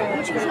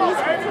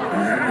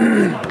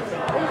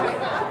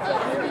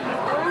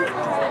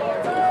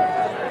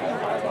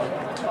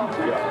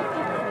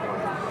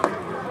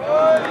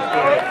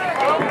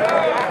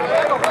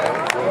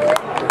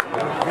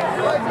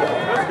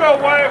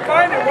 barrel, Wyatt.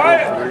 Find it,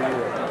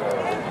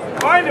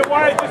 Wyatt. Find it,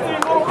 Wyatt. Just need a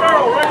little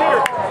barrel right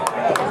here.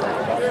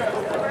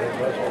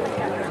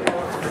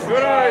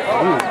 Good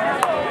eye.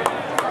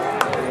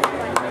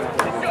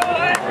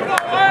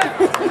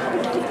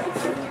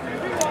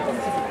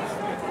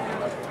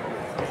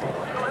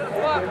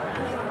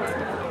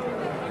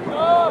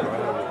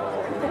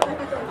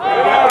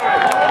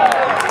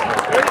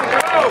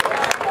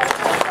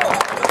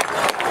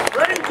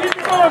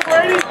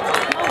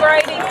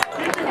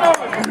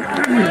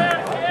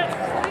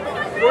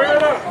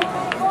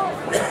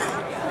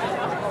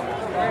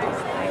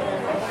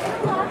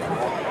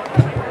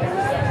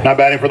 Now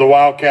batting for the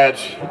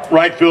Wildcats,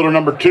 right fielder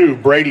number 2,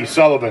 Brady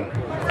Sullivan.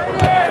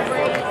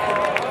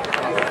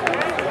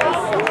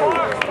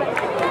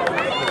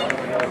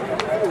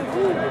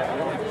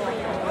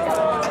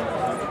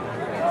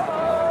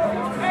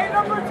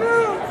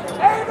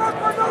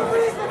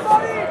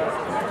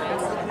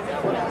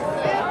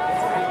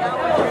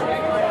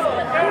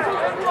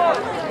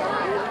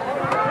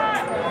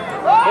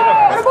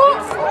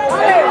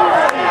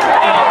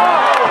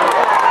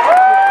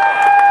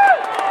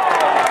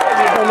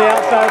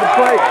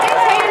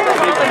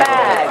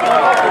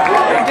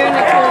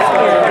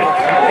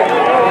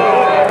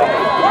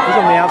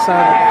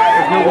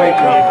 There's no way. It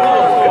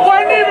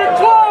wasn't even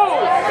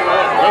close!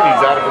 Maybe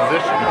he's out of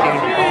position. You can't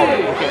even call it.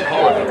 You can't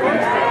call it.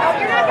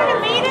 You're not going to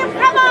meet him?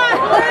 Come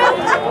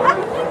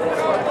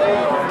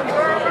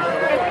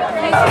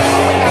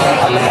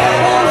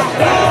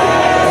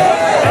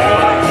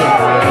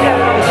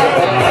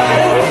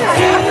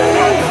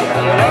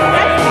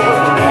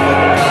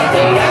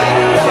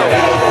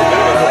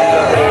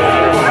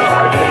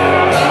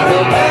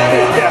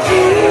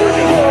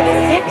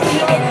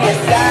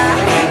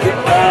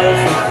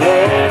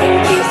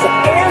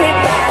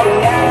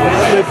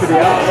To the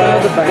outside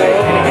of the bag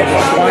and he gets a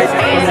swipe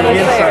from the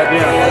inside.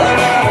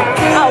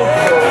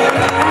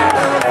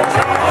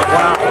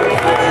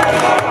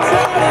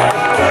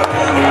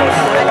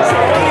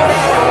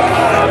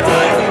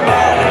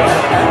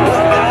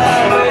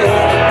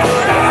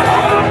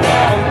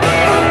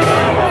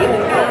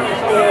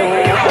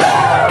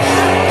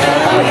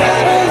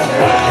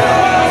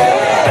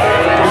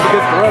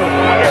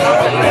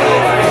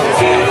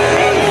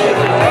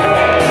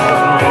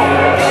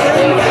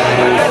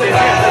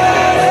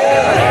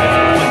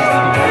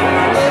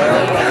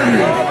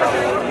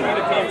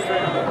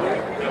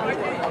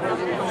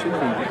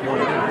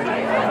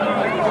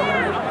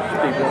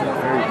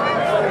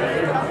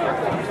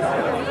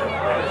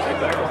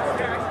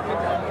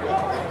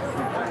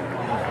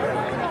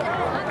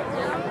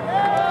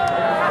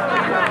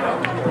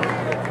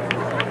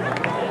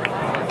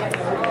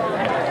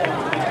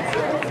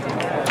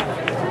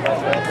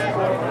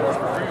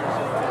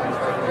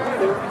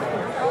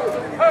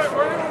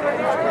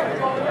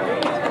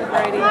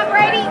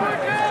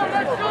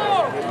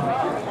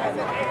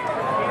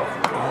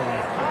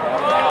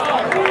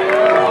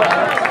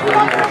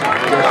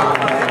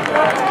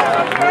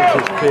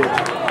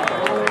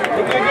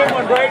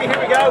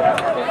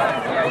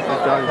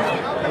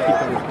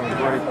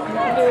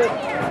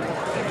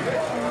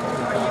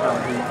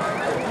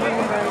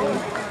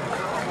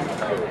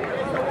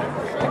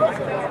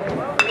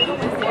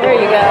 There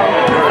you go.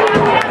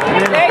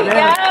 There you go.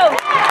 Yeah.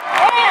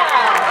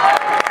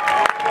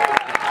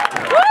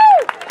 Woo!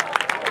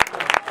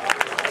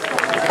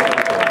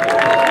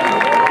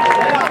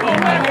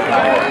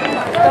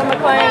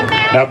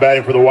 Now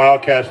batting for the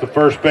Wildcats, the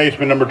first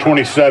baseman, number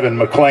 27,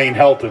 McLean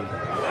Helton.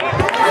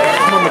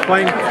 Come on,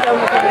 McLean.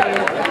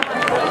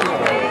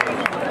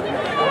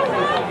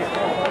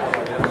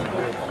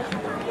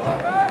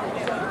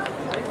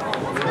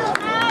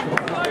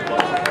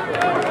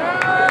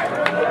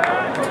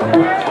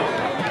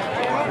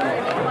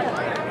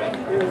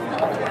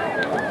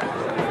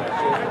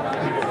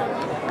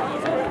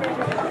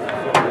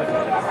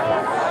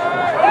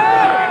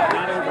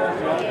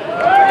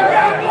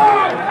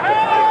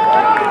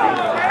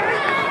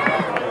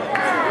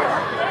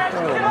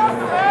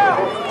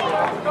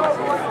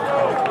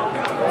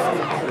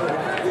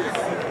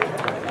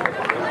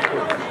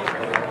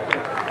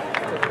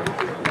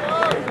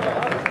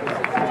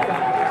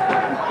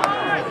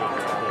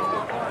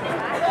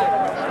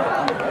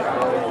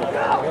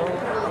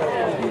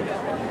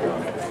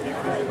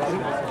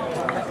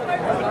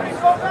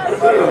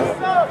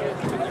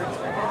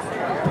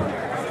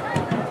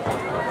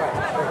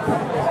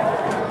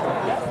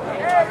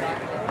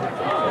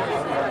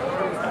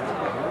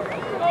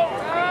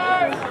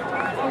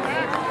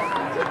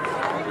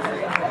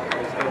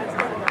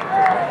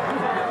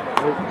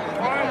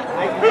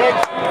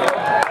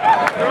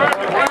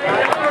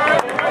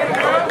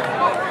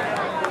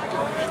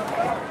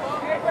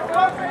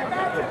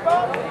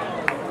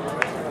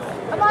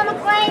 Come on,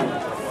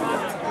 McLean.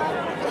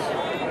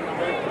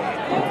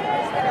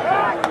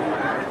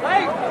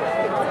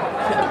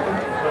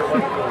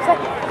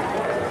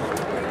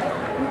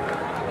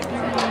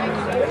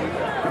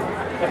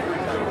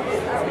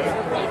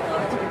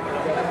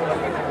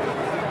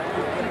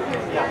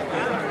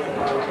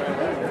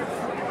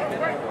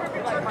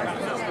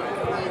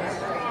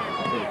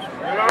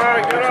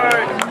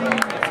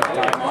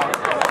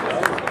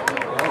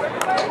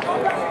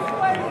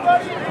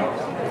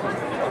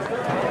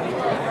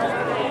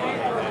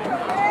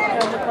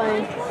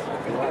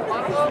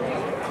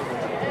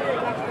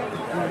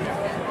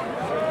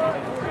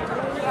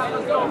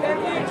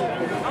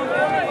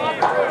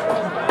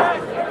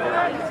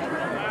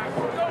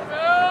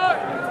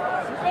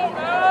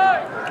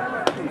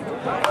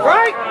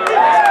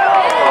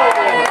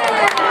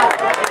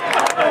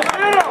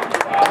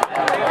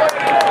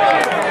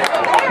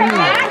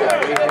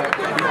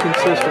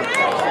 Consistent.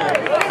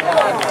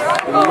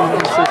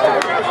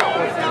 Consistent.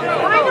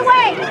 Find a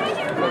way.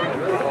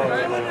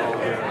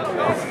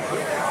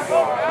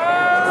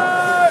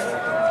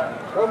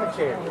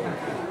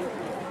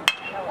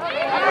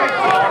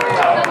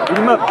 Beat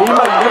him up, beat him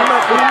up, beat him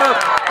up, beat him up.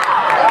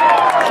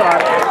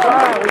 Sorry.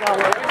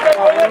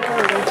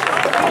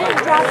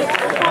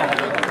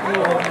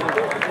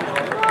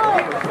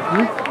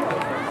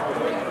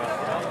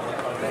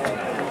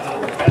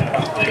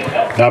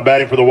 Now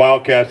batting for the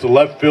Wildcats, the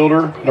left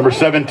fielder, number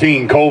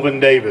 17, Colvin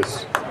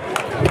Davis.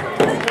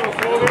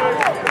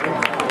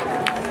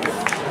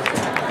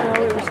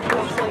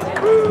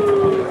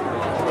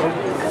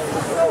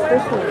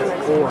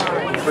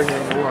 Bring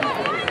in more.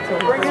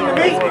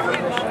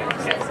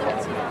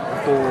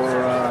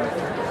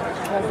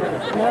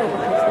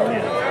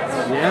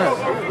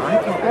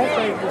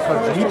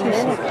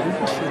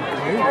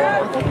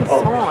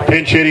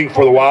 Pinch hitting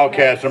for the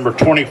Wildcats, number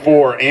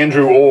 24,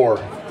 Andrew Orr.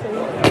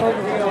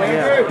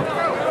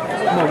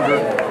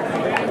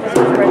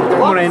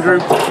 Come on, Andrew.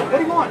 What do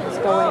you want? Let's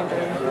go,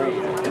 Andrew.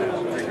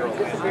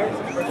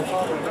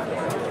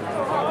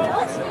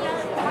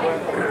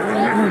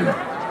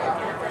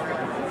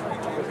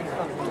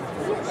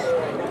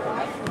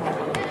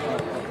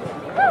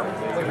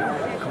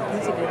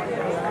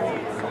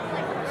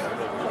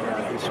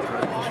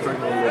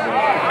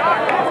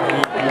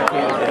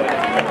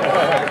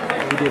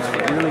 He did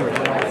really well.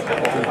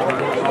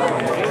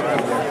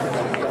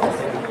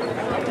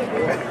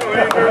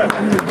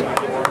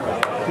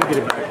 He'll get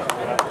it back.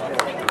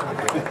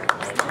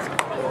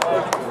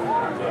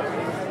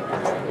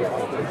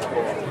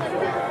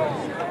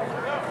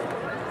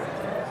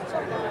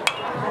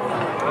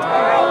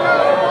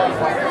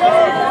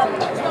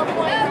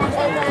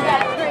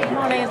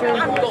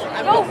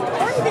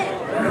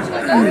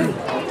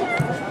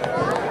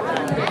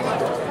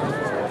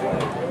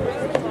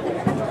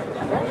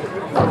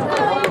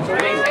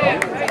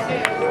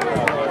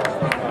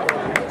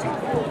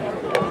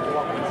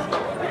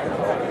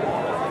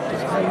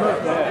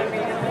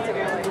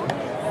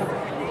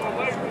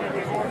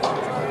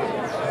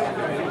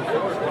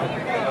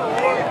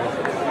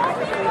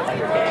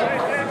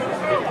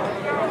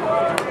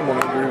 Come on,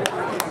 Andrew.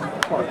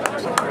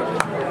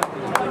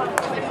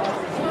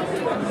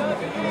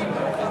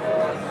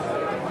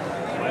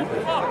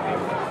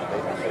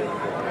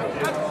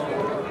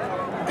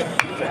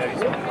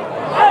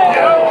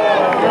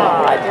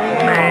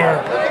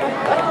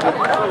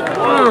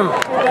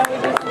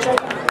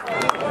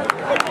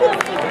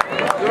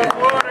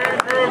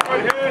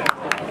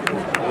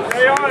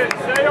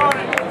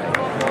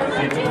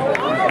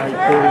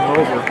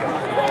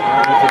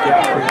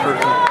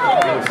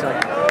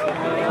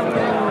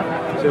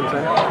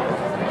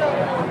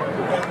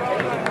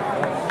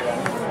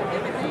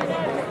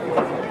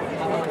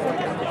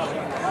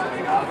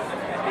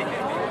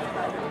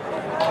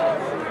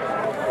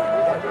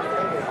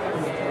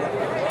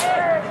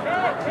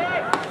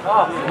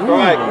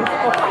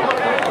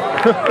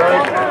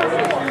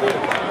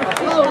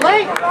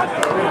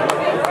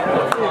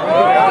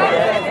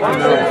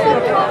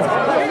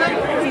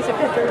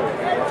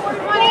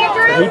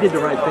 He did the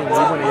right thing. He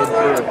went ahead and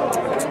threw it.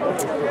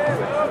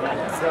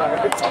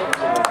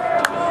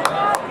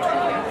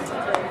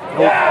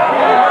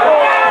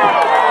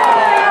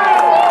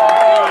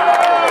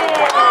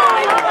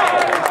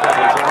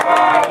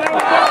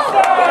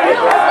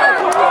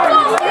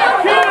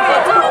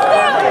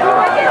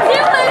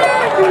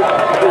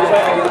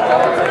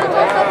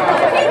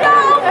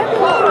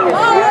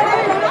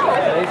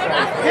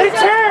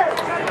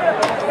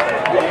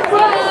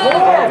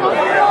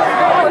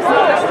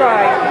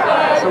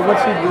 So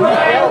what's he doing?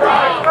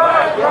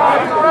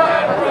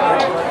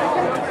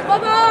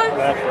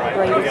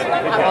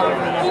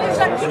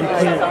 You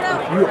can't,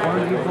 if you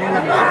argue on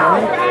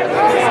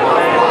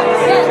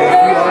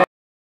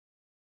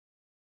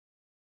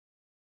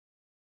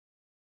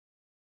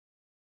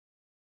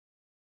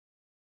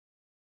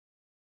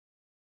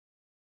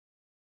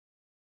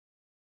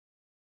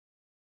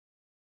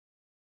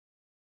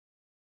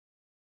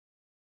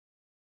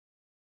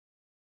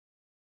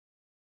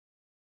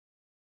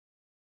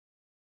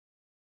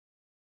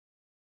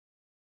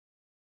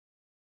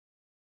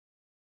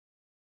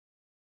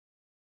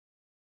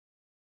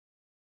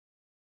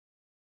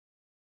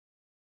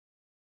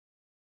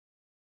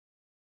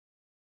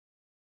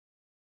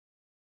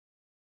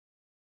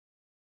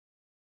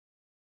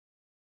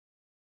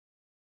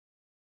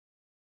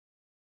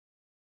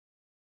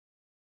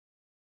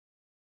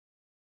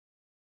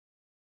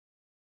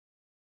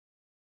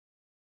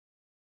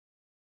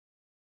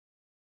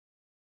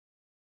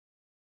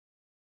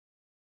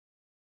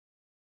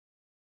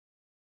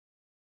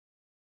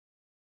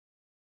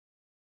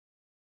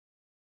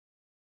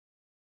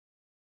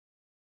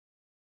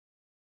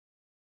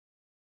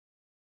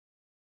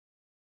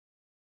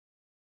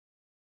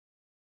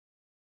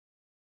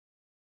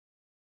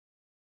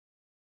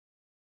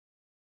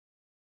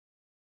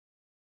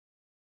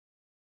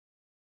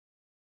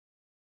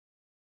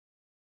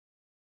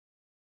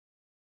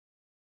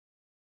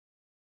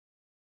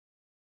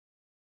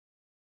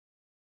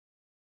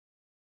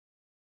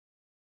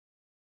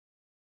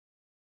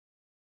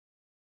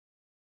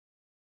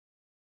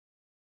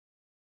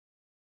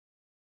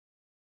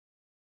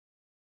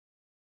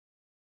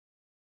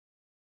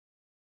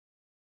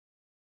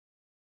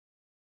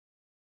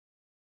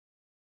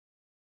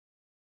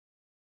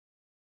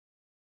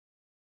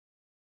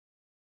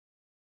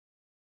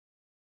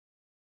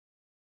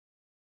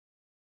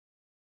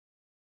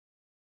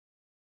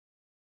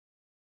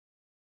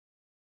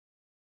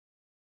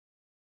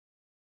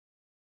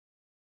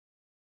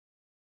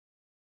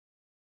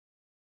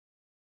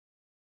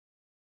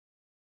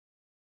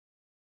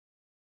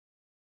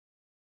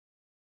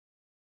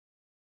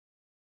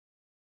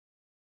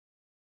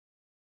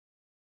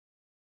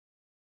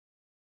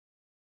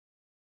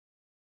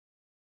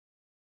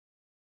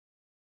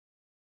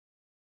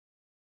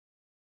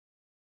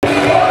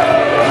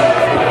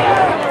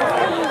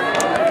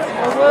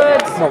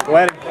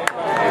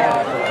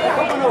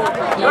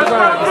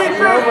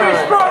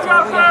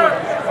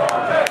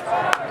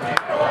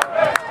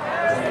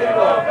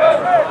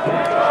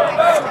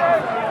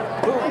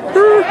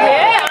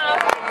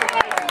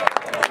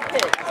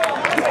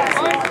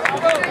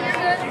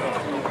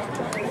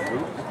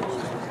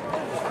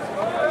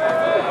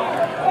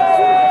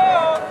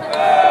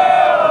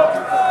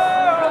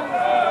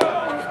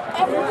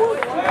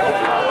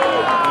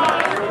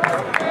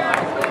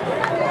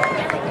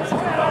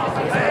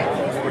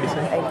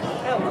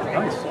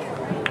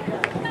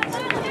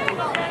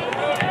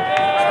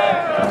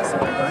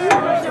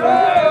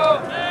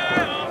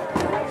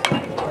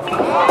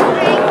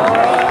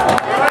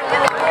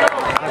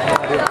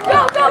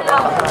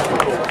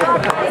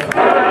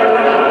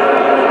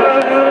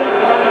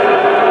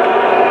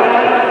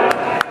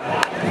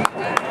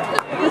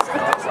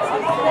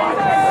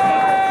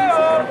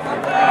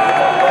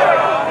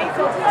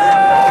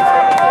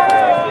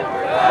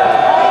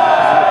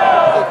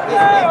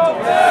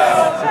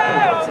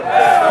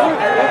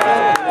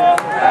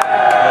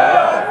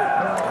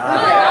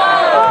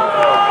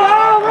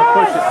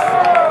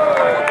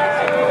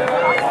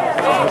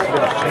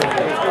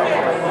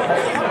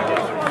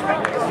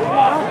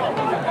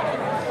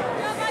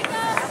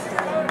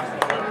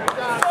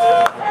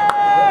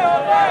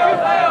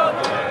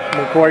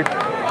Corey.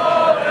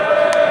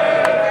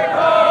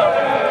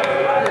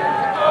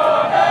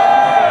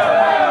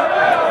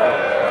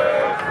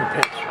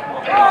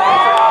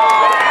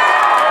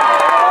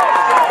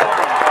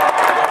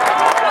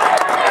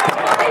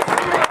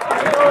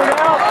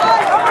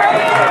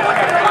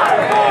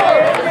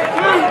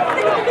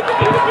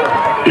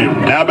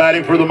 Now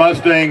batting for the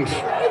Mustangs,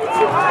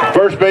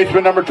 first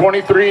baseman number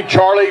 23,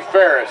 Charlie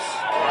Ferris.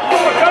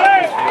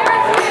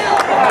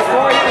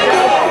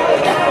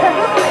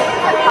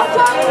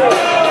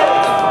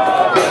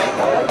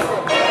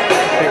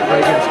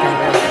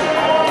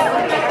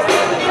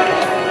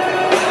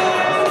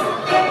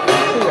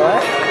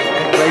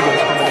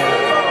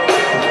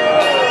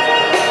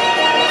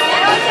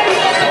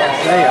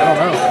 Hey, I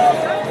don't know.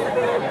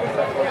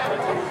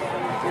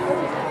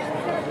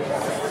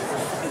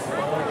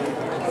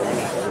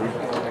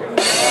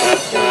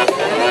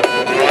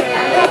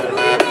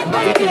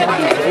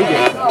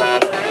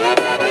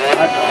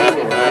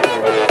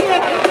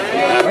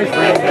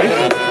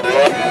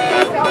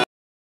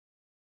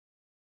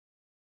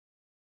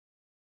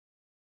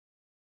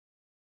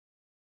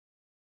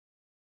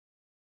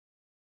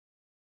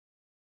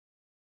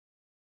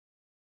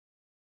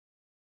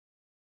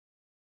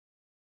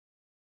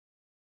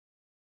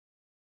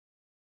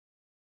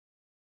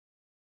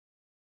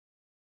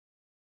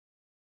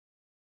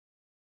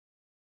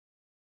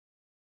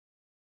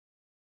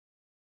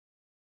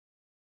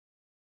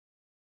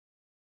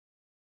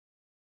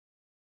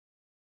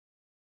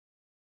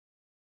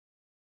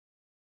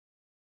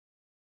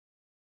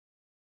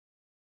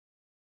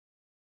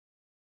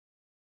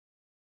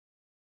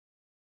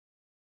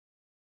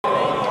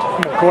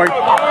 Corey.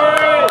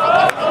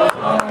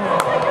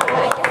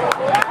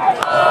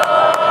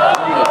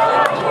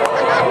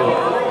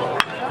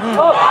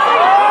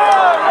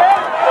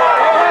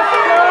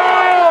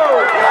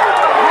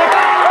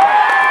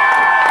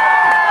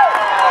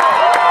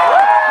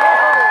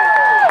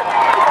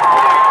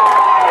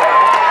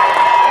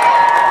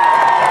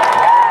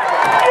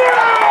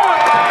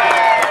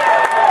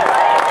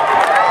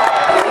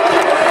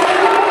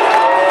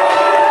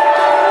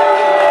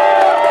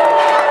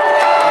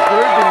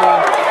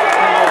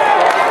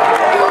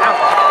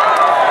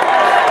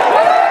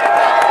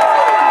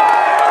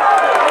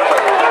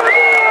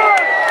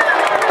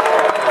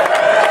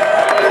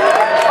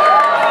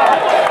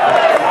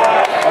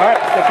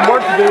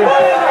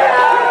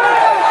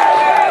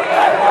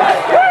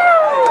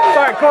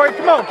 Corey,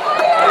 come on.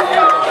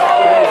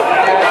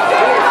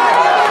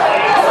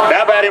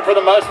 Now batting for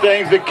the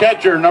Mustangs, the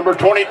catcher, number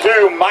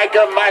 22,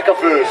 Micah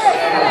McAfoos.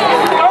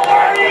 Don't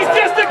worry, he's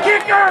just a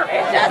kicker.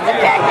 It's just a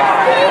kicker.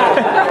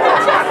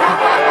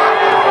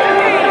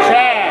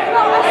 Chad.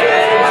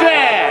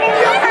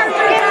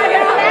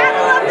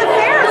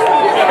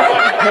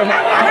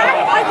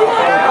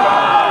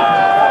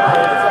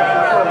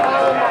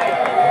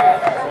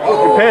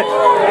 Good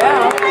pitch.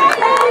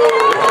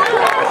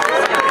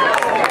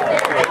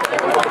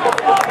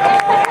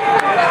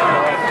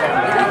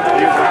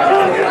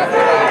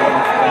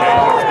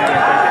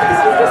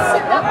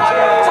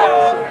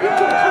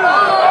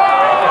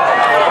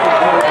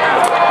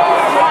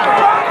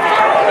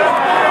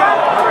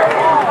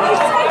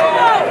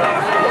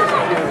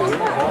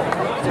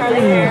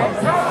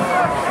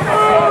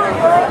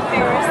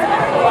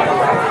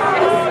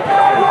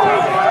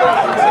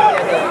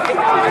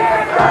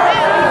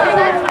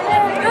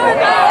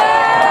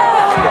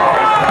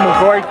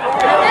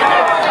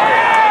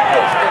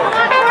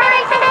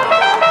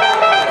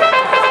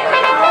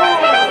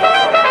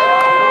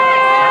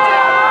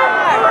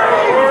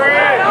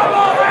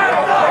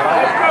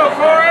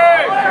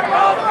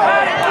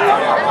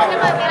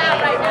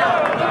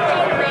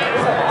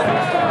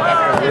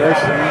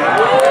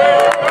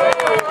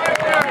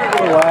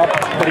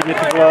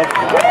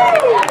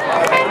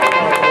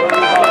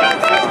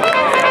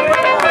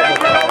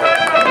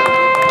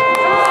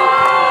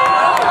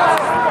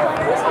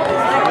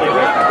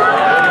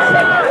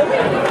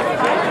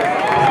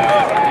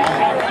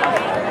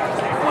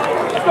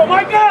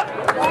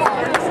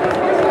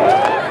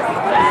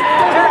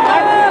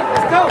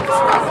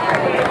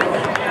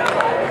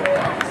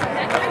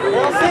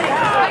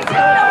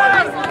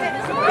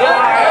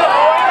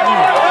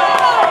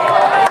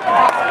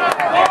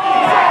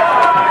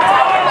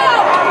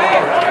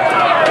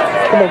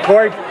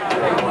 Corey.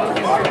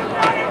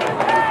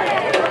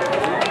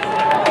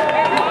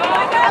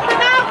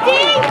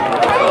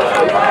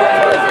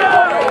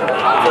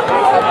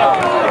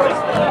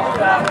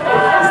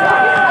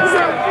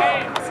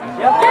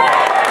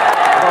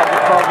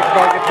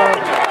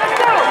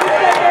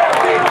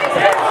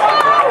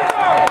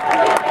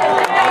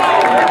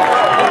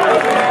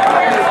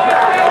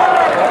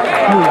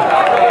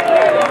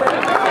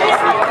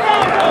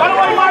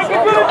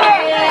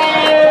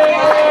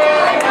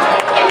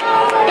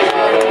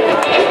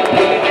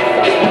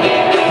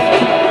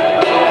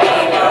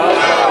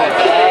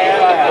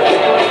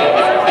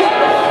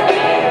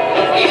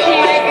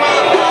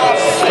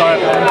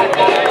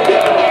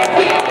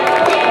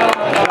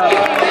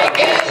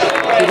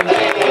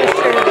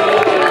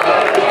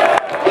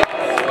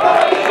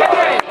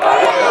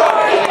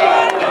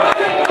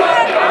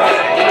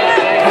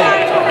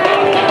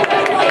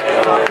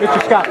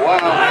 Mr. Scott.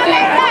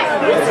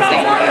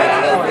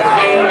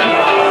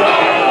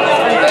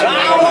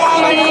 I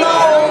wanna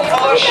know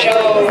for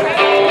sure.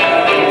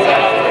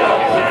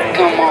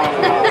 Come on.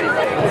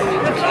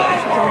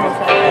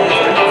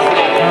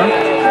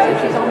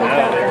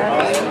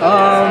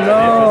 Oh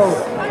no.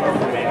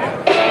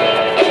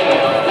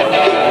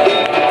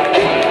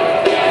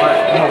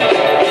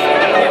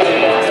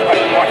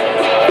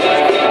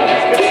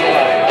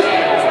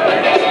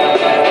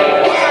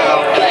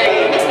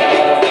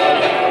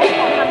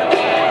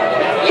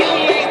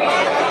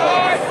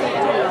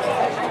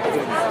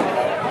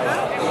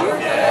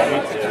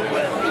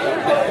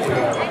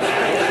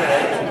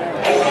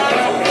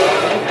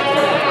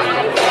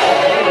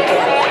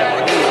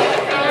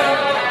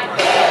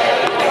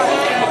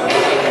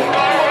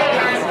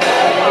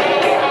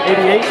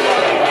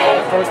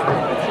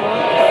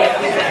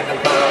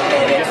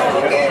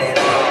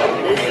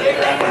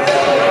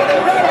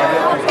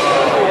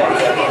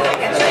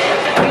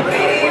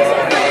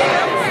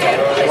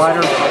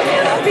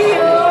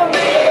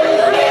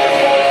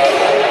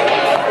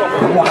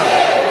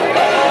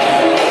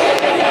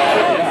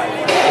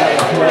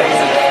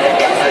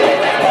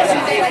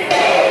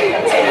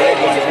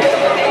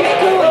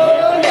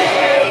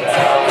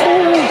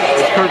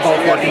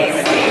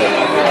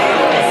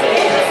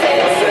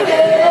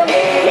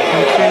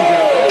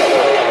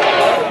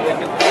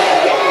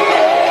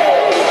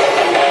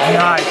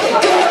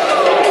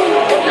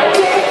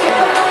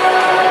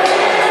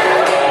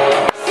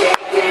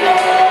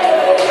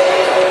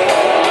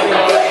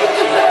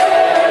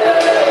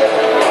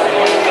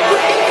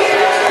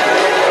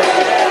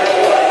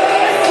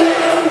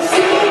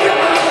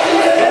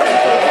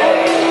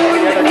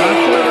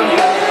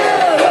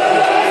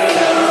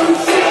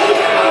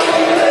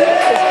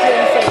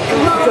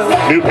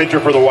 New pitcher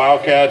for the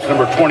Wildcats,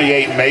 number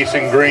 28,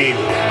 Mason Green.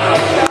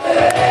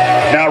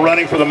 Now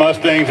running for the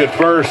Mustangs at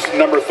first,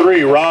 number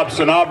 3, Rob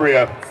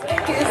Sanabria.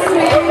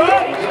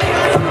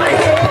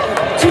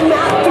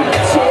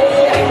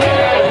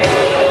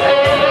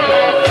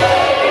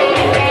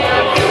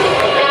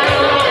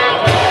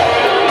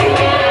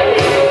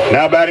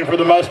 Now batting for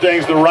the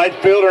Mustangs, the right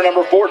fielder,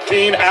 number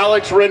 14,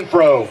 Alex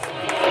Renfro.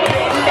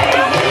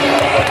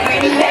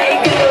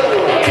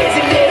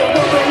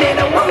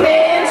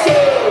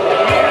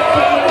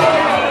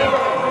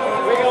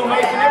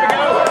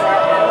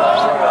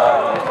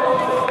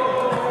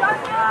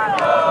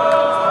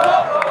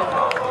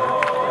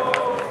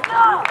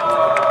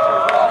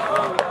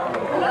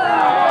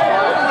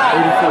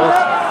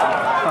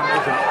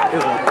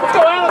 Let's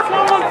go, Alex.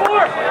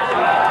 1-1-4.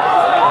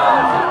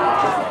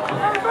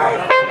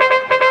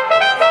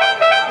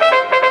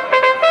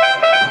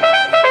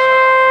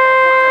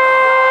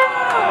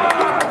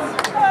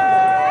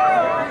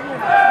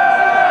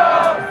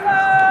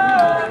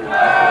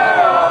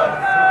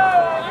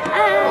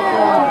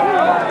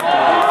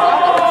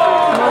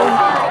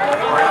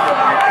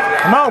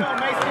 Come on.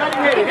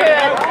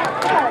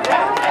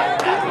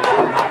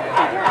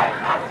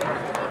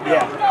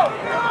 Yeah.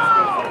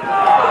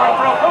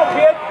 Go,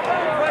 kid.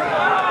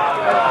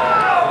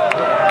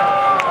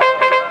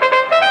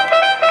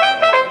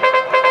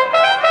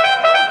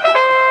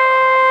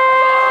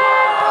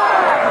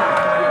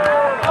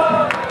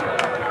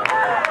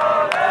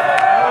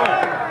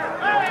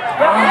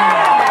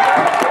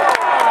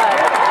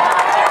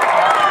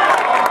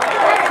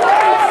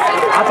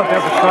 I thought that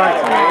was a strike.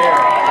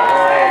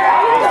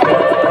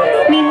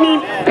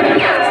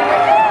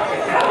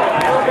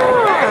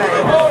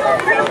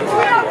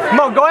 Come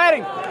on, go at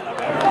him.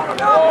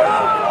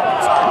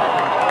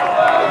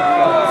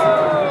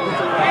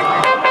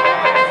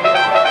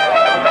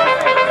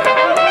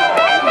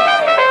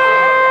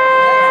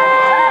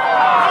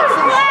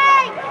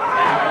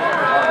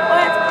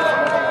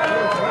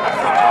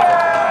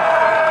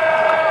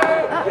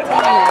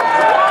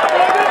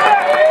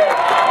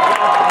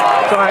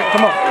 It's all right,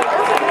 come on.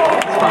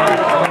 It's fine.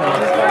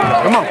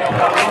 Come on.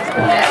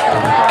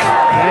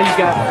 Now you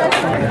got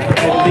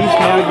at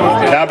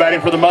least Now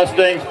batting for the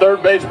Mustangs,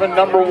 third baseman,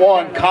 number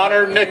 1,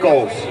 Connor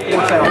Nichols.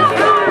 what's out.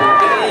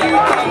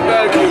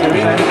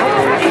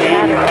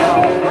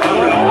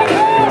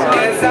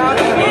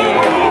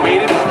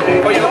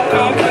 For your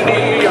company.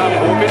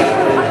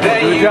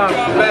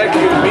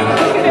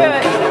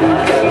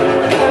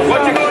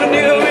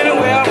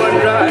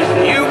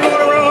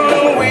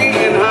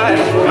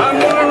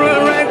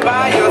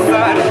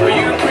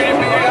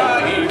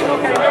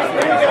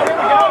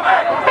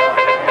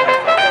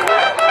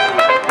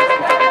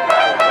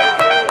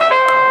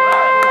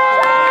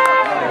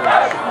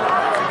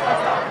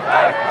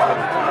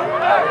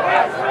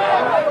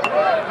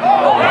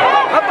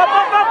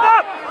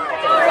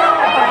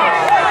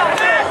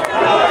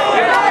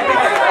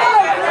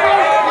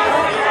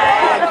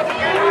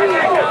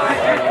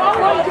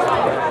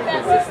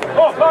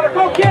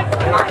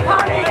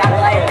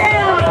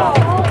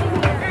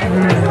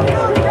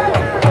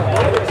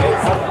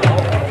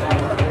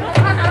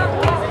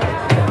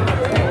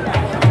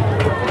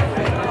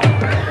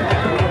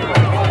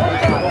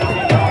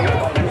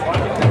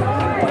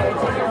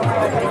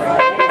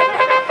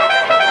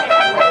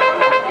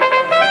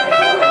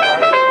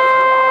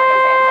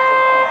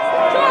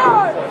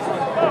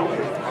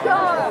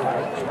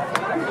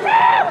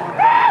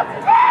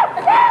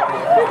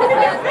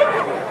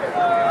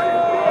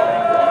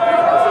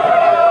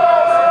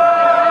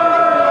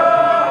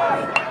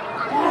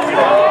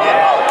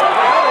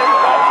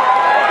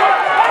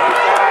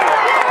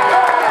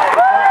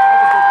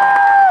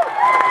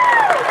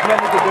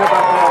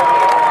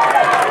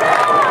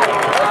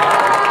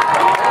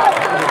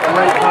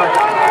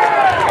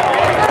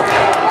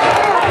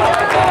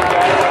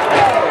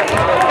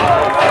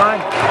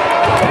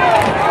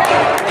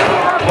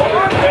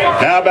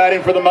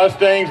 Batting for the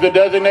Mustangs, the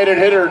designated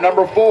hitter,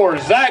 number 4,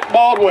 Zach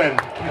Baldwin.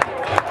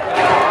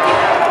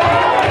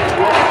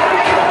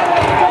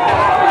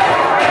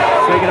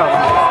 Shake it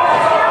off.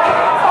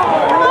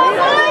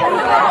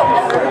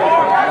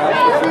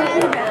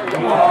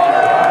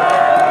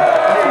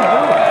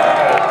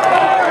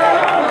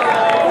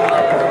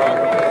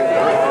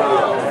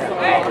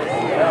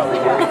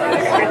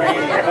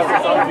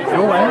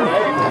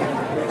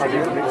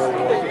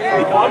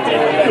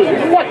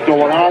 What's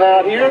going on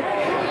out here?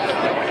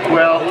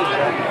 Well,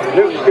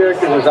 Luke's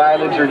character, his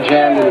eyelids are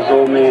jammed in his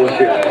old man's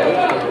here.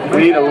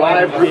 We need a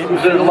live rooster.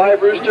 Is it a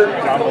live rooster?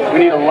 We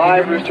need a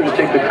live rooster to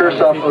take the curse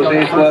off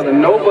Jose's glove,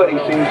 and nobody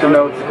seems to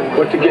know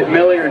what to get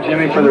Millie or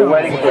Jimmy for their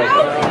wedding present.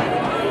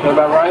 Is that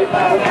about right?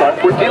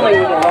 But we're dealing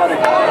with a lot of...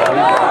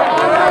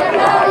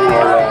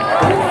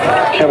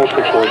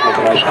 Candlestick stores make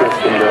a nice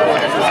gift, and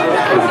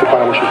maybe to find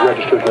out when she's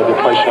registered, the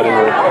price setting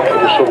or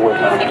the silverware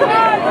kind of stuff.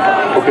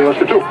 Okay, let's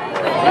do 2.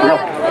 Here we go.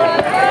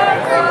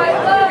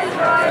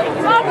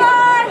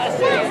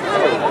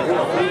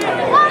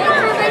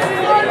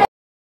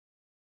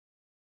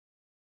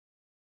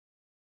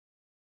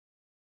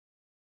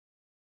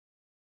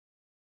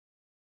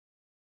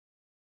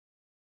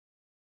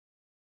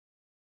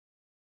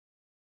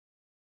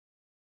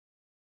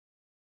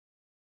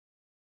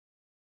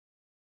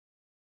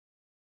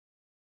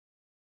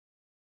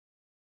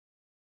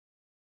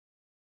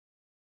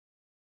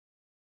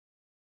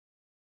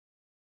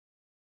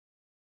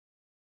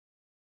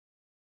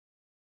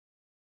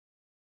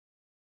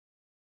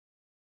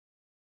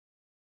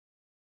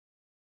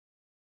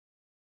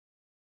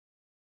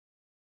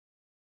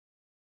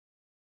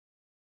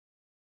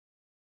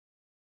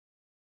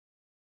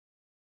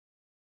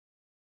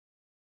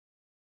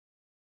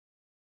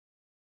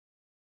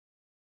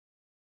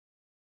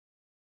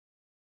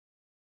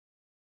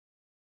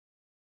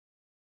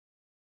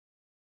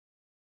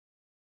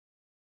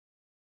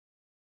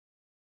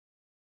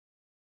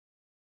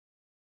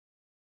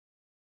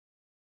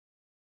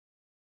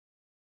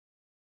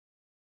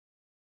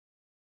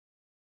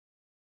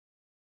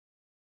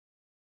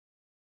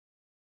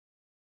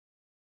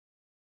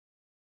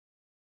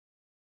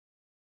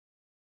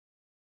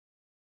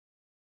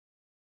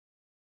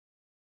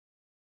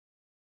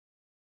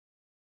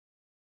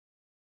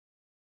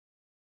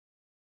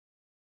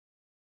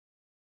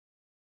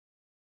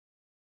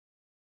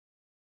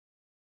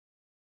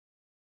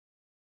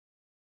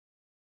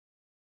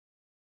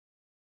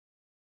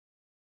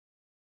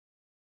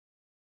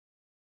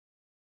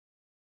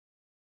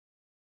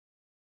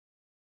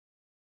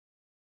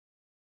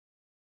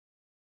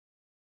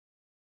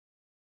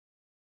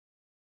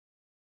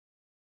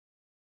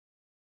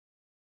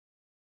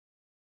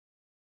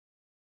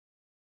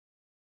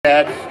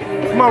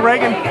 Come on,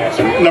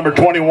 Reagan. Number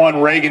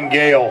 21, Reagan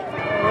Gale.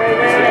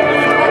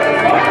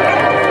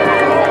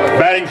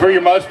 Batting for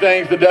your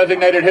Mustangs, the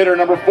designated hitter,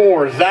 number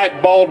 4,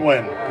 Zach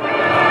Baldwin.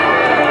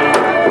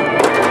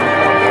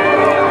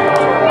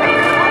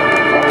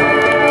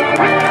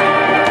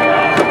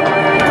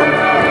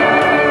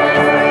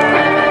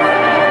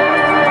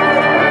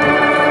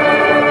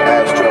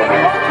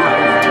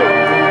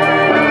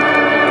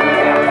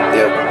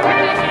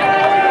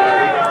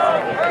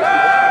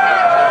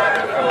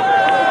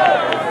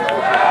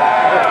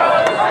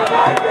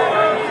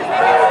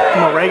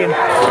 Reagan.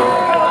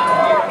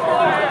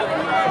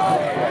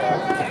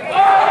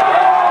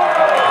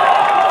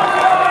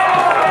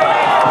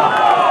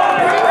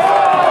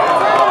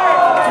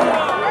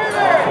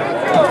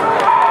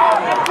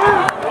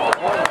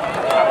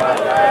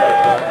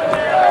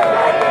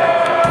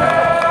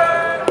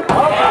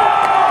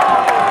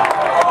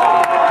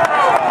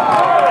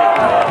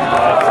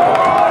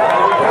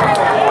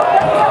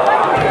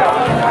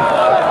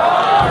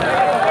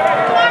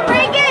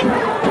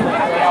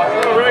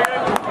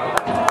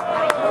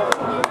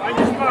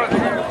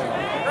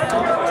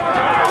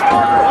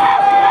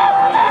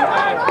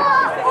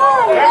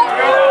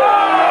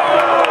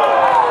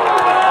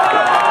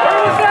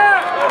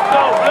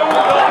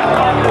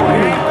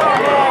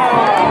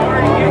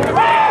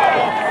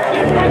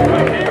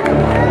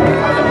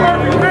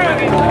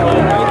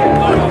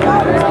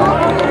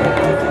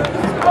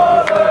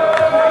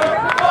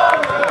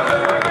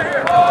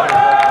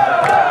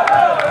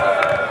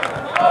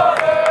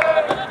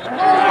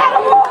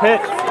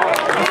 Pitch.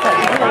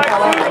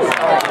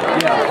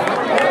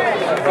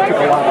 Took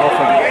a lot off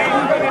of it.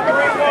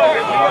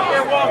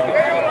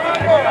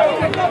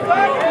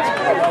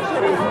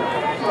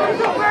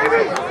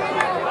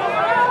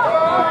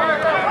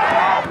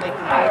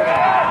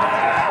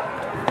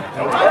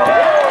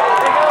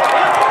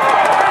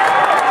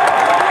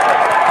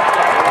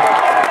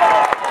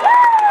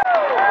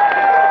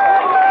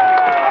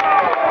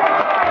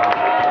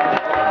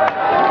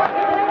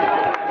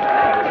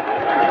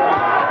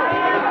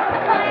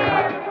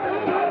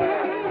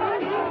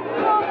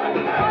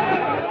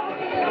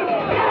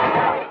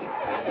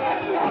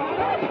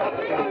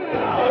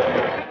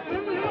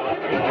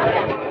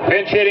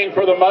 Pinch hitting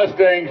for the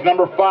Mustangs,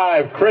 number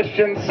 5,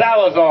 Christian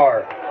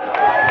Salazar.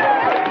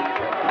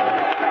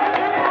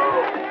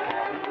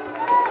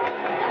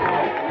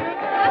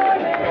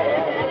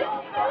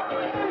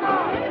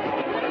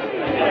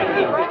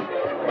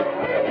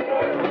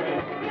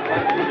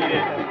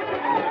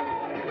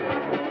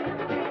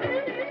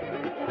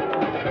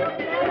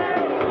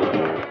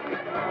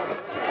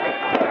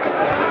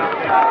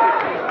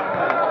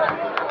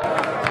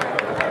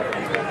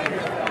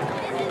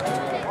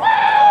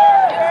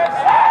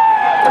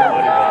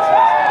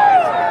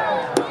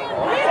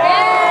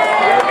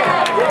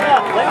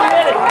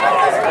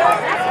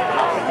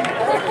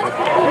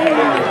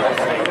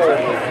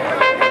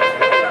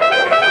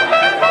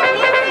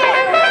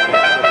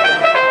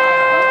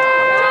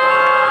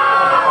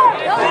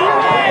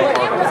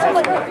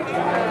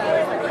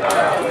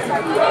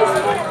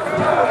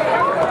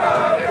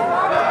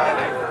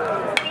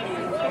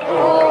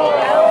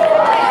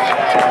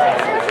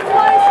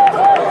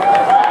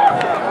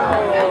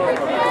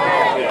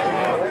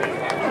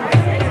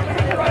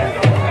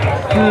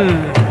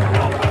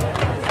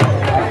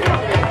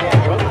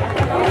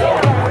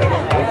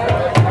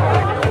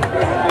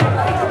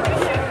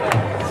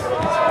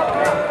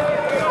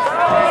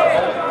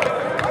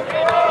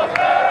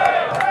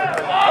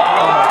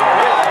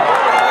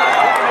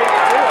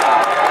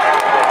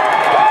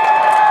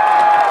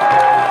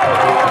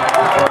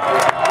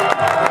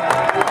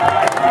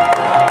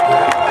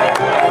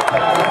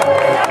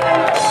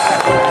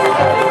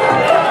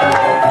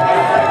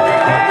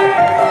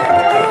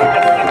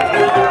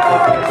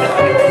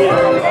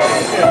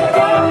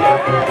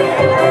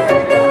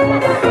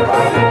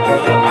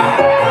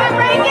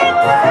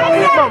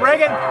 on,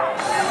 Reagan.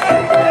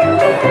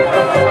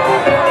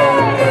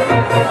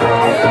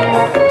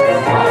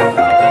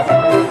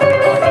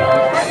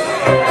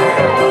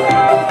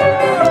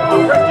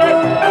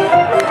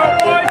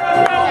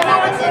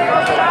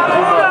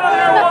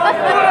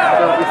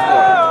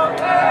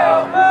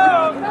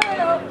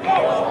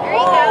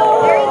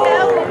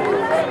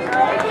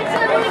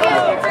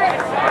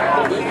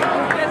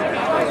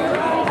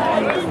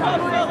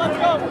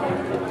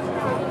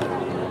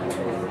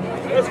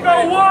 Let's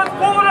go, one,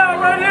 pull it out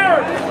right here.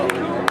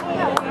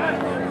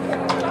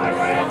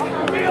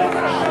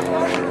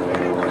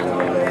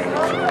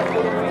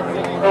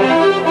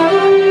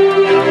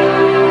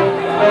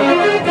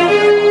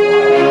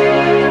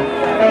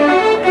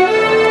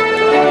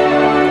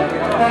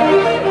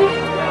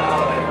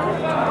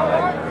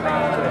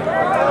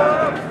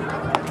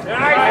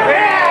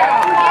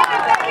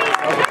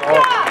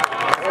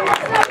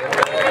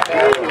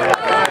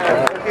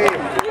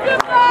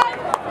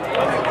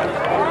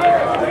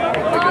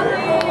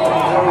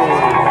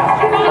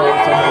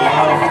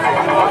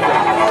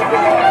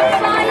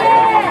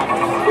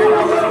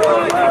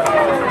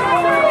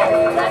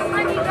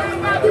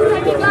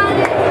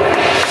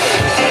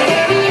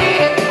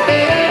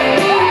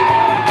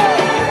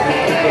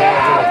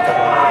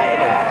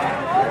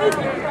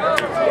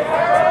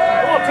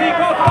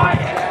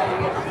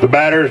 The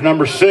batter is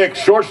number 6,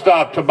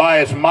 shortstop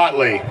Tobias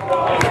Motley.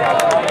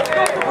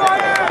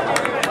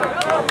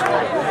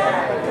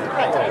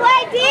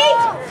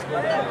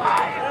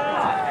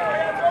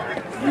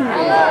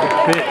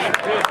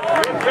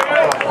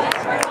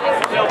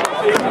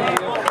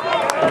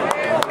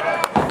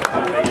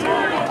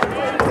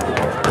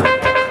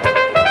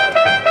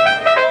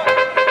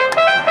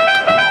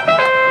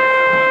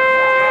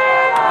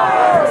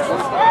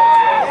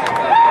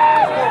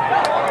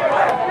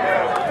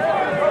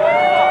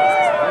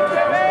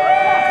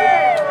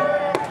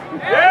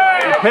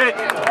 Pitch.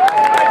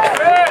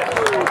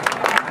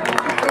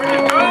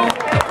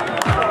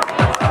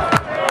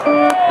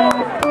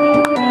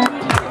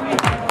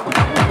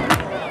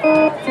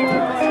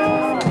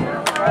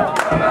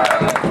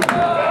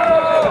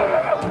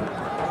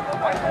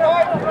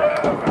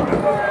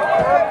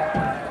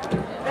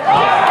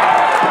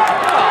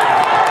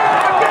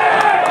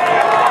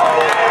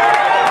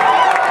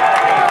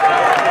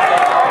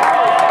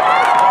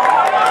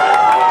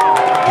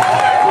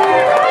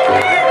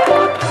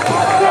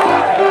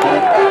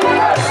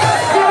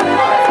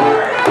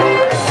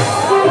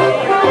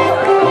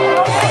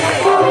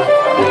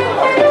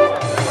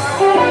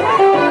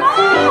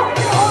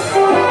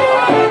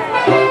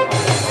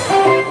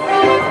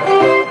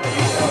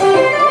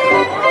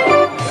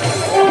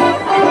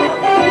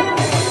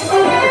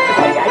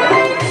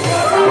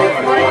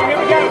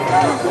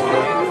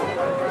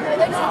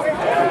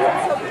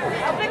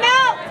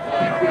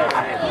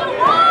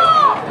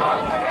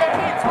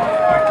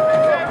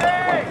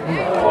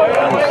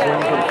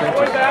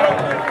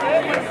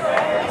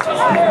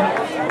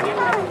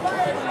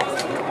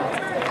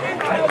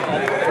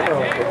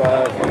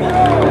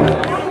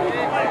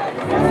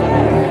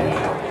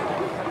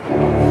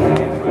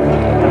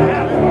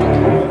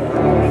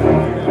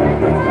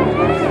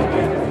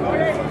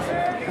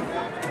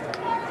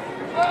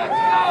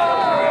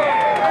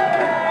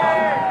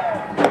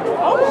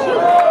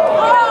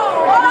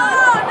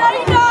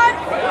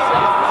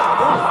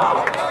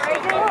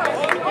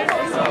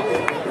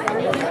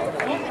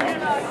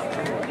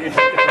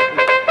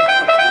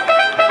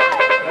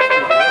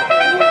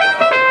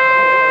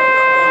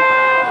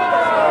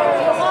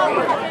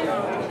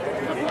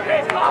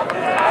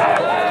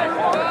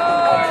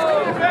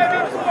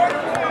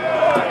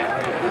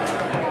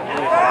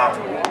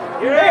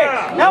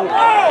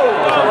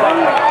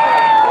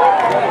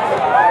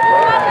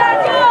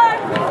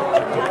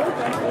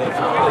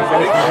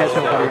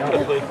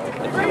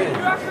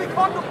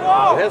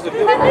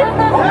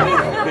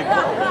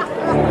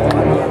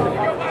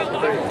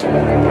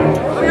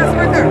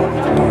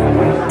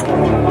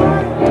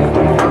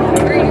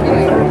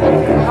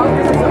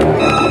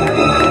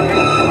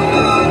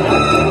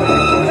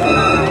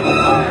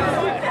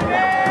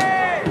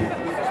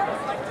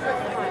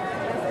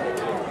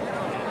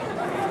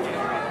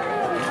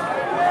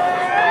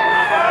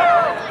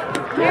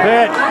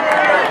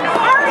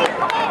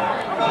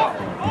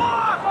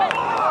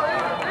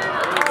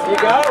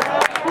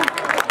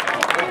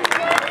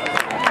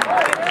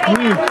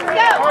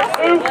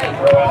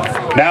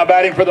 Now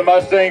batting for the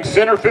Mustangs,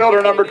 center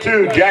fielder number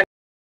 2, Jack.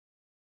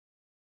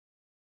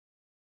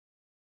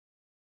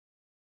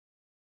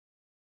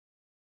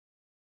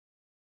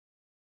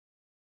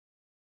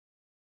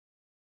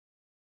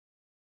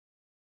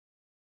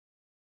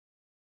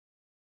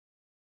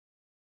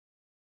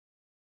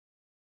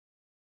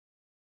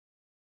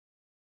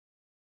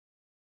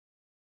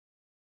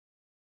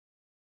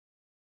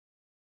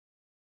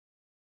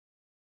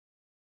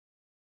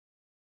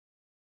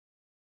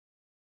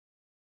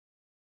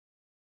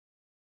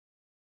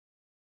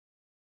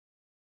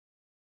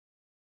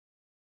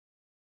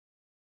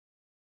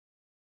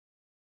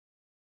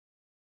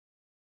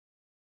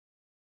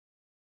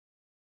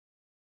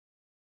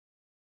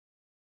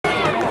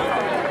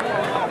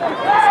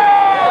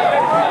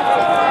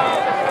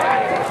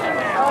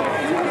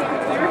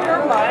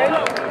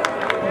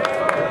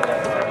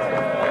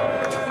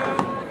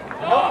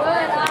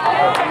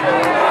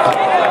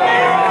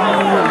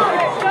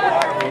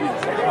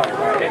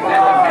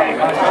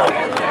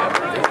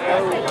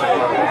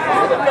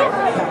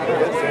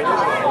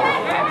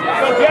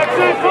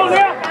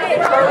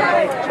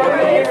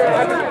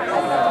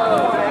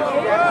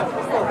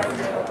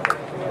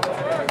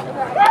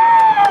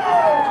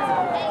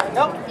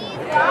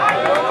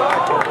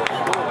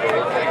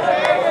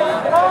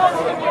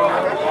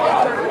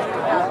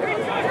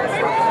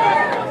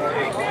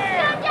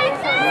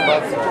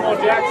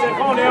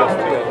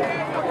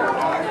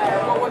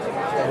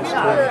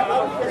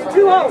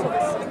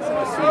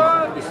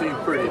 You seem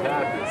pretty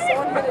happy.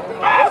 How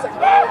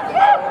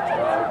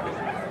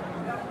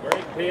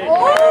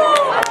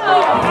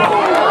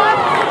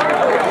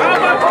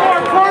much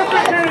more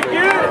perfect can it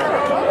get?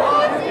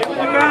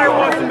 The guy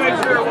wants to make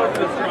sure it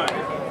wasn't a strike.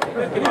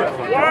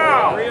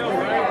 Wow!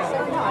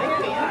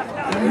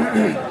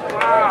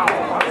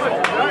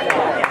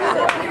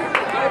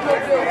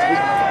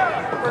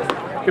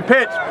 Good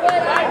pitch.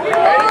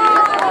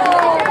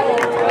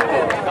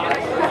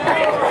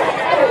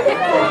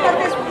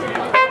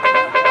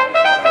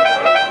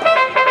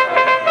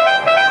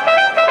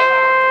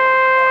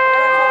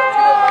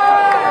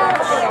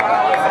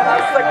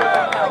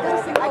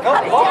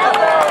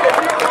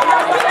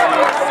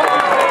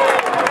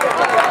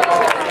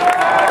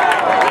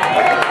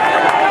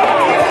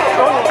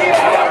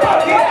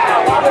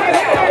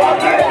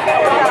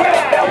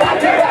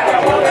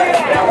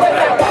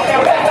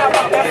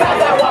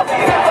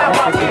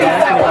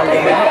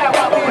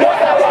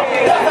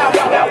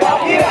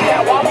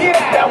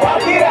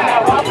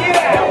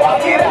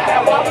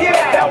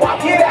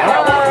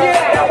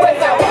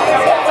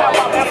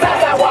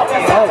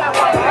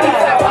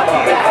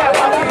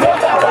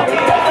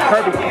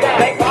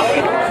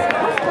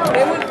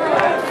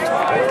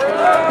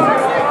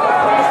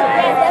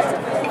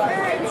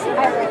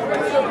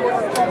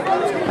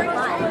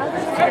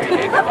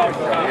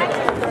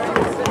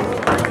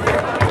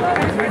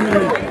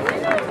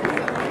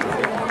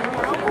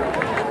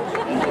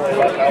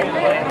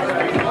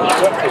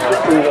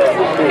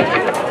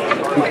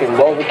 You can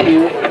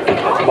barbecue it,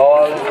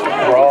 boil it,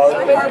 broil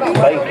it,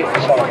 bake it,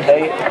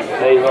 saute it,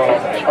 made on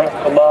shrimp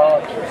kebab,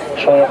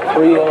 shrimp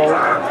creole,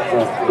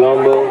 shrimp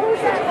gumbo,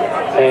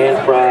 pan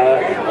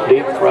fried,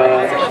 deep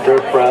fried, stir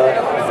fried,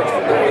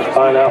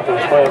 pineapple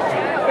shrimp,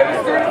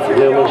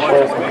 lemon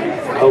shrimp,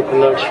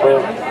 coconut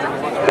shrimp,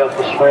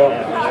 pepper shrimp,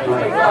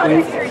 shrimp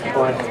creek,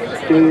 shrimp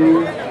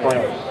stew,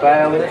 shrimp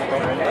salad,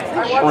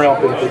 shrimp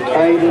and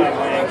potato,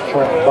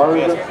 shrimp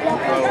burger,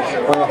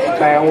 shrimp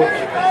sandwich.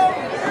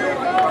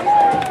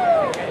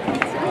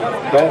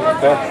 That's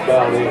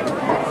about it.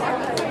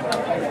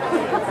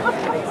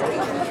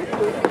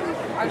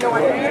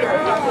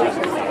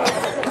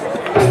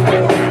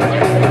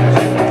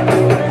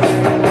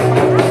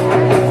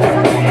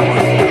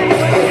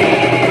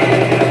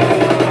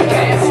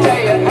 Can't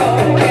stay at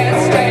home, can't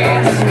stay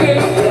in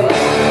school.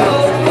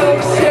 Old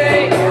folks say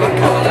I'm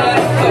full of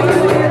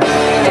food.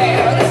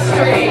 Down the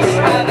street,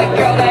 I'm the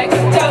girl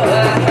next door.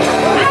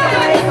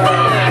 I'm the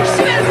box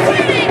with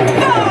pretty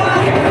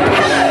boy.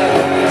 Hello,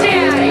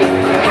 Daddy.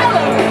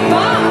 Hello,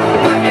 Mom.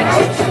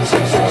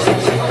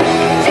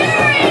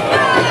 Jerry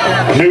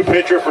Mom. New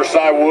pitcher for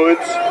Cy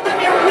Woods,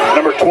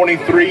 number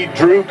 23,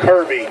 Drew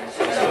Kirby.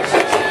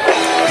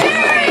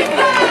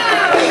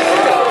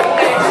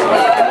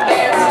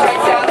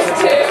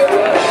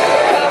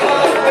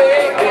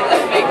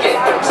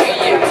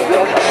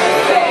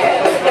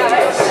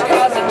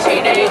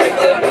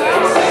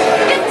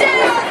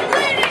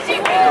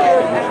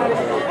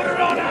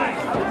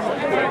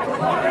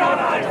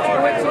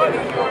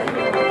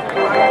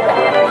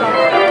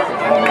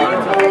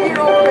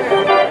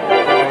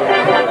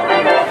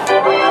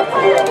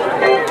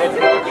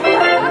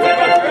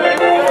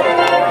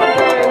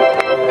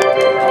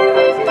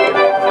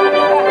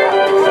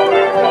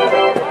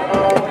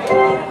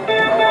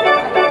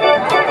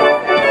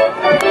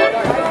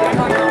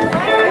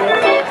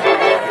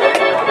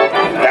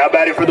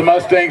 For the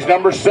Mustangs,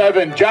 number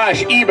 7,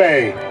 Josh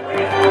eBay.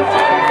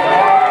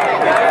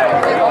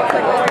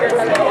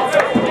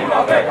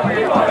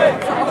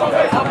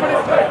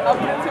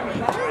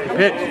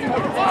 Pitch.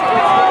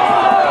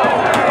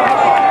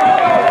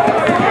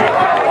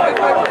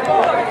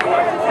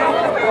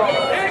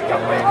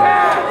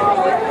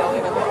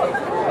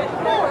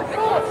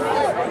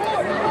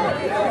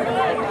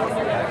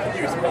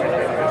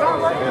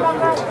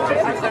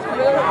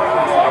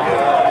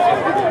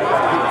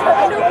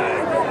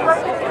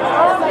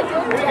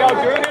 Here we go,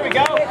 Drew. Here we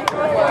go.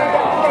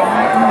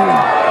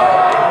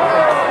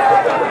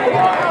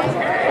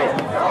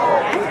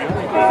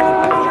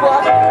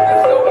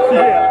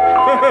 Yeah.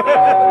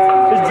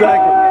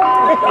 Exactly.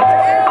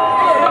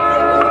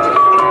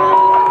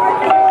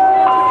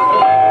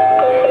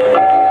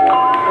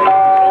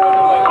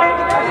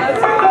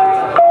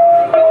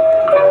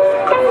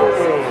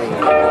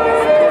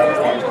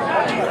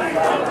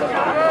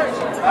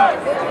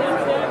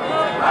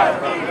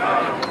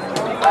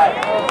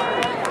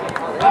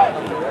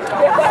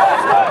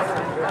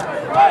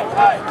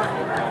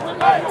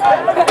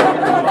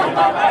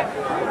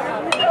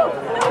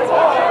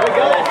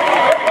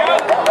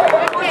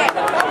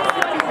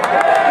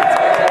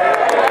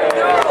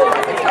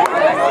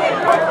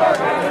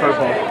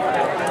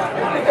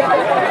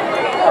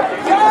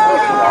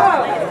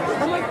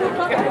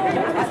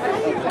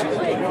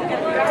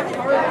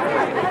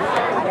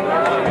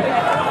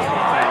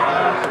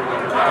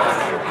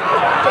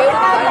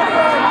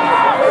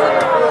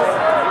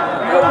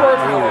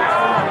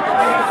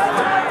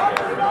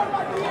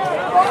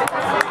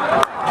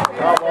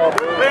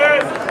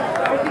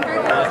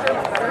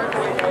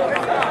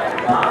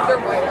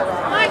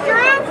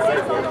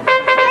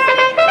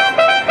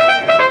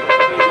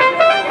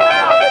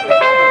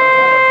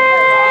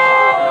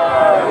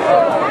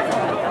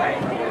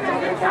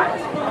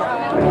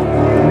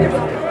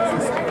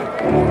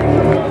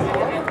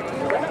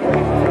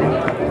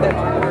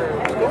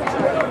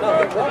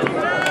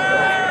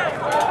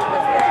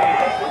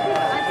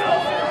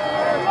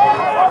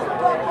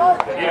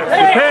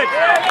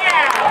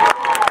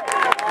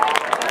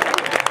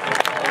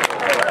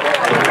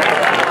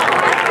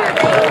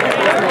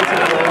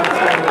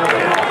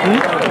 Let's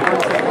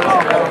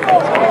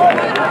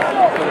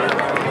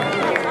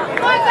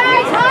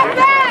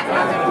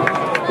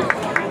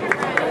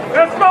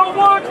go,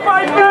 Woods,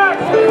 fight back!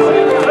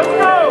 Let's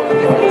go!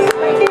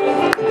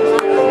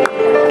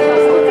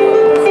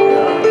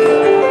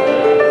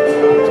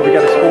 So we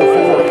got to score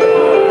 4.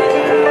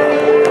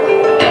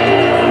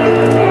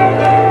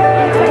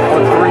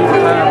 Or 3 at a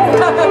time.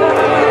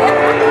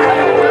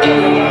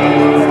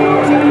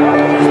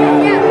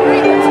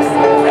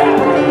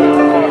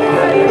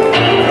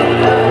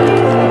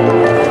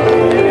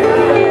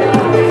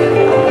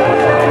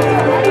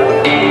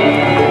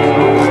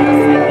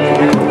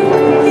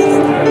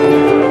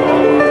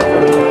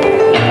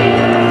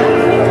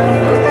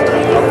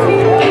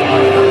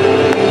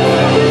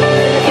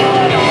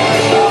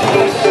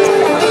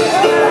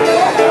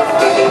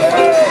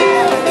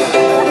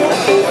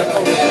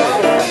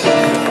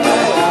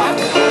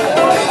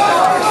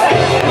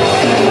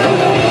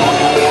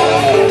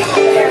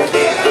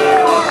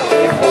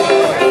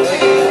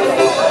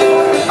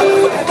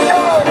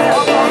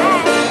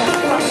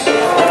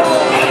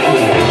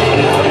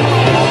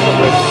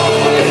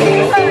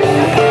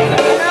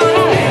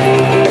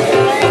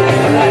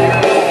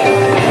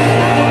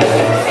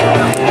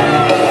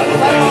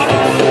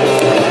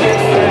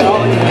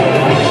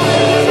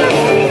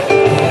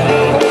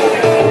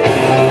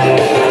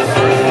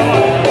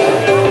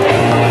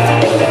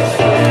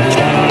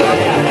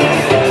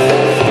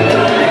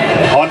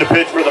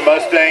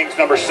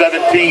 Number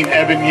 17,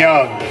 Evan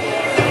Young.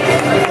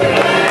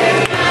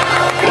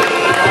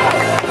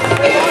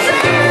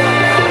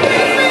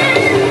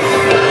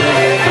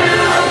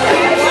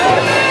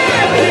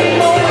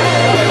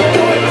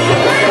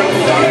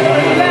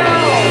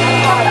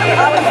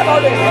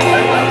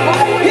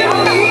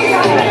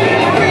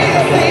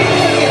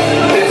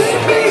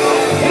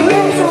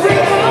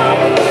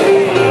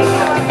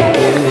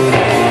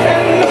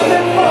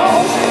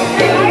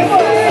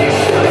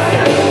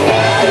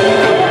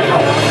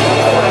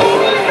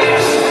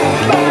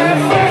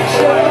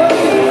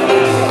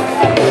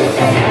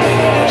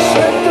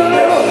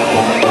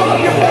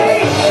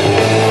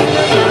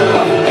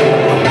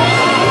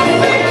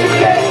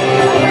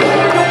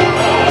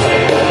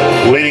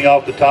 Leading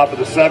off the top of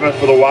the 7th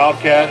for the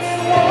Wildcats,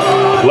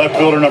 left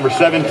fielder number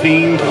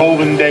 17,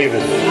 Colvin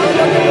Davis.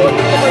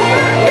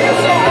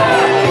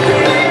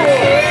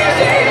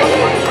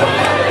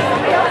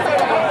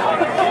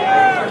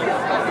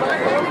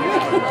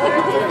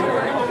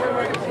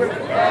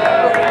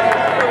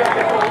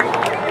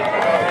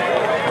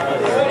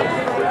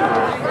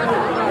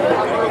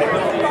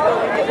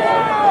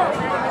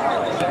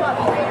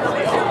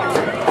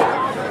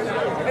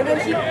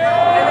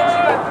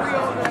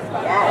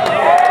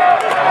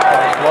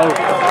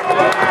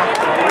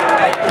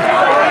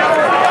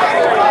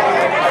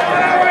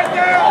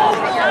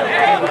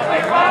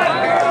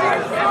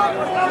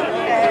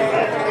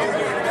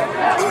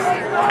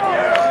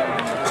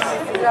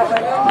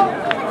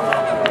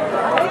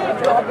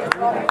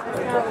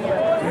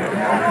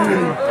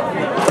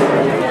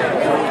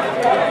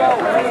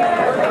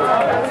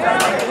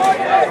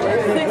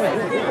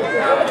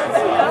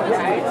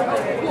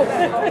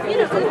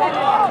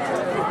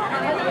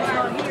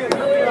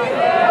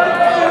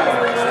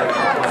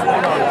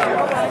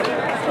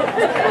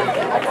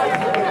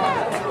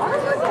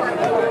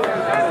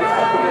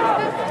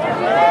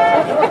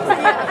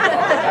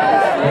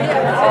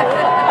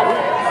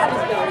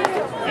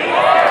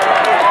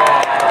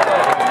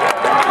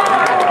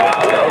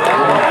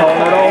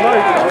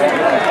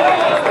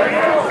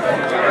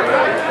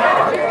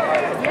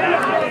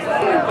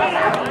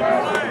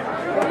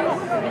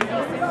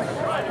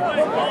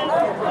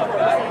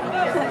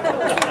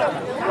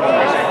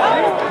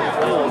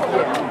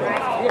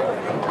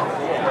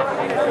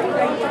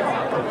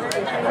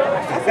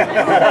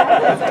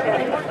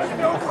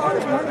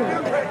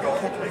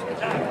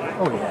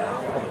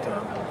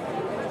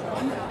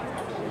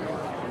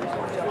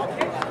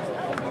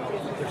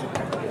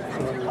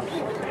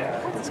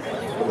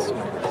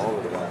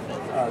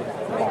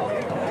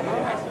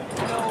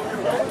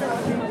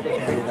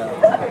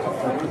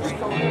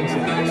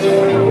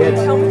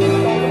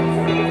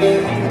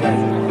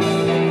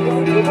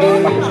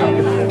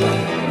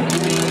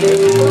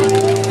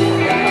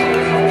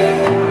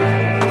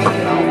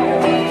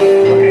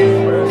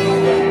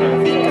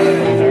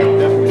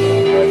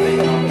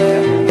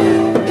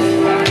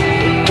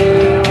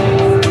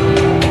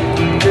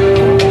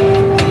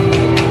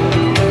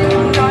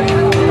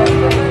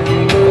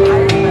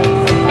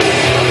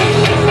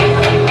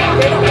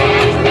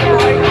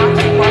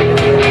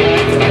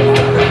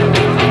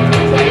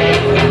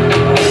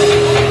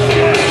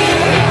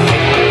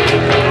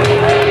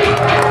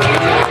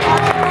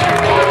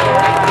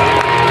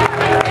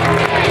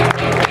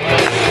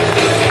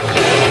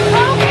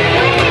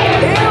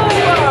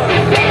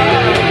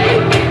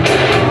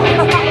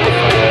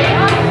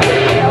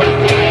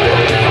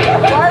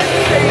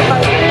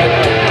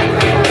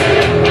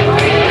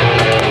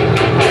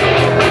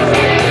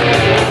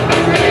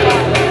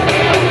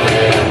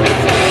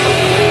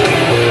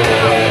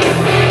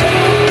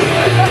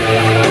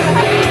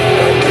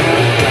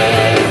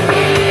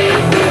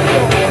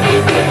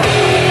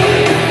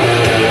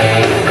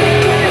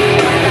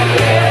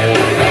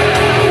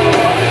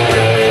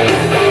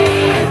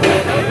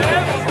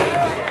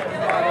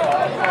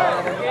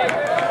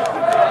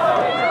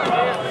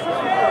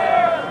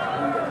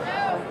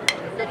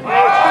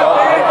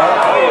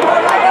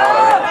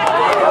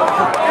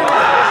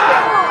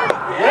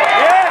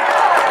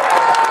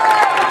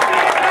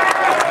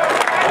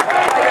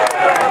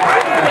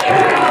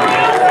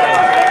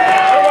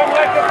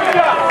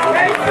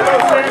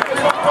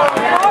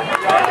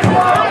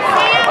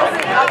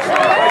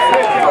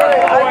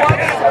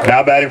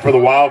 Batting for the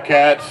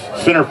Wildcats,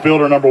 center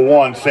fielder number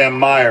 1, Sam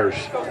Myers.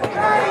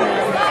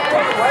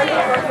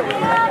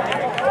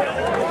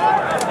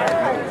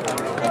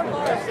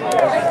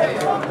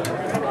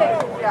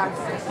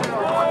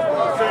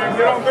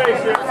 Get on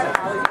base here.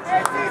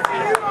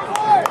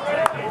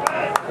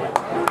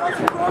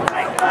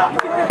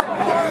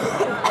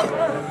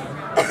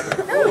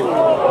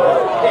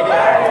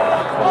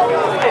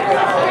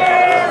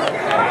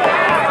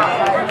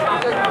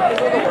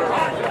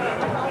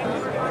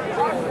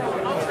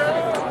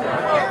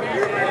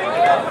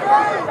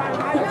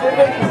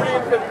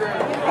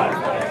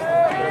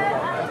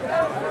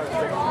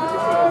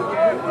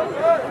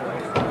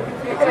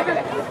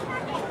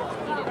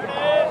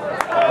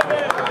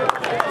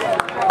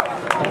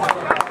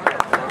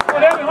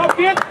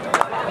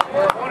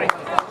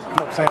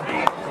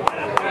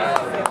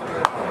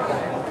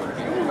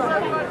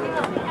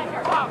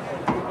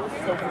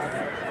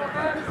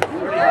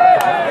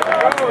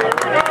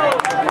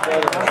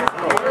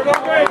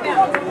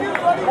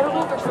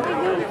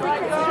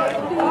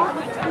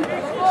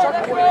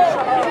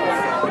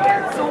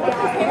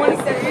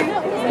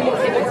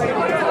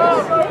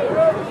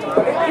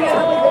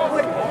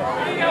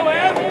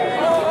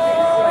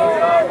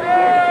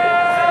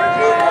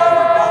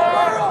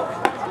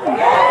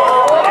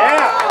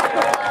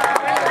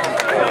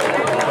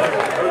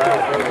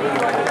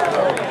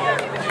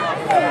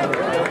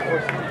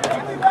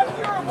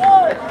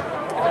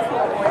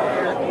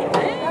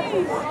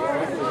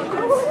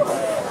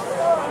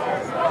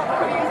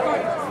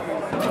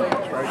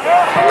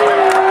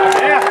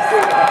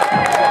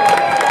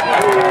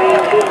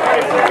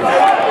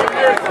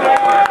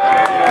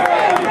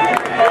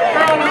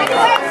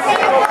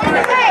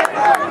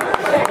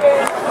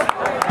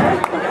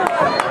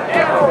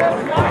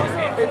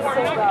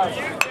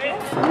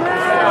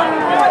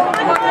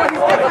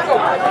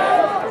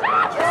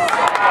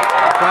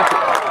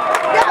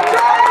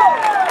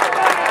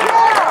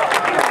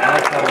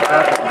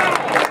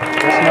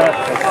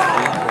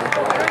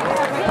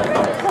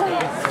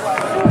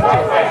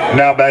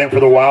 Now batting for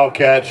the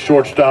Wildcats,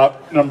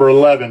 shortstop number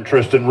 11,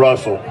 Tristan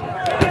Russell.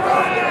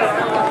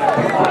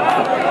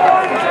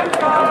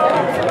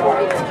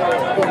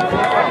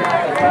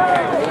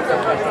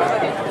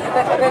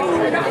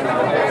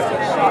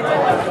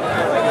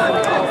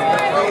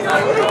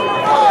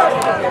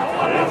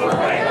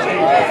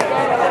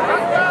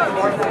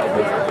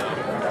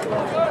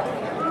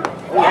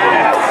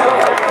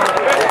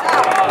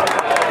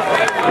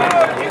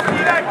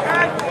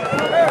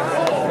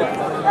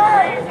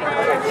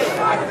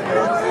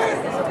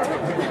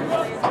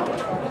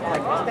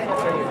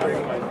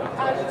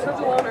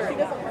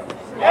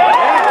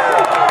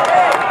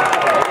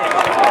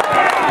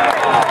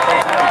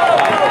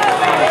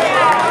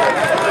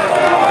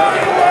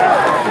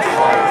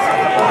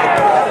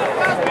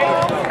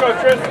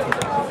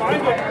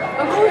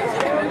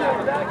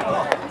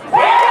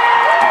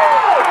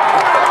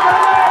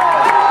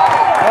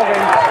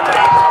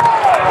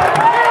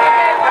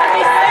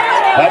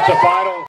 That's a final.